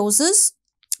tuberculosis,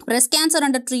 breast cancer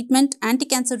under treatment,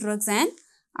 anti-cancer drugs, and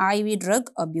IV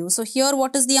drug abuse. So here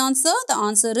what is the answer? The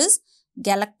answer is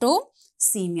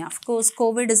galactosemia. Of course,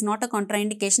 COVID is not a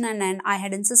contraindication, and I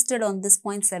had insisted on this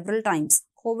point several times.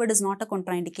 COVID is not a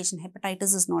contraindication.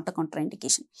 Hepatitis is not a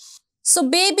contraindication. So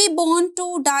baby born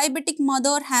to diabetic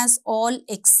mother has all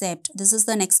except. This is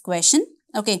the next question.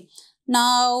 Okay.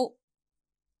 Now,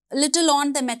 little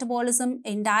on the metabolism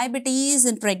in diabetes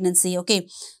in pregnancy. Okay,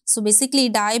 so basically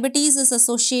diabetes is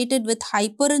associated with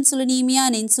hyperinsulinemia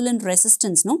and insulin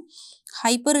resistance, no?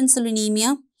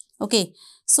 Hyperinsulinemia. Okay,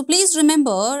 so please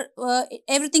remember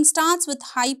everything starts with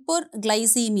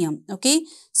hyperglycemia. Okay,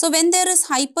 so when there is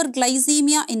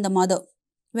hyperglycemia in the mother,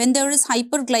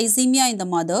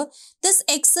 this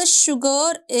excess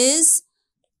sugar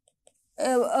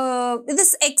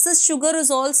is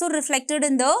also reflected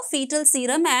in the fetal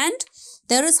serum, and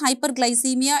there is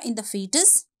hyperglycemia in the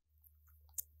fetus.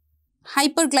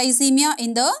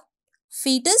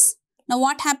 Now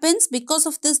what happens? Because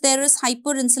of this there is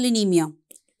hyperinsulinemia.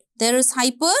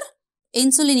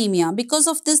 Because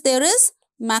of this there is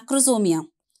macrosomia.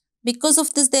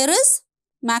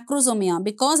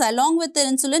 Because along with the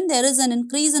insulin there is an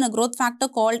increase in a growth factor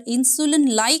called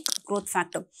insulin-like growth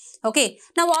factor. Okay,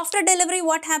 now after delivery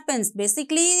what happens?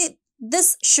 Basically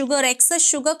this sugar, excess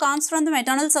sugar, comes from the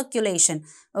maternal circulation.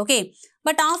 Okay,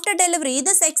 but after delivery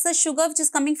this excess sugar which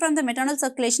is coming from the maternal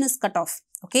circulation is cut off.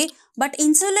 Okay, but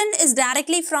insulin is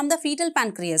directly from the fetal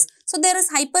pancreas. So there is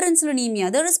hyperinsulinemia.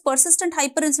 There is persistent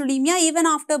hyperinsulinemia even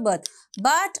after birth.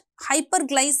 But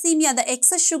hyperglycemia, the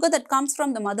excess sugar that comes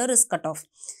from the mother, is cut off.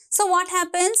 So what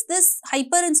happens? This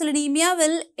hyperinsulinemia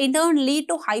will in turn lead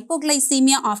to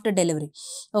hypoglycemia after delivery.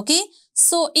 Okay,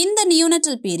 so in the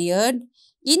neonatal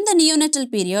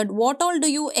period, what all do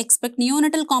you expect?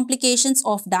 Neonatal complications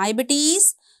of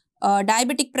diabetes,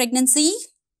 diabetic pregnancy.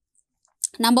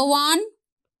 Number 1,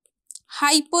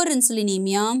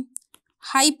 hyperinsulinemia.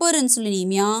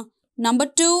 Number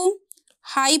 2,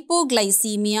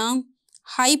 hypoglycemia.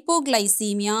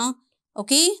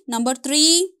 Okay. Number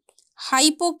 3,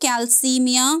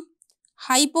 hypocalcemia.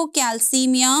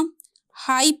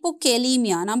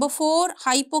 Hypokalemia. Number 4,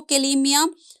 hypokalemia,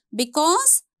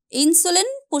 because insulin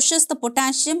pushes the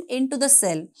potassium into the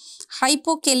cell.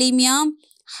 Hypokalemia.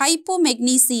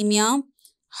 Hypomagnesemia.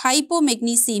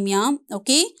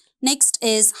 Okay. Next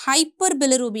is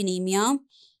hyperbilirubinemia.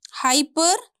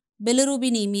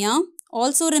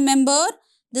 Also remember,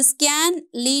 this can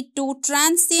lead to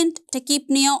transient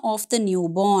tachypnea of the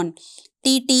newborn.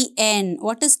 TTN.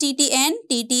 What is TTN?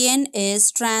 TTN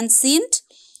is transient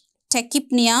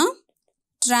tachypnea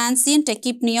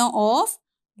of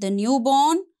the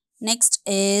newborn. Next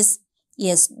is,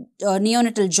 yes,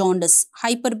 neonatal jaundice.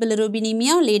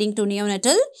 Hyperbilirubinemia leading to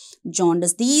neonatal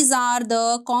jaundice. These are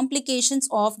the complications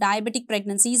of diabetic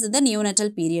pregnancies in the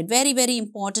neonatal period. Very, very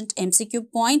important MCQ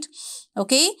point.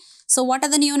 Okay. So what are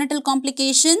the neonatal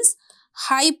complications?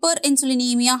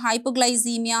 Hyperinsulinemia,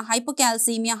 hypoglycemia,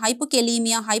 hypocalcemia,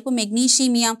 hypokalemia,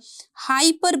 hypomagnesemia,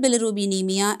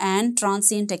 hyperbilirubinemia, and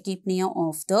transient tachypnea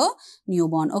of the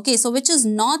newborn. Okay, so which is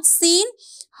not seen?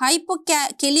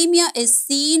 Hypokalemia is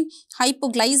seen,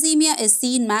 hypoglycemia is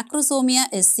seen, macrosomia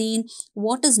is seen.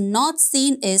 What is not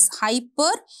seen is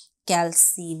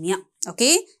hypercalcemia.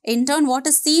 Okay, in turn what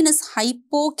is seen is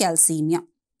hypocalcemia.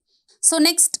 So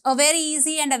next, a very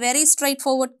easy and a very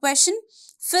straightforward question.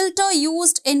 Filter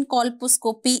used in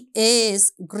colposcopy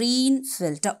is green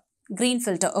filter. Green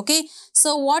filter, okay.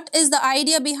 So what is the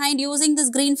idea behind using this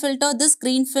green filter? This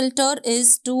green filter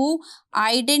is to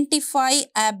identify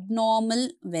abnormal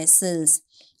vessels.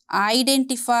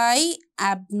 Identify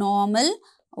abnormal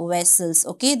vessels,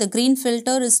 okay. The green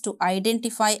filter is to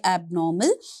identify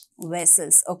abnormal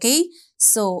vessels, okay.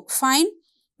 So fine,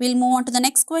 we'll move on to the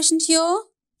next question here.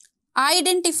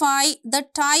 Identify the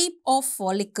type of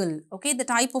follicle, okay, the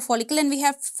type of follicle, and we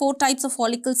have 4 types of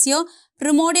follicles here: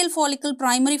 primordial follicle,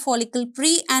 primary follicle,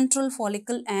 pre-antral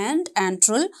follicle, and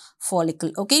antral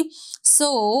follicle, okay.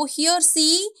 So here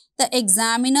see, the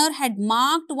examiner had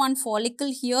marked one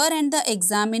follicle here and the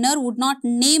examiner would not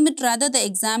name it, rather the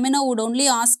examiner would only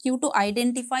ask you to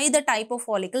identify the type of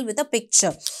follicle with a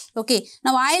picture, okay.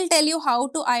 Now I'll tell you how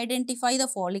to identify the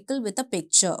follicle with a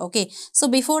picture, okay. So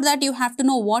before that, you have to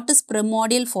know what is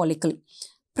primordial follicle.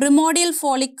 Primordial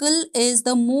follicle is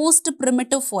the most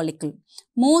primitive follicle.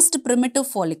 Most primitive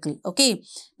follicle, okay.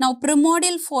 Now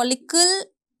primordial follicle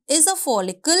is a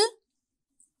follicle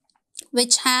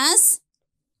which has,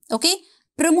 okay,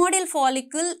 primordial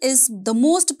follicle is the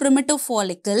most primitive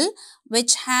follicle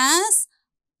which has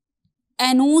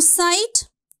an oocyte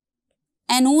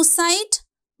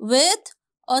with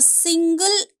a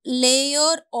single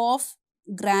layer of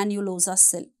granulosa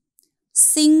cell.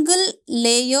 Single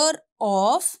layer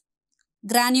of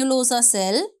granulosa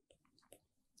cell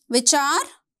which are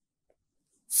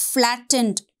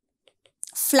flattened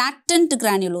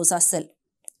granulosa cell.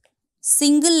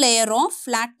 Single layer of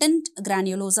flattened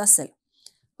granulosa cell,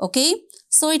 okay.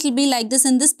 So it will be like this.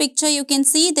 In this picture you can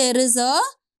see there is a,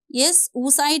 yes,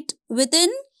 oocyte within,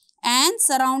 and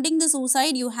surrounding this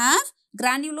oocyte you have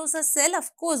granulosa cell.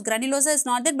 Of course granulosa is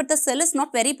not there, but the cell is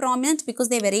not very prominent because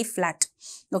they are very flat,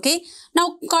 okay.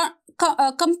 Now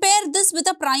compare this with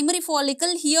a primary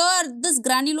follicle. Here this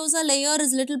granulosa layer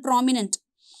is little prominent,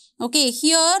 okay.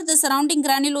 Here the surrounding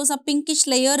granulosa pinkish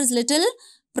layer is little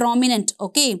prominent,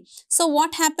 okay. So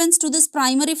what happens to this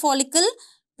primary follicle?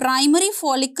 Primary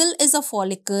follicle is a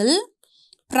follicle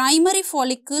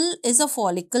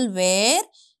where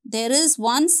there is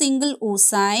one single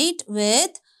oocyte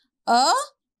with a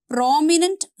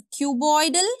prominent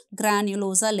cuboidal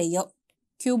granulosa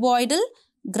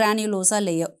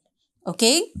layer,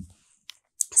 okay.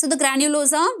 So the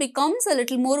granulosa becomes a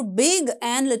little more big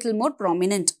and little more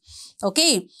prominent,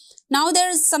 okay. Now there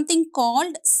is something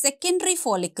called secondary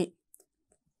follicle.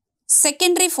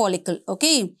 Secondary follicle,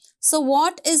 okay. So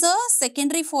what is a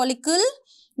secondary follicle?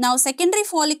 Now secondary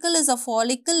follicle is a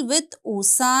follicle with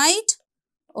oocyte,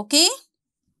 okay,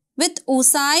 with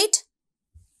oocyte,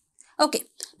 okay.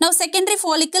 Now secondary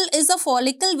follicle is a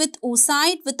follicle with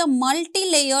oocyte with a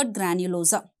multi-layered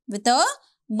granulosa,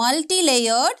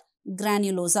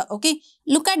 okay.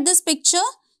 Look at this picture.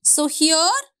 So here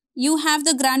you have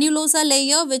the granulosa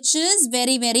layer which is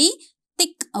very, very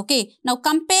thick, okay. Now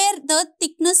compare the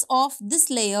thickness of this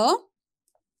layer.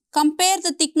 Compare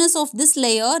the thickness of this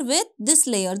layer with this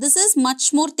layer. This is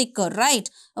much more thicker, right?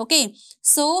 Okay.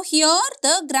 So here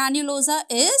the granulosa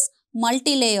is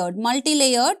multi-layered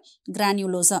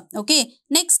granulosa, okay.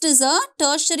 Next is a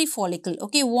tertiary follicle,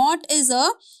 okay. What is a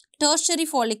tertiary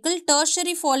follicle?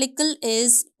 Tertiary follicle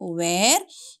is where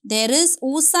there is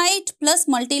oocyte plus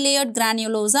multi-layered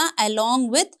granulosa along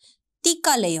with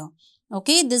theca layer,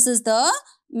 okay. This is the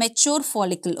mature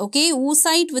follicle, okay.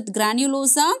 Oocyte with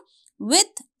granulosa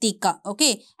with theca,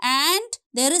 okay. And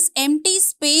there is empty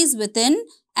space within,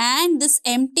 and this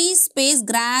empty space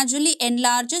gradually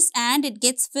enlarges and it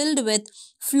gets filled with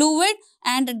fluid,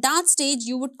 and at that stage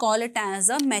you would call it as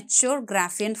a mature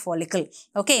Graafian follicle,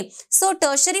 okay. So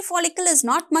tertiary follicle is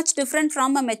not much different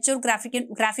from a mature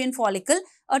Graafian follicle.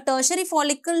 A tertiary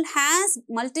follicle has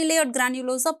multi-layered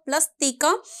granulosa plus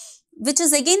theca, which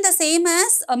is again the same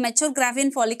as a mature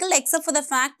Graafian follicle, except for the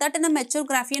fact that in a mature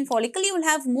Graafian follicle you will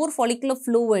have more follicular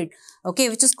fluid, okay,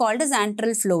 which is called as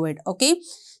antral fluid, okay.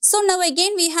 So now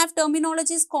again we have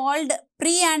terminologies called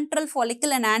pre-antral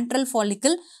follicle and antral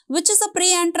follicle. Which is a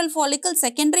pre-antral follicle?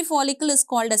 Secondary follicle is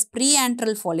called as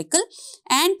pre-antral follicle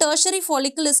and tertiary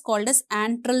follicle is called as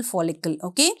antral follicle,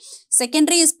 okay.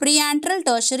 Secondary is pre-antral,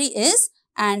 tertiary is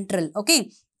antral,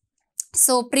 okay.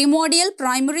 So primordial,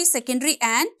 primary, secondary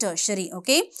and tertiary,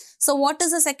 okay. So what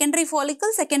is a secondary follicle?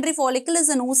 Secondary follicle is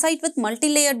an oocyte with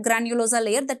multi-layered granulosa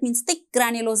layer, that means thick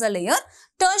granulosa layer.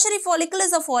 Tertiary follicle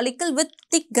is a follicle with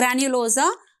thick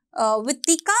granulosa with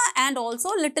theca and also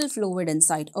little fluid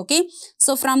inside, okay.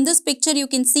 So from this picture you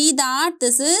can see that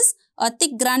this is a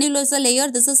thick granulosa layer.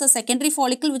 This is a secondary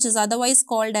follicle which is otherwise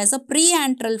called as a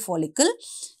preantral follicle,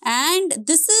 and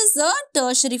this is a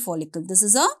tertiary follicle. This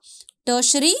is a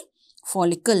tertiary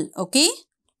follicle. Okay,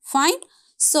 fine.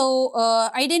 So,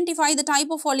 identify the type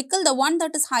of follicle. The one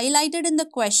that is highlighted in the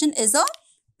question is a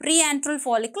preantral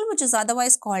follicle, which is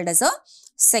otherwise called as a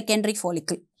secondary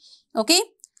follicle. Okay.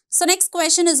 So, next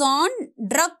question is on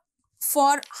drug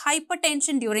for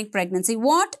hypertension during pregnancy.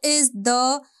 What is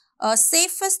the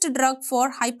safest drug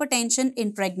for hypertension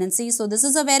in pregnancy? So, this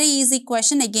is a very easy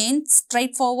question. Again,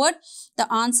 straightforward.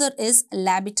 The answer is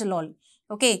labetalol.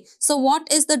 Okay, so what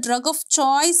is the drug of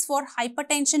choice for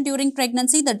hypertension during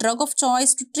pregnancy? The drug of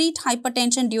choice to treat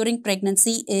hypertension during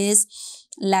pregnancy is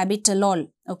labetalol.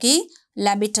 Okay,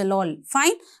 labetalol.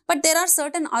 Fine. But there are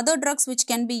certain other drugs which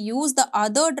can be used. The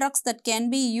other drugs that can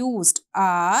be used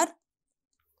are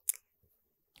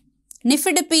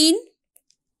nifedipine,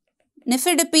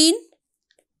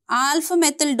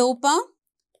 alpha-methyl-dopa,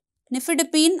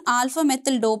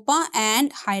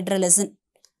 and hydralazine.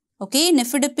 Okay,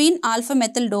 nifedipine,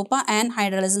 alpha-methyl-dopa and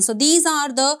hydralazine. So, these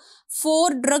are the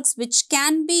 4 drugs which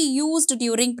can be used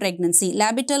during pregnancy.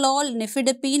 Labetalol,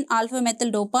 nifedipine,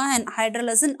 alpha-methyl-dopa and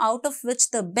hydralazine, out of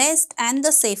which the best and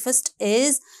the safest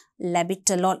is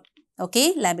labetalol.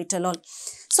 Okay, labetalol.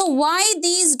 So, why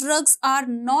these drugs are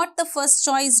not the first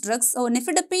choice drugs? So,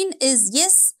 nifedipine is,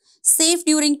 yes, safe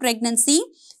during pregnancy,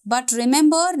 but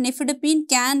remember, nifedipine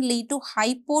can lead to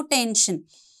hypotension.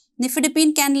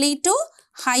 Nifedipine can lead to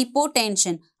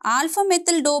hypotension.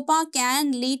 Alpha-methyl-dopa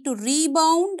can lead to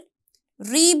rebound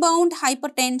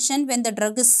hypertension when the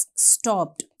drug is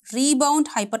stopped. Rebound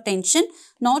hypertension.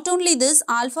 Not only this,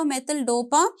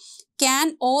 alpha-methyl-dopa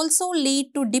can also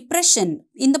lead to depression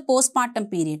in the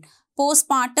postpartum period.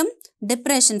 Postpartum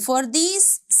depression. For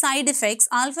these side effects,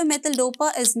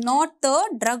 alpha-methyl-dopa is not the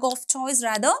drug of choice,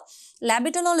 rather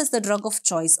labetalol is the drug of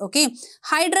choice. Okay.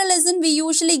 Hydralazine we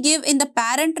usually give in the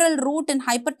parenteral route in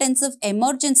hypertensive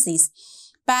emergencies.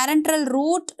 Parenteral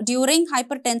route during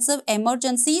hypertensive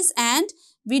emergencies, and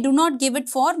we do not give it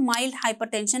for mild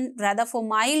hypertension, rather for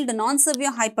mild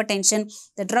non-severe hypertension.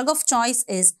 The drug of choice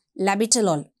is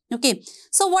labetalol. Okay.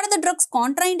 So, what are the drugs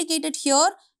contraindicated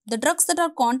here? The drugs that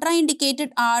are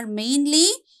contraindicated are mainly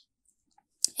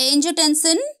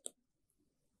angiotensin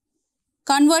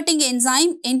converting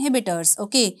enzyme inhibitors.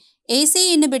 Okay.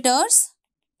 AC inhibitors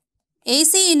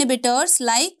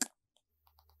like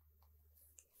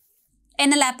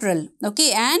enalapril.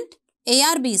 Okay. And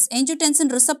ARBs,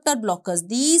 angiotensin receptor blockers.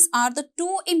 These are the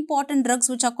 2 important drugs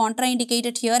which are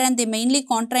contraindicated here, and they mainly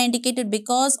contraindicated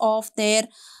because of their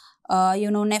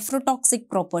nephrotoxic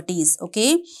properties.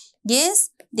 Okay. Yes,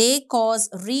 they cause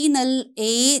renal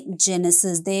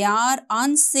agenesis. They are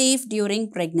unsafe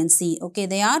during pregnancy. Okay,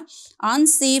 they are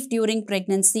unsafe during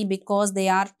pregnancy because they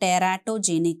are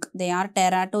teratogenic. They are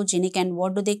teratogenic, and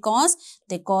what do they cause?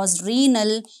 They cause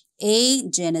renal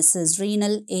agenesis.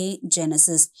 Renal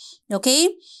agenesis. Okay.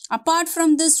 Apart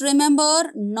from this,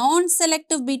 remember,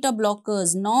 non-selective beta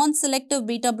blockers. Non-selective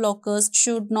beta blockers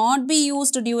should not be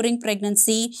used during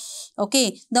pregnancy.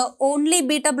 Okay. The only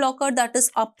beta blocker that is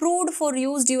approved for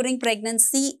use during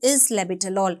pregnancy is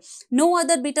labetalol. No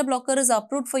other beta blocker is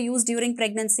approved for use during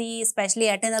pregnancy, especially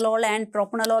atenolol and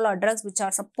propranolol are drugs which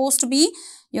are supposed to be,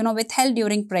 withheld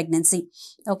during pregnancy.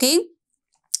 Okay.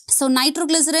 So,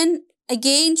 nitroglycerin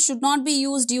again should not be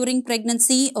used during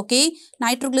pregnancy. Okay,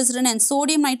 nitroglycerin and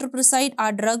sodium nitroprusside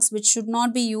are drugs which should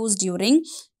not be used during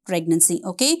pregnancy.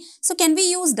 Okay, so can we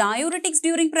use diuretics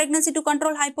during pregnancy to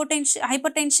control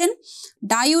hypertension?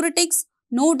 Diuretics,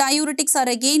 no, diuretics are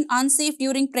again unsafe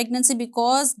during pregnancy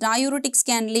because diuretics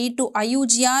can lead to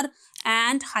IUGR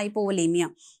and hypovolemia.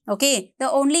 Okay, the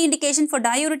only indication for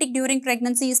diuretic during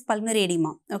pregnancy is pulmonary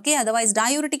edema. Okay, otherwise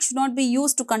diuretic should not be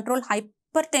used to control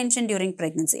hypertension during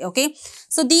pregnancy. Okay,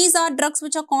 so these are drugs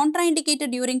which are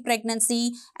contraindicated during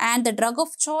pregnancy, and the drug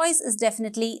of choice is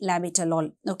definitely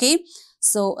labetalol. Okay,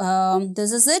 so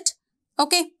this is it.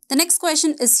 Okay, the next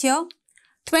question is here.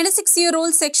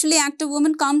 26-year-old sexually active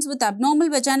woman comes with abnormal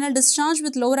vaginal discharge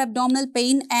with lower abdominal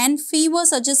pain and fever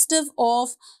suggestive of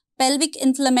pelvic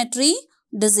inflammatory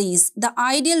disease. The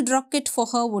ideal drug kit for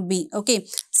her would be, okay,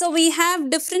 so we have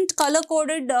different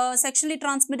color-coded sexually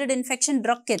transmitted infection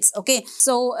drug kits. Okay,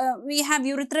 so we have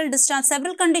urethral discharge,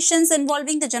 several conditions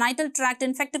involving the genital tract,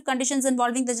 infective conditions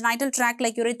involving the genital tract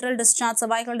like urethral discharge,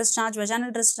 cervical discharge,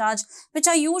 vaginal discharge, which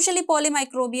are usually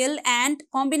polymicrobial, and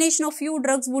combination of few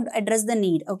drugs would address the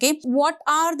need. Okay, what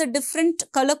are the different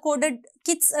color-coded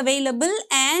kits available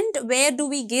and where do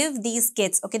we give these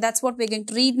kits? Okay, that's what we're going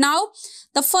to read now.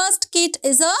 The first kit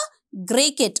is a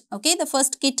grey kit. Okay, the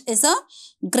first kit is a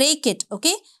grey kit.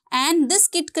 Okay, And this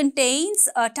kit contains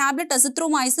tablet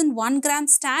azithromycin 1 gram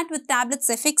stat with tablet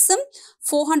cefixime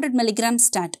 400 milligram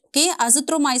stat. Okay,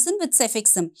 azithromycin with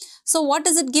cefixime. So what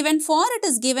is it given for? It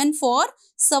is given for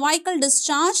cervical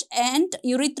discharge and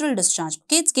urethral discharge.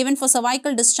 Okay, it's given for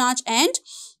cervical discharge and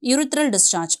urethral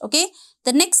discharge. Okay,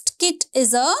 the next kit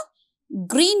is a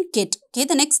green kit. Okay,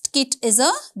 the next kit is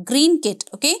a green kit.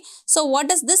 Okay, so what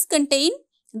does this contain?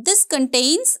 This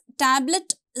contains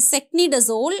tablet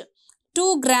secnidazole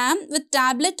 2 gram with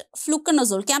tablet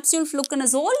fluconazole, capsule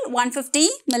fluconazole 150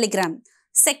 milligram.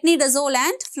 Secnidazole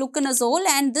and fluconazole,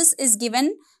 and this is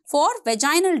given for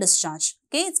vaginal discharge.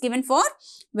 Okay, it's given for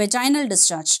vaginal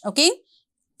discharge. Okay,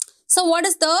 so what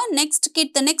is the next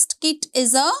kit? The next kit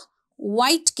is a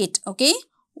white kit. Okay,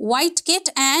 white kit,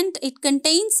 and it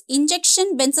contains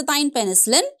injection benzathine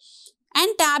penicillin and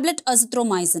tablet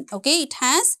azithromycin. Okay, it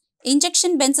has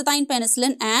injection benzathine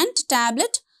penicillin and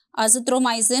tablet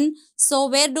azithromycin. So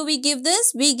where do we give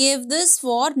this? We give this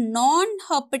for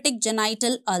non-herpetic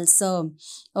genital ulcer.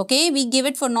 Okay, we give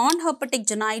it for non-herpetic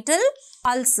genital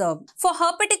ulcer. For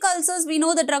herpetic ulcers, we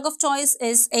know the drug of choice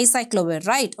is acyclovir,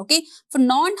 right? Okay, for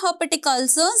non-herpetic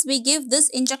ulcers, we give this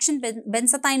injection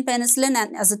benzathine penicillin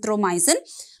and azithromycin.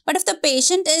 But if the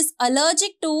patient is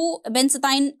allergic to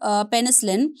benzathine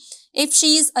penicillin, if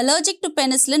she is allergic to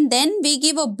penicillin, then we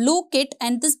give a blue kit,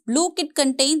 and this blue kit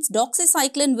contains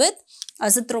doxycycline with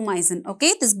azithromycin.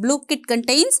 Okay, this blue kit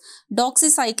contains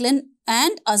doxycycline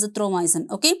and azithromycin.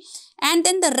 Okay, and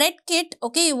then the red kit.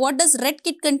 Okay, what does red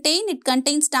kit contain? It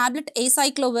contains tablet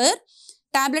acyclovir,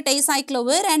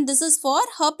 and this is for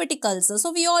herpetic ulcer.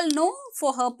 So we all know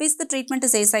for herpes the treatment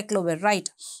is acyclovir, right?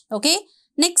 Okay,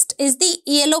 next is the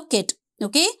yellow kit.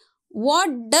 Okay,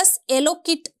 what does yellow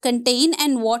kit contain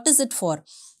and what is it for?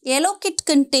 Yellow kit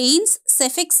contains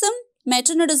cefixime,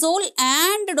 metronidazole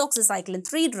and doxycycline.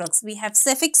 3 drugs. We have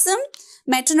cefixime,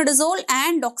 metronidazole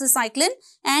and doxycycline,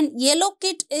 and yellow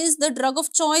kit is the drug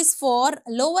of choice for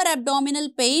lower abdominal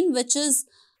pain which is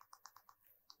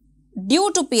due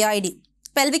to PID,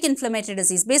 pelvic inflammatory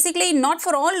disease. Basically not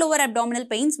for all lower abdominal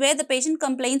pains where the patient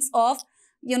complains of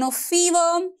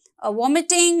fever,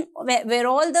 vomiting, where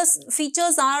all the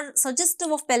features are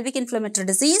suggestive of pelvic inflammatory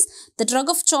disease. The drug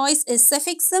of choice is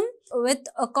cefixime with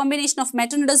a combination of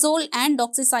metronidazole and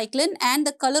doxycycline, and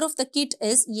the color of the kit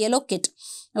is yellow kit.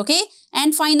 Okay,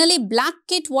 and finally black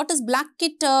kit. What is black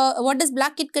kit? What does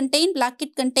black kit contain? Black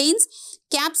kit contains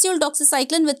capsule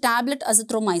doxycycline with tablet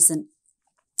azithromycin.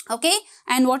 Okay,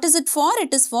 and what is it for?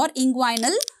 It is for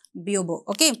inguinal bubo.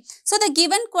 Okay, so the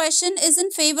given question is in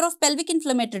favor of pelvic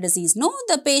inflammatory disease. No,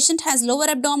 the patient has lower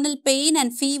abdominal pain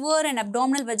and fever and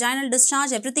abdominal vaginal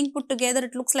discharge, everything put together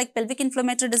it looks like pelvic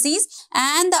inflammatory disease,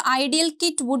 and the ideal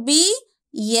kit would be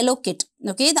yellow kit.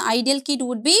 Okay, the ideal kit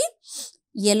would be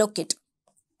yellow kit.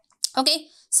 Okay,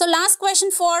 so last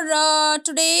question for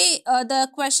today. The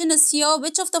question is here: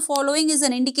 which of the following is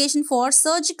an indication for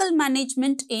surgical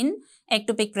management in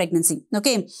ectopic pregnancy?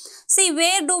 Okay, see,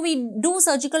 where do we do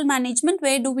surgical management?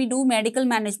 Where do we do medical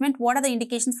management? What are the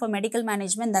indications for medical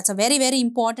management? That's a very, very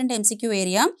important MCQ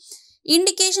area.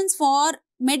 Indications for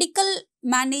medical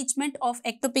management of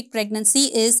ectopic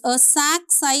pregnancy is a sac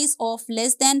size of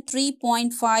less than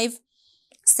 3.5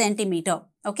 centimeter.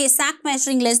 Okay, sac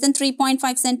measuring less than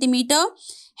 3.5 centimeter.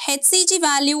 HCG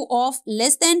value of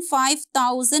less than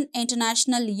 5,000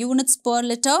 international units per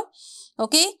liter.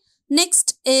 Okay.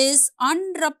 Next is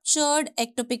unruptured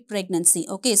ectopic pregnancy.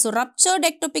 Okay, so ruptured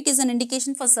ectopic is an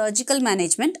indication for surgical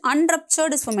management.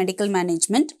 Unruptured is for medical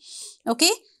management.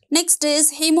 Okay, next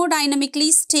is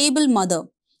hemodynamically stable mother.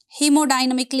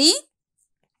 Hemodynamically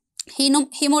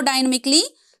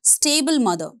stable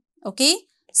mother. Okay,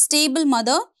 stable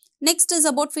mother. Next is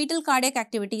about fetal cardiac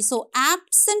activity. So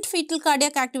absent fetal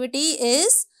cardiac activity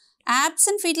is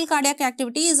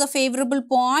a favorable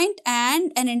point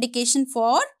and an indication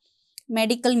for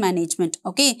medical management.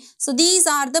 Okay, so these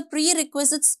are the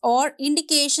prerequisites or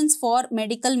indications for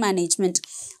medical management.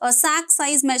 A sac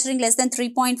size measuring less than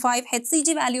 3.5,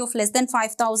 HCG value of less than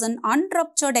 5,000,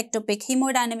 unruptured ectopic,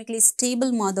 hemodynamically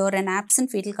stable mother, and absent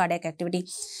fetal cardiac activity.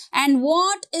 And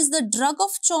what is the drug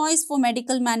of choice for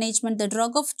medical management? The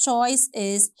drug of choice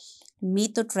is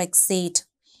methotrexate.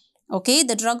 Okay,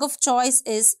 the drug of choice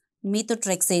is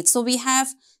methotrexate. So we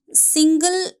have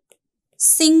single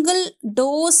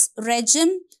dose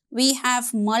regime, we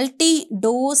have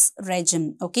multi-dose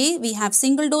regime. Okay, we have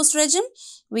single dose regime,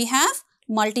 we have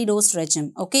multi-dose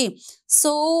regime. Okay,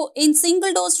 so in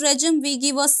single dose regime, we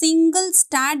give a single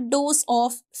stat dose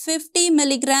of 50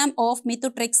 milligram of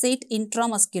methotrexate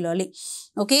intramuscularly.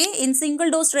 Okay, in single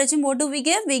dose regime, what do we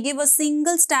give? We give a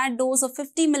single stat dose of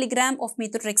 50 milligram of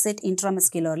methotrexate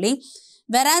intramuscularly.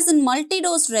 Whereas in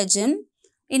multi-dose regime,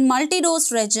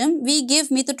 we give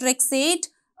methotrexate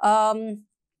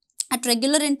at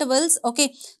regular intervals.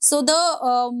 Okay, so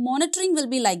the monitoring will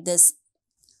be like this.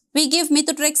 We give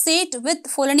methotrexate with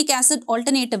folinic acid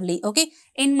alternatively. Okay,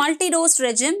 in multi-dose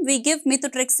regime, we give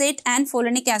methotrexate and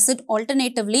folinic acid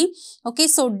alternatively. Okay,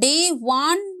 so day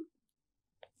 1,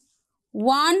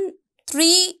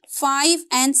 3, 5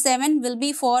 and 7 will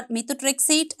be for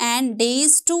methotrexate, and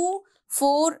days 2,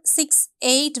 4, 6,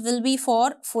 8 will be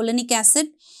for folinic acid.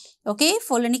 Okay,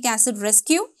 folinic acid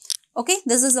rescue. Okay,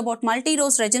 this is about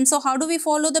multi-dose regime. So, how do we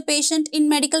follow the patient in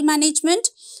medical management?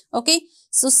 Okay,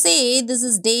 so say this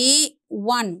is day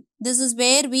 1. This is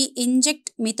where we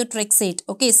inject methotrexate.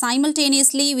 Okay,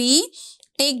 simultaneously we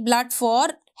take blood for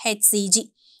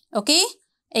HCG. Okay,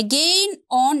 again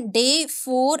on day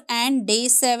 4 and day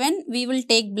 7 we will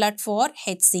take blood for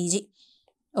HCG.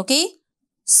 Okay,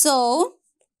 so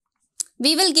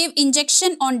we will give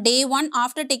injection on day 1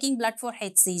 after taking blood for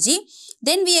HCG.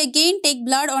 Then we again take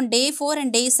blood on day 4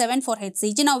 and day 7 for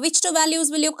HCG. Now, which two values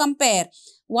will you compare?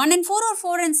 1 and 4 or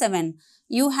 4 and 7?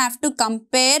 You have to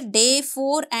compare day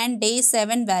 4 and day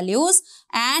 7 values,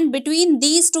 and between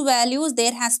these two values,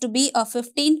 there has to be a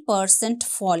 15%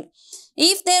 fall.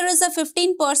 If there is a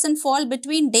 15% fall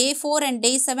between day 4 and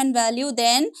day 7 value,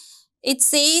 then it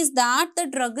says that the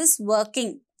drug is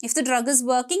working. If the drug is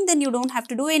working, then you don't have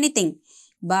to do anything.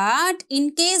 But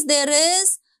in case there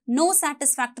is no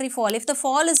satisfactory fall, if the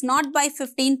fall is not by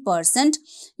 15%,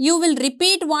 you will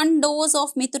repeat one dose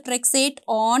of methotrexate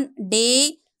on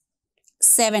day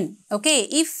 7. Okay,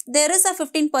 if there is a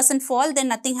 15% fall, then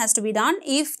nothing has to be done.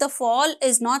 If the fall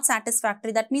is not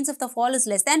satisfactory, that means if the fall is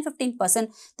less than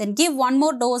 15%, then give one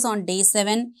more dose on day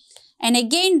 7 and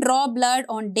again draw blood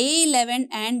on day 11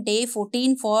 and day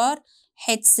 14 for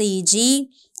HCG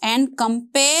and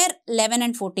compare 11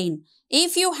 and 14.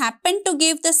 If you happen to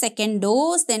give the second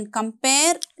dose, then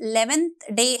compare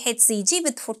 11th day HCG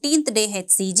with 14th day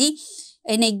HCG.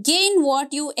 And again,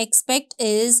 what you expect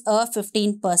is a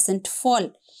 15%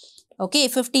 fall. Okay,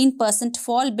 15%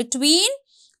 fall between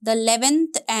the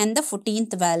 11th and the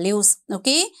 14th values.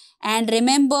 Okay, and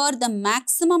remember the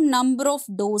maximum number of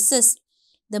doses.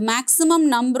 The maximum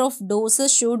number of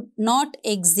doses should not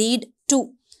exceed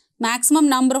 2. Maximum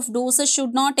number of doses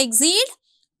should not exceed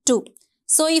 2.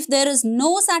 So, if there is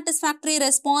no satisfactory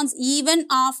response even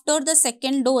after the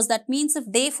second dose, that means if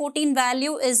day 14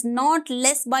 value is not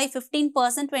less by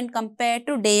 15% when compared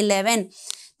to day 11,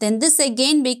 then this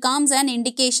again becomes an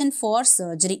indication for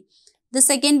surgery. This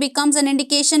again becomes an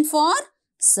indication for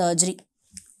surgery.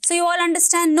 So, you all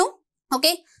understand, no?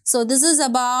 Okay. So, this is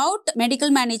about medical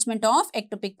management of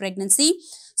ectopic pregnancy.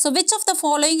 So, which of the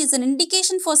following is an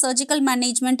indication for surgical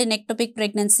management in ectopic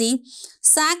pregnancy?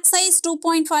 Sac size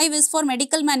 2.5 is for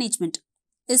medical management.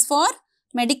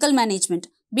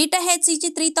 Beta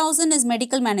HCG 3000 is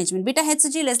medical management. Beta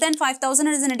HCG less than 5000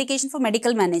 is an indication for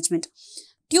medical management.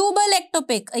 Tubal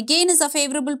ectopic again is a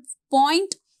favorable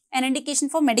point, an indication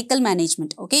for medical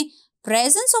management. Okay.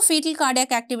 Presence of fetal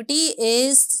cardiac activity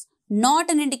is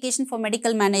not an indication for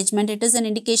medical management. It is an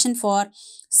indication for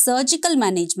surgical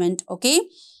management. Okay.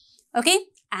 Okay.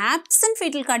 Absent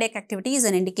fetal cardiac activity is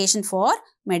an indication for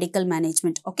medical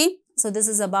management. Okay. So, this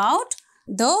is about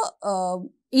the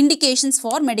indications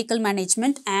for medical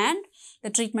management and the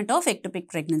treatment of ectopic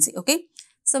pregnancy. Okay.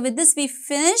 So, with this we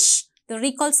finish the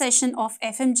recall session of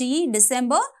FMGE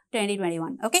December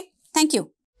 2021. Okay. Thank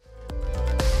you.